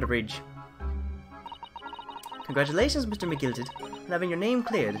water under the bridge. Congratulations, Mr. McGilted, on having your name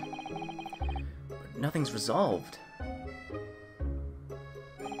cleared. But nothing's resolved.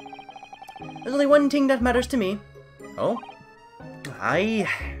 There's only one thing that matters to me. Oh?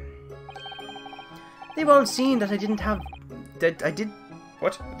 They've all seen that I didn't have... That I did...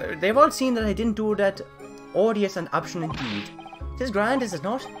 What? They've all seen that I didn't do that odious and obstinate deed. 'Tis grand, is it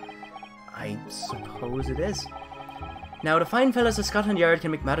not? I suppose it is. Now, the fine fellows of Scotland Yard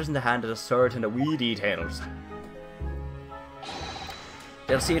can make matters in the hand of the sword and the wee details.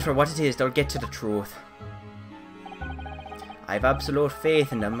 They'll see it for what it is, they'll get to the truth. I've absolute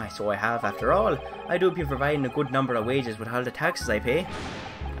faith in them, so I have. After all, I do be providing a good number of wages with all the taxes I pay.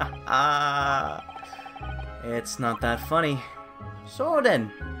 It's not that funny. So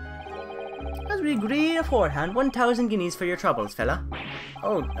then, as we agreed aforehand, 1,000 guineas for your troubles, fella.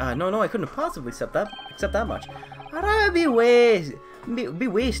 Oh, no, I couldn't possibly accept that much. Be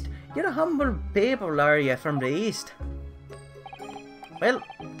waste. You're a humble people, are you, from the east? Well,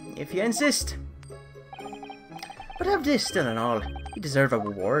 if you insist. But have this still and all, you deserve a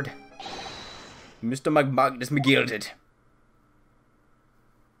reward. Mr. Magnus McGilded.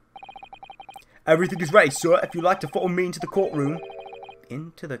 Everything is ready, sir, if you'd like to follow me into the courtroom.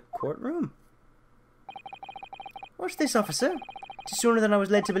 Into the courtroom? What's this, officer? It's sooner than I was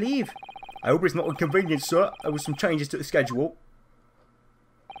led to believe. I hope it's not inconvenient, sir. There was some changes to the schedule.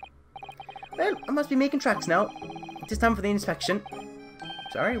 Well, I must be making tracks now. It is time for the inspection.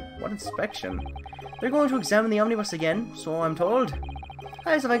 Sorry, what inspection? They're going to examine the omnibus again, so I'm told.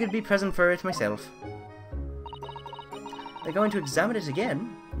 As if I could be present for it myself. They're going to examine it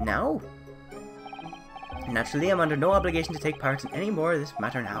again? Now? Naturally, I'm under no obligation to take part in any more of this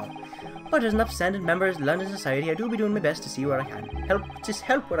matter now. But as an upstanding member of London society, I do be doing my best to see where I can.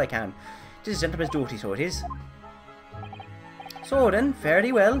 Help where I can. It is a gentleman's duty, so it is. So then, fare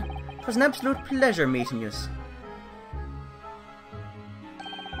thee well. 'Twas an absolute pleasure meeting yous.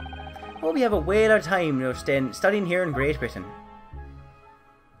 Oh, we have a whale of time, studying here in Great Britain.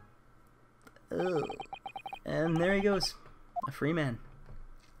 Oh. And there he goes. A free man.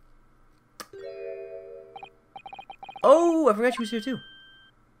 Oh, I forgot she was here too.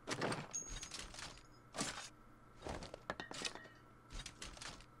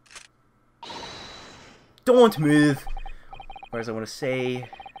 Don't move! Whereas I want to say,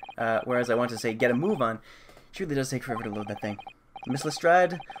 get a move on. It really does take forever to load that thing. Miss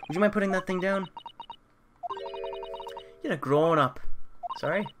Lestrade, would you mind putting that thing down? You're a grown-up.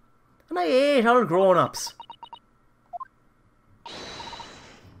 Sorry? And I hate all grown-ups.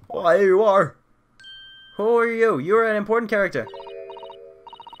 Oh, here you are. Who are you? You're an important character.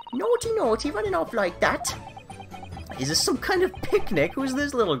 Naughty, naughty, running off like that. Is this some kind of picnic? Who's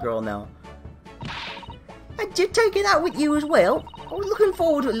this little girl now? And you're taking that with you as well? I was looking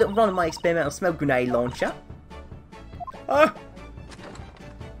forward to a little run of my experimental smoke grenade launcher. Ah!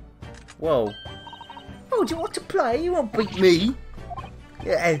 Whoa. Oh, do you want to play? You won't beat me.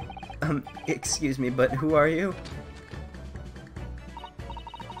 Yeah, excuse me, but who are you?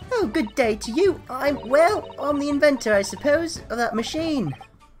 Oh, good day to you. I'm the inventor, I suppose, of that machine.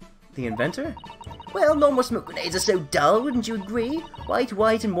 The inventor? Well, normal smoke grenades are so dull, wouldn't you agree? White,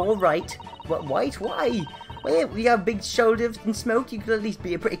 white, and more right. What, white? Why? Well, you have big shoulders and smoke, you could at least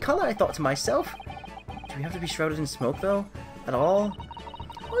be a pretty colour, I thought to myself. Do we have to be shrouded in smoke, though? At all?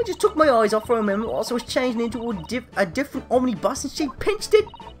 I just took my eyes off for a moment whilst I was changing into a different omnibus and she pinched it.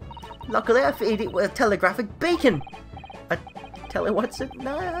 Luckily, I fitted it with a telegraphic beacon. What's it?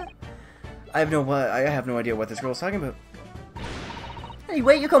 Nah. I have no idea what this girl's talking about.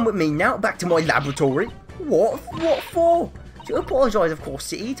 Anyway, you come with me now, back to my laboratory. What? What for? To apologise, of course,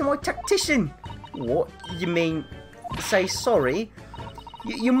 City, to my tactician. What? You mean, say sorry?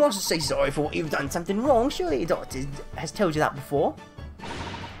 You mustn't say sorry for what you've done something wrong. Surely a doctor has told you that before.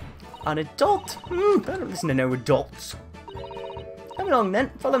 An adult? I don't listen to no adults. Come along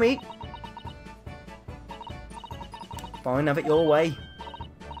then, follow me. Fine, have it your way.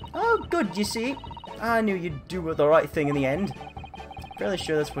 Oh, good, you see. I knew you'd do the right thing in the end. Fairly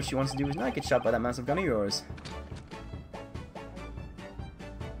sure that's what she wants to do is not get shot by that massive gun of yours.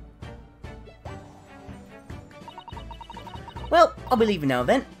 Well, I'll be leaving now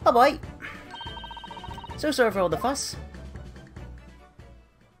then. Bye-bye. So sorry for all the fuss.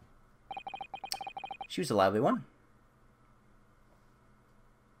 She was a lively one.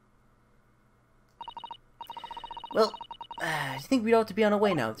 Well, I think we ought to be on our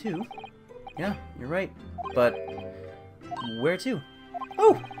way now, too. Yeah, you're right. But where to?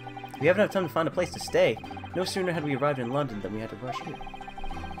 Oh! We haven't had time to find a place to stay. No sooner had we arrived in London than we had to rush here.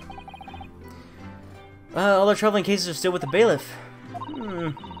 All our traveling cases are still with the bailiff.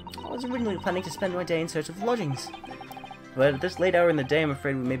 I was originally planning to spend my day in search of lodgings. But at this late hour in the day, I'm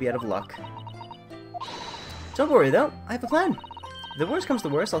afraid we may be out of luck. Don't worry, though. I have a plan. If the worst comes to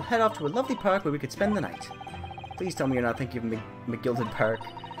worst, I'll head off to a lovely park where we could spend the night. Please tell me you're not thinking of McGilded Park.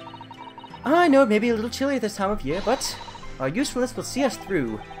 I know it may be a little chilly at this time of year, but our usefulness will see us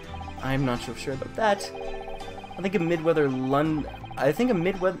through. I'm not so sure about that. I think a midwinter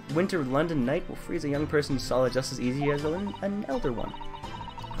London night will freeze a young person's solid just as easy as an elder one.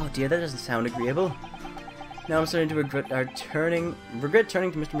 Oh dear, that doesn't sound agreeable. Now I'm starting to regret turning to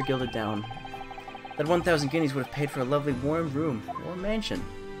Mr. McGilded down. That 1,000 guineas would have paid for a lovely warm room or mansion.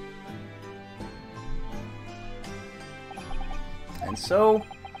 And so,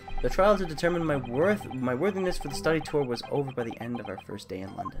 the trial to determine my worthiness for the study tour was over by the end of our first day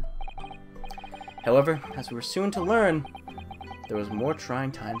in London. However, as we were soon to learn, there was more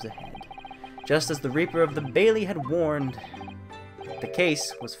trying times ahead. Just as the Reaper of the Bailey had warned, the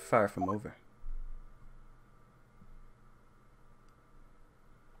case was far from over.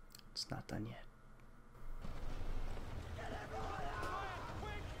 It's not done yet.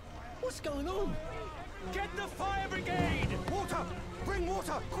 What's going on? Get the fire brigade! Water! Bring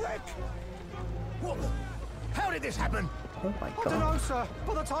water, quick! What? How did this happen? Oh my I don't know, sir.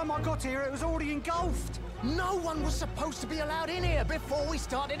 By the time I got here, it was already engulfed. No one was supposed to be allowed in here before we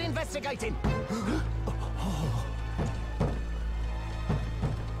started investigating. No.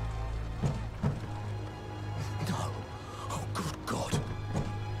 Oh, good God.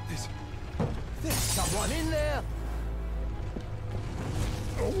 There's someone in there.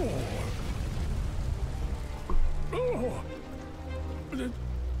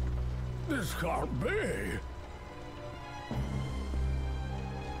 This can't be.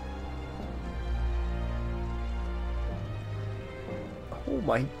 Oh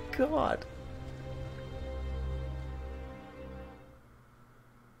my God.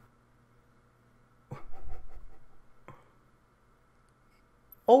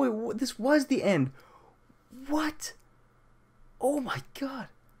 Oh, this was the end. What? Oh my God.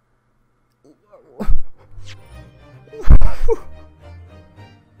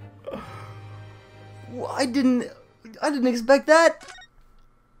 I didn't expect that.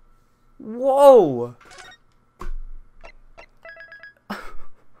 Whoa.